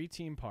a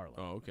 3-team parlay.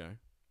 Oh, okay.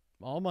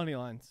 All money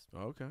lines.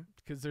 Oh, okay.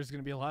 Because there's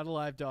going to be a lot of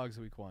live dogs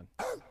week 1.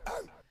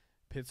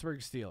 Pittsburgh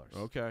Steelers.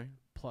 Okay.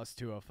 Plus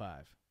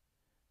 205.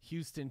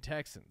 Houston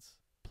Texans.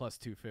 Plus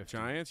 250.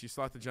 Giants. You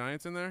slot the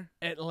Giants in there.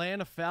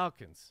 Atlanta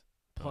Falcons.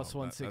 Plus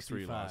 165. That's where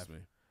you lost me.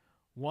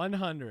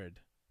 100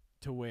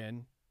 to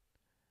win.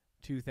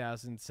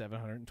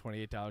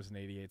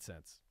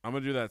 $2,728.88. I'm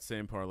gonna do that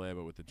same parlay,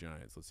 but with the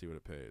Giants. Let's see what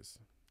it pays.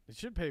 It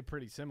should pay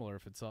pretty similar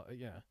if it's all.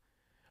 Yeah.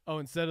 Oh,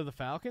 instead of the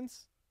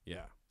Falcons.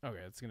 Yeah. Okay,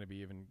 it's gonna be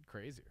even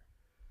crazier.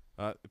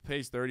 It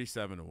pays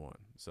 37 to 1.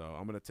 So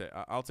I'm gonna take.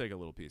 I'll take a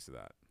little piece of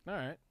that. All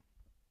right.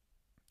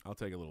 I'll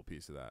take a little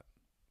piece of that.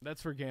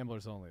 That's for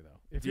gamblers only, though.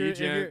 If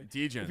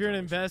DGen, you're an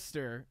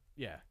investor,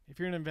 yeah. If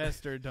you're an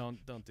investor,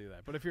 don't do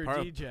that. But if you're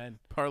a DGen,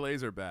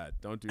 parlays are bad.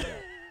 Don't do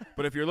that.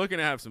 But if you're looking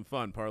to have some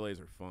fun, parlays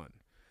are fun.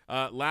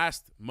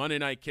 Last Monday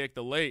night kick,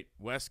 the late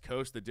West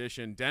Coast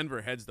edition.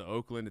 Denver heads to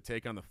Oakland to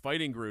take on the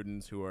Fighting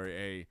Grudens, who are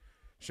a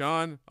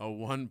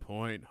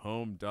 1-point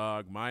home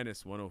dog,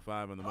 minus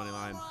 105 on the money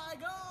line.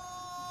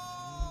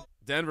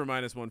 Denver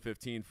minus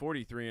 115,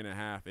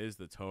 43.5 is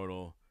the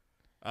total.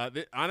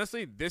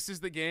 Honestly, this is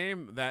the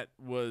game that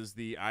was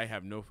the I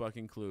have no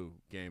fucking clue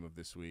game of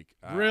this week.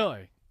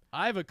 Really?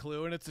 I have a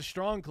clue, and it's a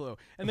strong clue.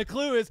 And the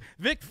clue is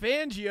Vic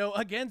Fangio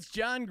against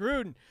John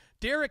Gruden.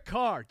 Derek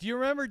Carr. Do you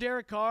remember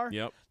Derek Carr?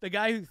 Yep. The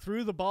guy who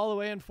threw the ball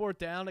away on 4th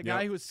down, a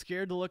guy Yep. who was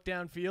scared to look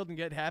downfield and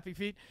get happy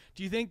feet.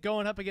 Do you think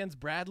going up against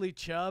Bradley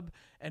Chubb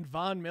and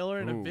Von Miller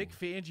in a Ooh. Vic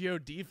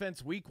Fangio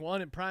defense week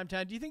 1 in prime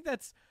time, do you think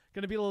that's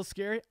going to be a little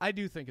scary? I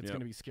do think it's Yep.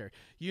 going to be scary.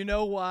 You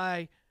know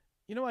why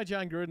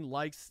John Gruden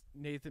likes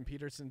Nathan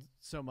Peterson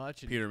so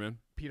much? Peterman.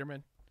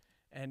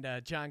 And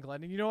John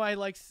Glennon. You know why he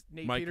likes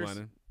Mike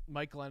Glennon.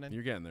 Mike Glennon.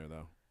 You're getting there,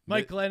 though.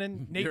 Mike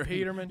Glennon, Nate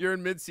Peterman. You're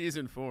in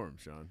mid-season form,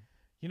 Sean.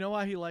 You know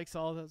why he likes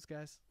all of those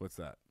guys? What's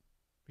that?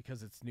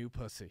 Because it's new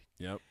pussy.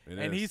 Yep, it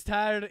and is.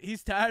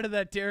 he's tired of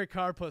that Derek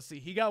Carr pussy.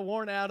 He got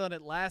worn out on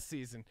it last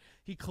season.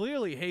 He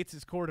clearly hates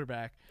his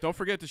quarterback. Don't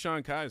forget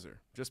DeShone Kizer.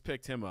 Just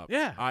picked him up.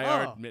 Yeah.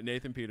 IR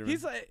Nathan Peterman.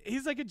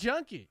 He's like a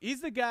junkie.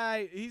 He's the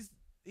guy. He's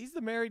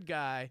the married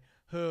guy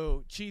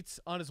who cheats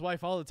on his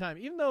wife all the time.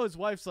 Even though his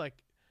wife's like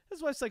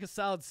a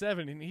solid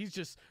 7, and he's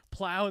just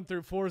plowing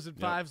through 4s and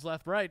 5s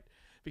left, right,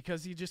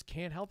 because he just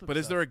can't help himself. But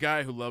is there a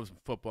guy who loves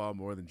football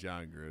more than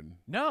John Gruden?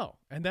 No,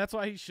 and that's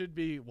why he should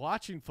be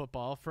watching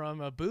football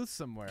from a booth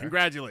somewhere.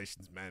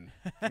 Congratulations, men.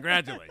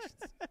 Congratulations.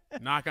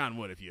 Knock on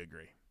wood if you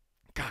agree.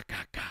 Gah,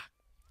 gah, gah.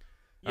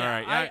 All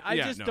Yeah, right. I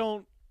just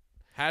don't.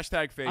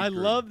 Hashtag fake I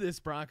Gruden. love this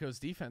Broncos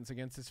defense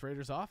against this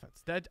Raiders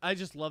offense. I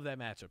just love that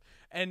matchup.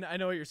 And I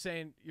know what you're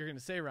saying. You're going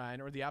to say,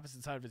 Ryan, or the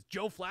opposite side of it is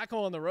Joe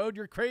Flacco on the road.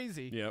 You're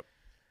crazy. Yep.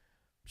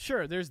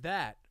 Sure, there's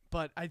that.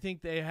 But I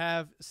think they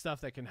have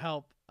stuff that can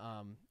help.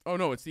 Oh,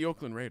 no, it's the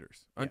Oakland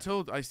Raiders.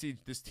 Until I see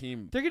this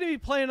team. They're going to be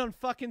playing on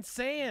fucking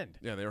sand.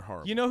 Yeah, they're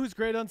horrible. You know who's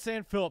great on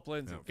sand? Philip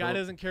Lindsay. Yeah, Guy Phillip.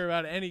 doesn't care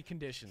about any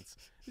conditions.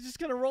 He's just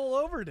going to roll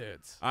over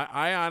dudes.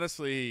 I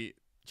honestly.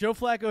 Joe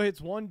Flacco hits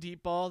one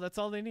deep ball. That's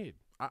all they need.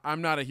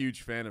 I'm not a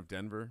huge fan of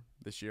Denver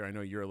this year. I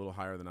know you're a little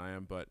higher than I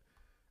am, but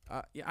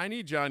I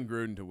need John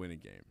Gruden to win a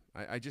game.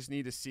 I just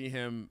need to see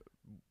him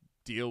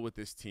deal with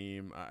this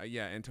team.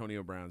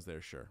 Antonio Brown's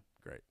there, sure.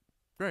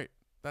 Great.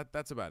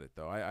 That's about it,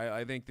 though.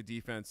 I think the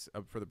defense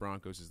for the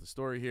Broncos is the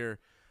story here.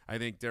 I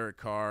think Derek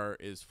Carr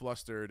is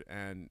flustered,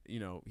 and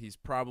he's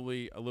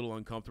probably a little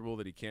uncomfortable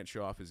that he can't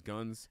show off his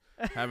guns,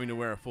 having to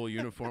wear a full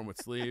uniform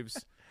with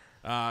sleeves.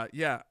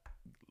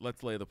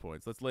 Let's lay the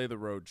points. Let's lay the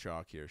road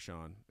chalk here,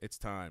 Sean. It's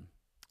time.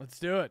 Let's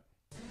do it.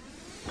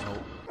 Happy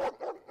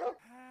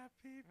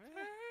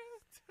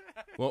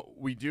birthday. Well,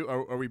 we do.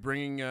 Are we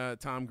bringing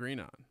Tom Green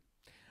on?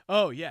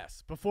 Oh,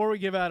 yes. Before we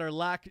give out our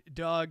lock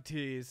dog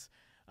tease,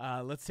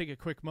 let's take a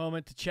quick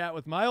moment to chat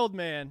with my old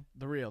man,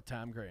 the real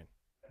Tom Green.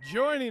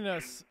 Joining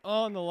us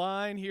on the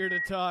line here to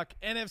talk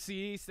NFC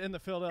East and the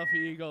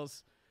Philadelphia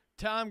Eagles,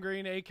 Tom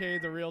Green, a.k.a.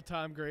 the real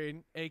Tom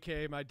Green,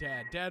 a.k.a. my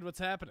dad. Dad, what's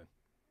happening?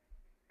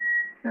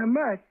 Not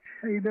much.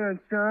 How you doing,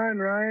 Sean?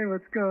 Ryan,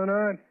 what's going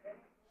on?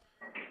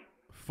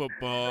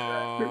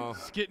 Football.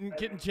 Just getting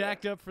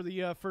jacked up for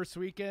the first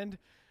weekend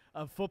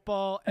of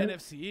football,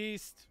 NFC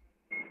East.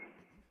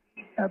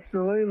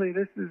 Absolutely.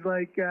 This is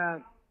like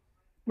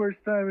worst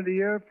time of the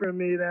year for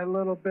me, that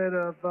little bit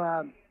of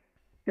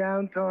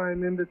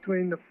downtime in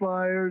between the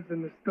Flyers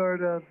and the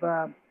start of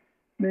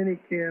mini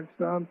camp,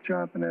 so I'm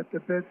chomping at the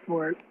bit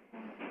for it.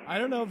 I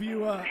don't know if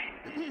you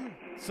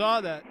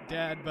saw that,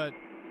 Dad, but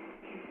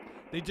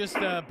they just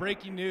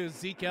breaking news: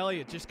 Zeke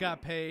Elliott just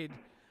got paid,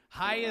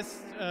 highest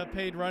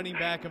paid running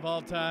back of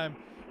all time.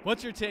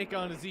 What's your take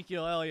on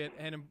Ezekiel Elliott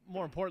and,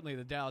 more importantly,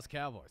 the Dallas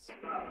Cowboys?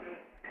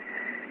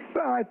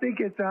 Well, I think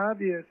it's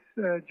obvious.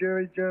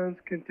 Jerry Jones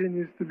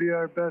continues to be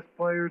our best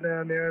player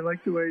down there. I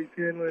like the way he's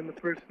handling the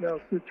personnel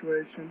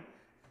situation.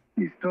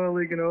 He's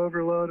totally going to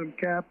overload him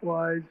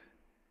cap-wise,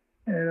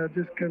 and it'll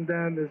just come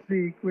down to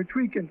Zeke, which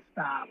we can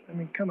stop. I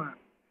mean, come on.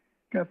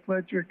 Got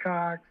Fletcher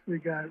Cox. We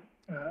got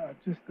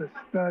just a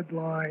stud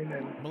line,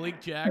 and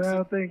Malik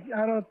Jackson.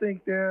 I don't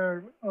think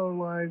their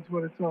O-line's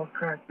what it's all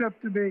cracked up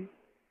to be.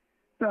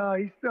 So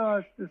he still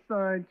has to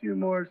sign 2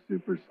 more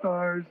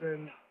superstars,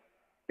 and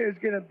there's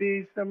going to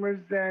be some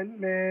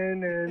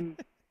resentment,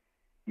 and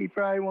he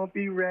probably won't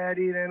be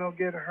ready. Then he'll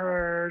get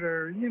hurt,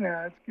 or,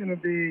 it's going to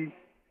be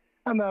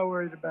 – I'm not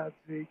worried about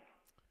Zeke.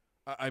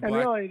 And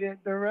really,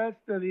 the rest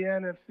of the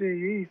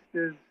NFC East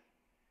is,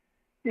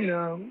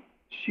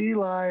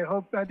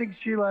 Sheila. I think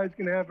Sheila is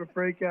going to have a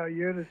breakout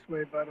year this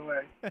way, by the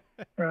way.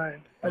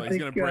 Right. Well, he's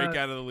going to break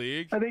out of the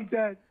league? I think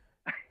that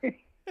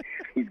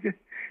he's good.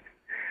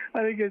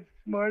 I think it's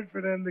smart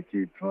for them to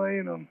keep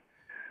playing him.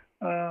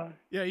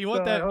 Yeah, you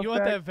want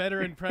that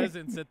veteran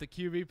presence at the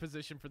QB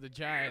position for the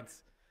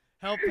Giants.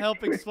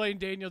 Help explain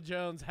Daniel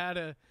Jones how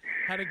to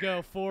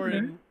go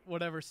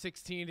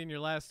 4-16 in your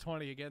last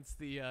 20 against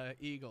the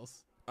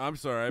Eagles. I'm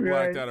sorry, I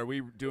blacked out. Are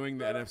we doing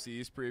the NFC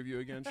East preview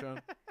again, Sean?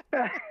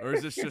 Or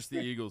is this just the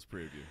Eagles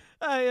preview?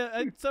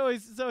 It's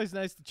always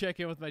nice to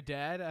check in with my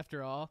dad.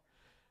 After all,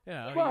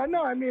 Well,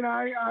 no, I mean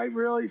I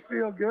really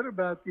feel good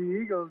about the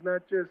Eagles,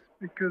 not just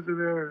because of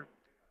their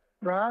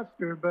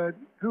roster, but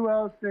who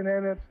else in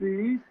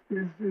NFC East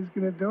is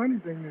going to do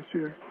anything this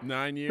year?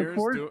 9 years.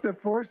 The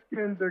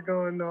foreskins are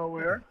going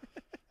nowhere.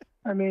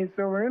 I mean,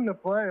 so we're in the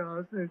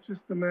playoffs. It's just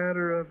a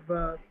matter of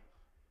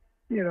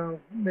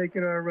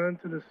making our run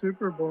to the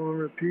Super Bowl and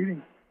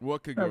repeating.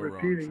 What could go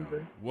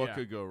wrong? What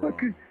could go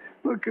wrong?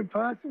 What could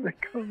possibly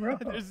go wrong?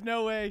 There's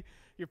no way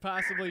you're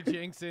possibly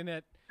jinxing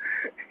it.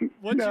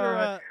 Well,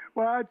 I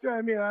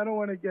don't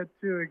want to get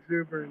too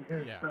exuberant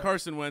here. Yeah. So.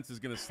 Carson Wentz is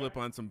going to slip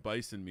on some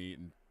bison meat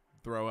and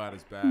throw out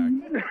his back.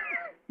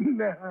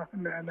 No.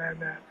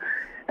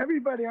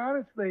 Everybody,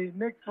 honestly,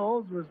 Nick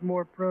Foles was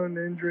more prone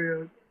to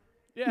injury.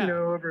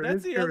 Over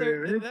his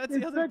career. That's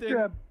the other thing.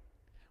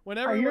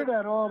 I hear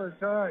that all the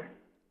time.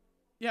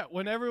 Yeah,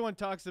 when everyone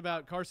talks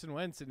about Carson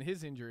Wentz and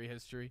his injury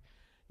history,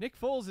 Nick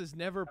Foles has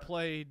never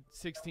played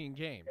 16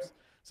 games.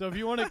 So if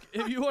you want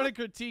to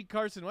critique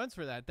Carson Wentz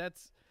for that,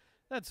 that's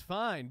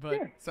fine. But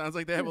sounds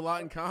like they have a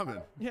lot in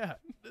common. Yeah,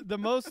 the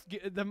most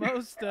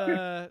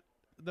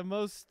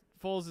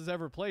Foles has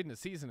ever played in a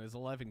season is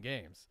 11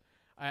 games.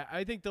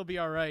 I think they'll be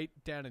all right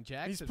down in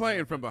Jacksonville. He's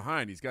playing from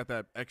behind. He's got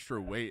that extra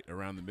weight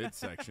around the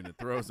midsection. It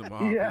throws him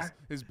off. Yeah.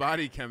 His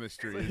body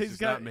chemistry is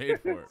just not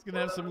made for it. He's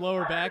gonna have some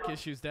lower back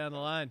issues down the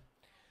line.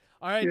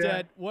 All right,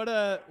 Dad. What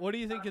do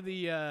you think of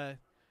the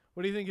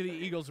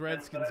Eagles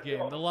Redskins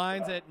game? The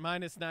line's at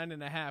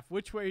 -9.5.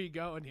 Which way are you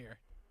going here?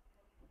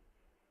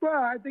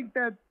 Well, I think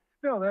that's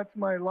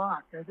my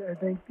lock. I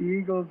think the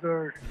Eagles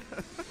are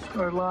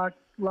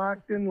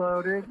locked and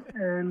loaded,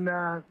 and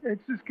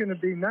it's just going to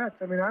be nuts.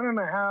 I mean, I don't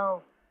know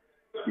how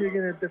you're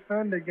going to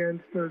defend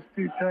against those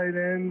 2 tight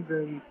ends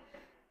and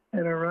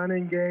a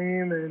running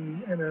game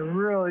and a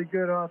really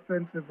good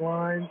offensive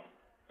line.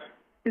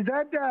 Is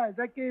that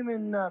game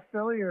in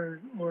Philly or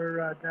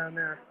down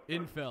there?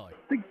 In Philly.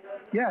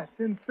 It's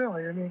in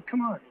Philly. I mean,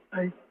 come on.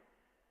 I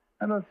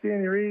don't see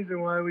any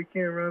reason why we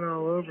can't run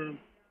all over them.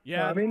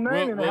 Yeah. I mean,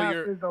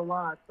 9.5 is a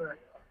lot, but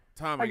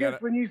Tom, I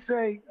guess when you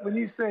say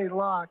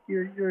lock,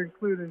 you're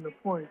including the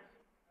points.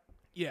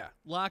 Yeah,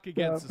 lock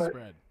against the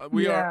spread.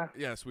 We are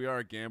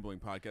a gambling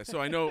podcast.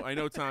 So I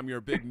know, Tom, you're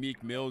a big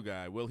Meek Mill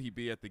guy. Will he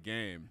be at the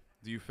game?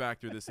 Do you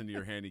factor this into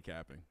your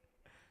handicapping?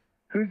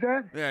 Who's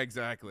that? Yeah,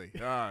 exactly.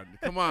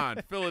 Come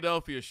on,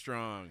 Philadelphia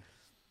strong.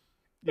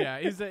 Yeah,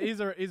 he's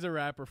a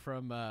rapper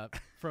from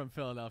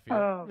Philadelphia.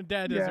 Oh,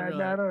 Dad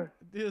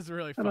doesn't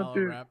really follow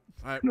rap.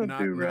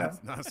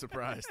 Not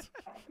surprised.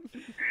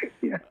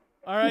 Yeah.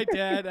 All right,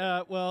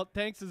 Dad. Well,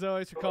 thanks as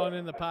always for calling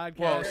in the podcast.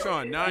 Well,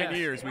 Sean, 9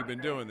 years we've been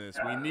doing this.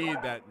 We need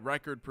that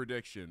record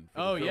prediction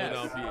for the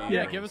Philadelphia Eagles.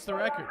 Yeah, give us the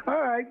record. All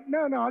right.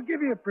 No, I'll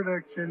give you a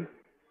prediction.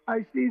 I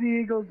see the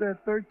Eagles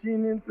at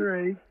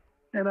 13-3,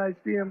 and I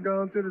see them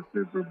going to the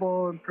Super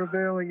Bowl and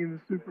prevailing in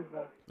the Super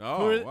Bowl.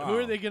 Oh, who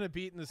are they going to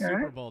beat in the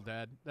Super Bowl,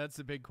 Dad? That's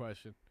the big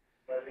question.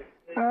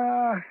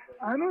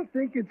 I don't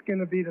think it's going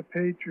to be the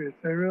Patriots.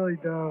 I really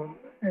don't.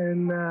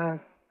 And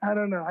I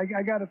don't know.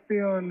 I got a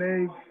feeling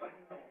they've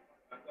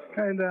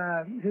kind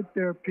of hit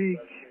their peak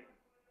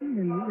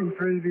in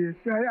previous.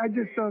 I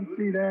just don't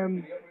see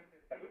them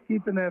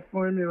keeping that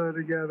formula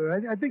together.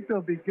 I think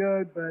they'll be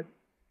good, but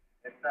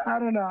I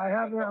don't know.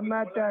 I'm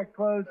not that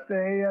close to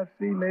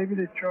AFC. Maybe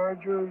the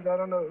Chargers. I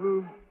don't know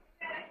who.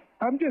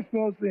 I'm just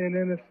mostly an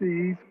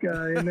NFC East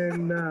guy, and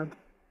then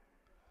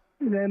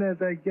And then as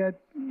I get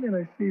and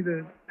I see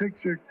the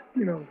picture,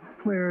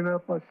 clearing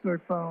up, I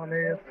start following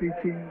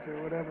AFC teams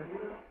or whatever.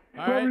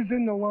 All Whoever's right.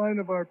 in the line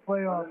of our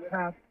playoff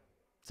path.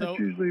 So That's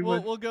usually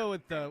we'll go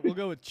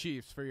with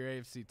Chiefs for your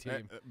AFC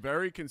team.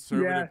 Very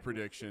conservative Yeah.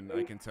 prediction,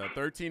 I can tell.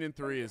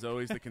 13-3 is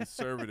always the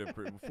conservative.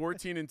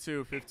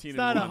 14-2, 15-1. It's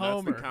not a That's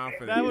homer. the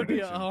confident That would be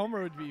a prediction.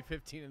 homer. Would be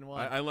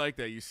 15-1. I like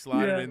that. You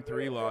slotted Yeah. in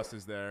 3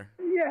 losses there.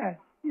 Yeah.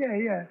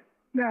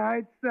 No,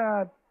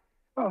 it's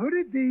who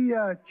did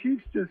the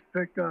Chiefs just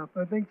pick up?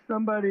 I think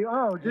somebody.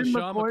 Oh, didn't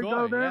LaShawn McCoy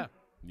go there?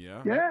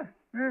 Yeah. Yeah. Yeah.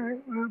 All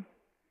right. Well,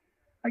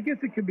 I guess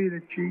it could be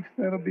the Chiefs.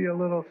 That'll be a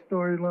little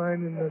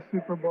storyline in the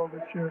Super Bowl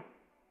this year.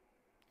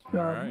 So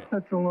All right.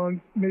 that's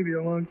maybe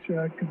a long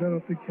shot because I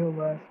don't think he'll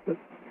last. But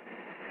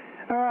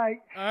all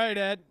right. All right,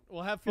 Ed.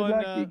 Well, have Good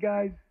fun. luck, you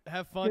guys.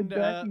 Have fun Good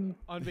luck and-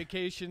 on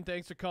vacation.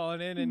 Thanks for calling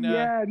in. And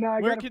Yeah. No,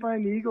 I where got to can-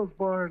 find the Eagles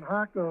bar in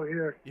Hocko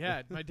here.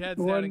 Yeah, my dad's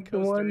The down in one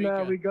Costa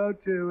Rica. we go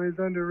to is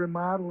under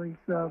remodeling,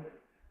 so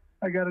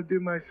I got to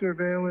do my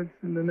surveillance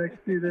in the next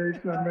few days,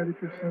 so I'm ready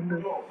for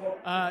Sunday.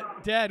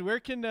 Dad, where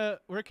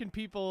can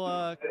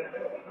people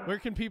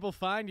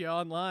find you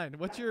online?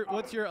 What's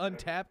your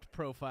Untapped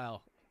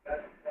profile?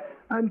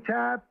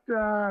 Untapped.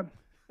 I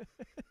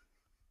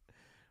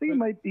think it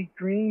might be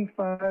Green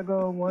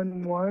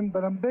 5011,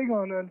 but I'm big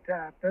on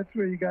Untapped. That's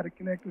where you got to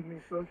connect with me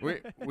socially.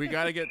 We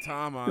got to get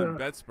Tom on So-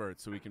 BetSpurt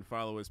so we can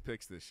follow his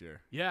picks this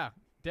year. Yeah,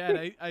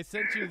 Dad, I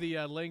sent you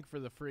the link for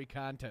the free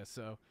contest,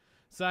 so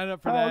sign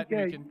up for that.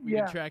 Okay. And we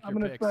can track I'm your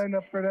gonna picks. sign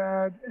up for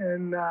that,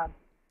 and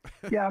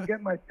I'll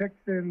get my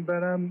picks in.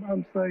 But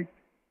I'm psyched.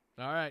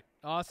 All right,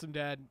 awesome,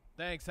 Dad.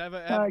 Thanks. Have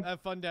right.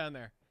 have fun down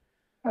there.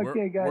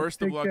 Okay, guys.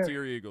 Worst of take luck care. to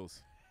your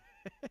Eagles.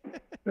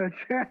 That's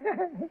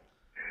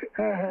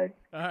all right.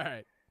 All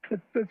right,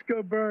 Let's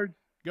go, Birds.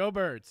 go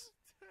Birds.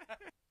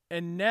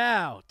 And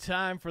now,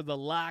 time for the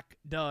Lock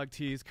Dog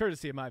Tease,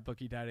 courtesy of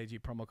MyBookie.ag,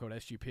 promo code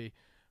SGP.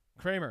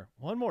 Kramer,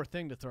 one more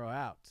thing to throw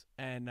out,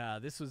 and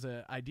this was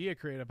an idea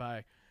created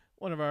by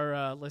one of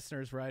our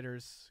listeners,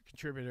 writers,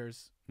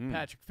 contributors,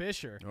 Patrick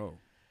Fisher. Oh.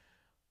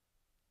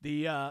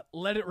 The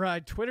Let It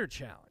Ride Twitter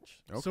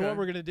challenge. So Okay. what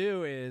we're going to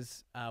do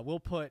is we'll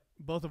put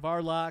both of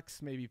our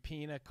locks, maybe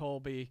Pina,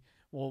 Colby,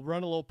 we'll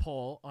run a little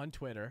poll on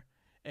Twitter,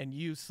 and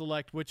you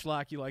select which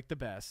lock you like the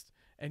best,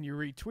 and you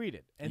retweet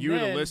it. And You're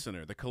the then-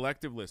 listener, the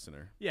collective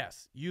listener.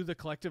 Yes, you, the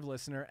collective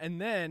listener. And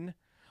then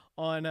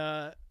on,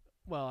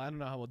 well, I don't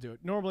know how we'll do it.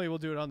 Normally we'll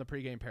do it on the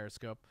pregame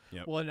Periscope.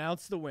 Yep. We'll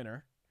announce the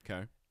winner,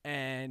 Okay.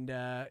 and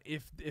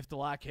if the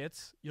lock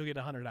hits, you'll get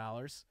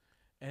 $100.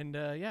 And,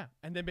 yeah,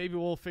 and then maybe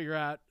we'll figure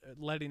out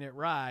letting it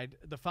ride.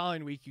 The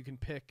following week you can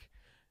pick,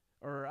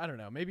 or I don't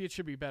know, maybe it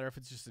should be better if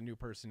it's just a new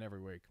person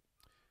every week.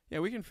 Yeah,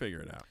 we can figure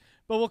it out.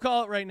 But we'll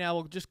call it right now.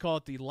 We'll just call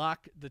it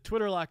the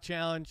Twitter Lock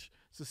Challenge.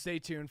 So stay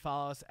tuned.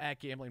 Follow us at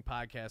Gambling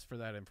Podcast for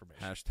that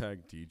information.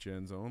 Hashtag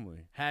DGens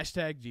only.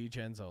 Hashtag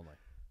GGens only.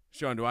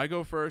 Sean, do I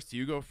go first? Do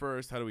you go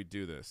first? How do we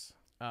do this?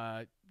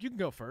 You can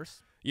go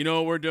first. You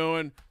know what we're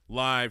doing?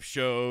 Live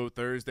show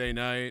Thursday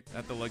night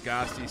at the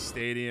Legacy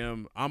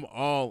Stadium. I'm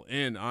all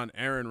in on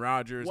Aaron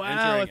Rodgers Wow,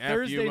 a entering FU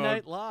Thursday mode.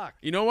 night lock.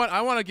 You know what?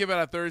 I want to give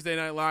out a Thursday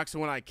night lock, so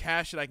when I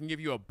cash it, I can give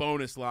you a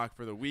bonus lock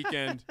for the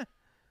weekend.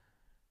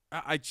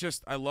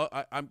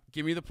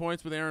 Give me the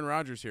points with Aaron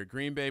Rodgers here.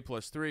 Green Bay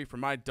 +3 for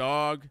my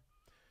dog.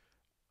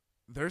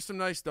 There's some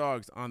nice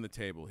dogs on the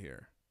table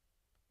here,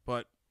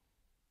 but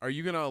are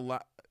you gonna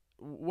allow?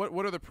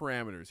 What are the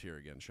parameters here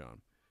again,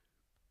 Sean?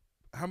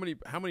 How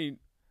many?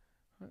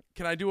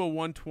 Can I do a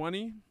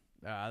 120?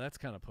 That's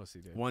kind of pussy,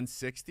 dude.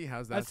 160?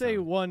 How's that? I'd say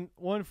sound?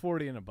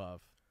 140 and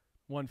above,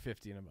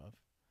 150 and above.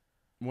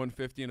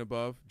 150 and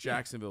above.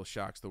 Jacksonville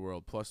shocks the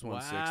world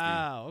 +160.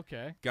 Wow.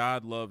 Okay.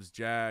 God loves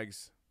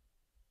Jags.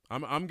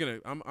 I'm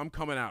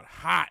coming out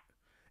hot.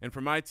 And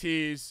for my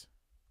tees,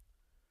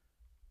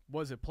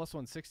 Was it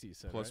 +160? You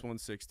said plus right?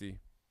 160.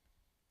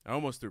 I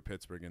almost threw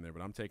Pittsburgh in there,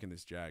 but I'm taking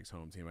this Jags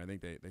home team. I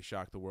think they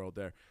shocked the world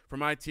there. For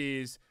my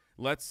tees,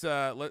 let's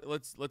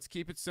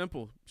keep it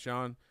simple,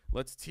 Sean.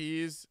 Let's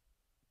tease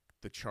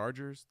the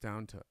Chargers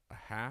down to a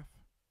half.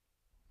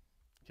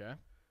 Okay.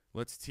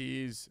 Let's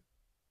tease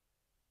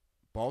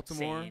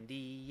Baltimore. San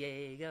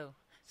Diego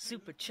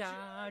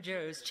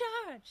Superchargers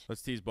charge.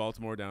 Let's tease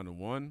Baltimore down to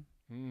 1.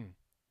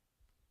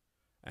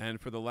 And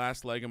for the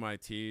last leg of my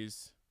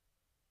tease,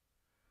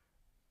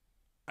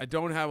 I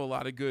don't have a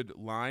lot of good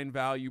line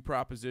value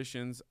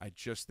propositions. I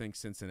just think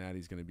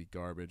Cincinnati's going to be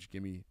garbage.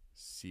 Give me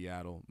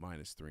Seattle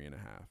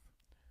 -3.5.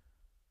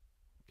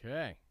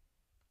 Okay.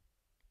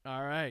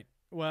 All right.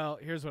 Well,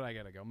 here's what I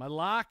got to go. My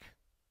lock,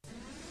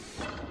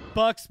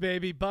 Bucks,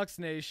 baby. Bucks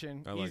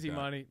Nation. I like Easy that.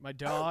 money. My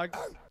dog,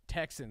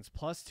 Texans,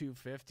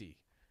 +250.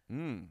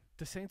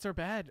 The Saints are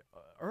bad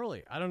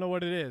early. I don't know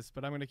what it is,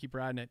 but I'm going to keep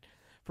riding it.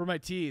 For my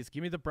tees,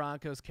 give me the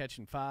Broncos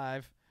catching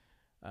 5.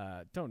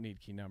 Don't need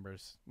key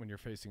numbers when you're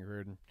facing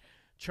Gruden.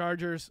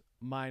 Chargers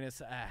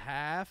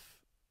 -0.5.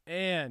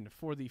 And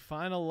for the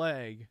final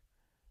leg,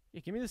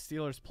 give me the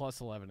Steelers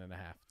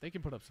 +11.5. They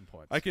can put up some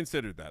points. I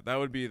considered that. That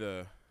would be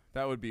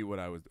what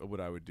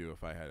I would do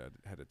if I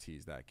had to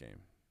tease that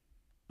game.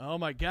 Oh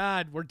my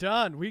God, we're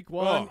done. Week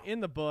 1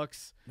 in the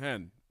books.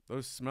 Man,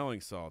 those smelling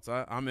salts.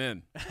 I'm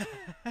in.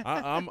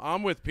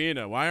 I'm with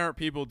Pina. Why aren't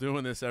people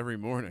doing this every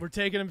morning? We're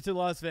taking them to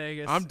Las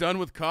Vegas. I'm done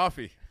with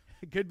coffee.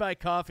 Goodbye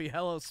coffee.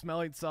 Hello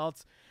smelling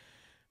salts.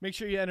 Make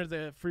sure you enter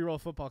the free roll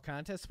football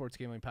contest,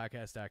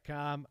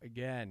 sportsgamblingpodcast.com.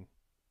 Again,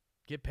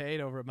 get paid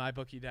over at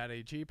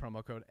mybookie.ag,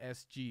 promo code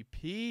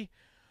SGP.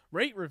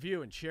 Rate,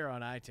 review, and share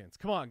on iTunes.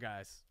 Come on,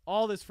 guys.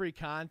 All this free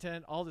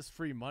content, all this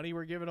free money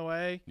we're giving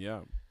away.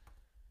 Yeah.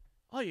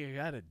 All you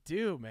got to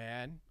do,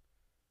 man,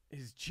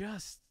 is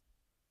just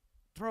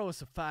throw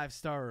us a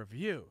 5-star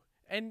review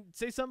and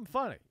say something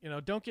funny.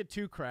 Don't get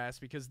too crass,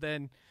 because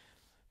then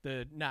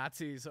the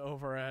Nazis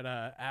over at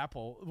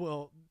Apple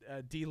will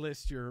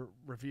delist your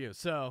review.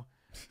 So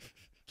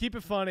keep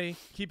it funny,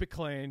 keep it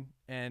clean,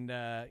 and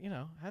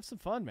have some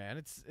fun,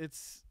 man.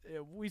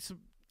 We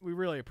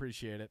really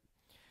appreciate it.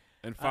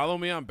 And follow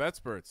me on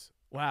BetSperts.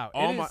 Wow.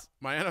 All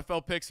my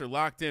NFL picks are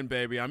locked in,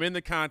 baby. I'm in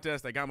the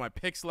contest. I got my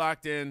picks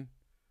locked in.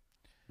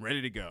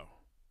 Ready to go.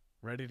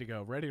 Ready to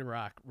go. Ready to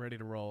rock. Ready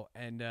to roll.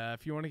 And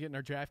if you want to get in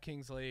our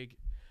DraftKings League,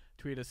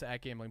 tweet us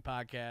at Gambling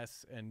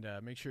Podcasts, and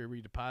make sure you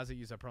redeposit.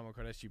 Use our promo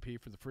code SGP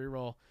for the free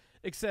roll,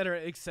 et cetera,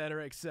 et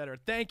cetera, et cetera.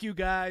 Thank you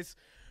guys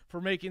for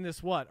making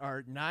this,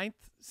 our 9th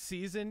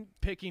season,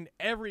 picking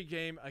every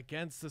game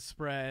against the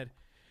spread.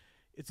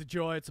 It's a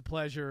joy. It's a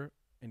pleasure.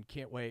 And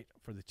can't wait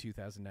for the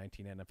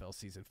 2019 NFL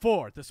season.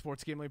 For the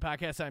Sports Gambling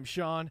Podcast, I'm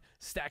Sean,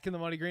 stacking the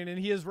money green, and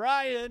he is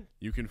Ryan.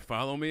 You can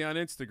follow me on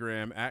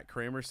Instagram at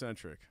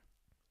KramerCentric.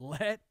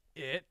 Let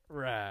it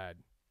ride.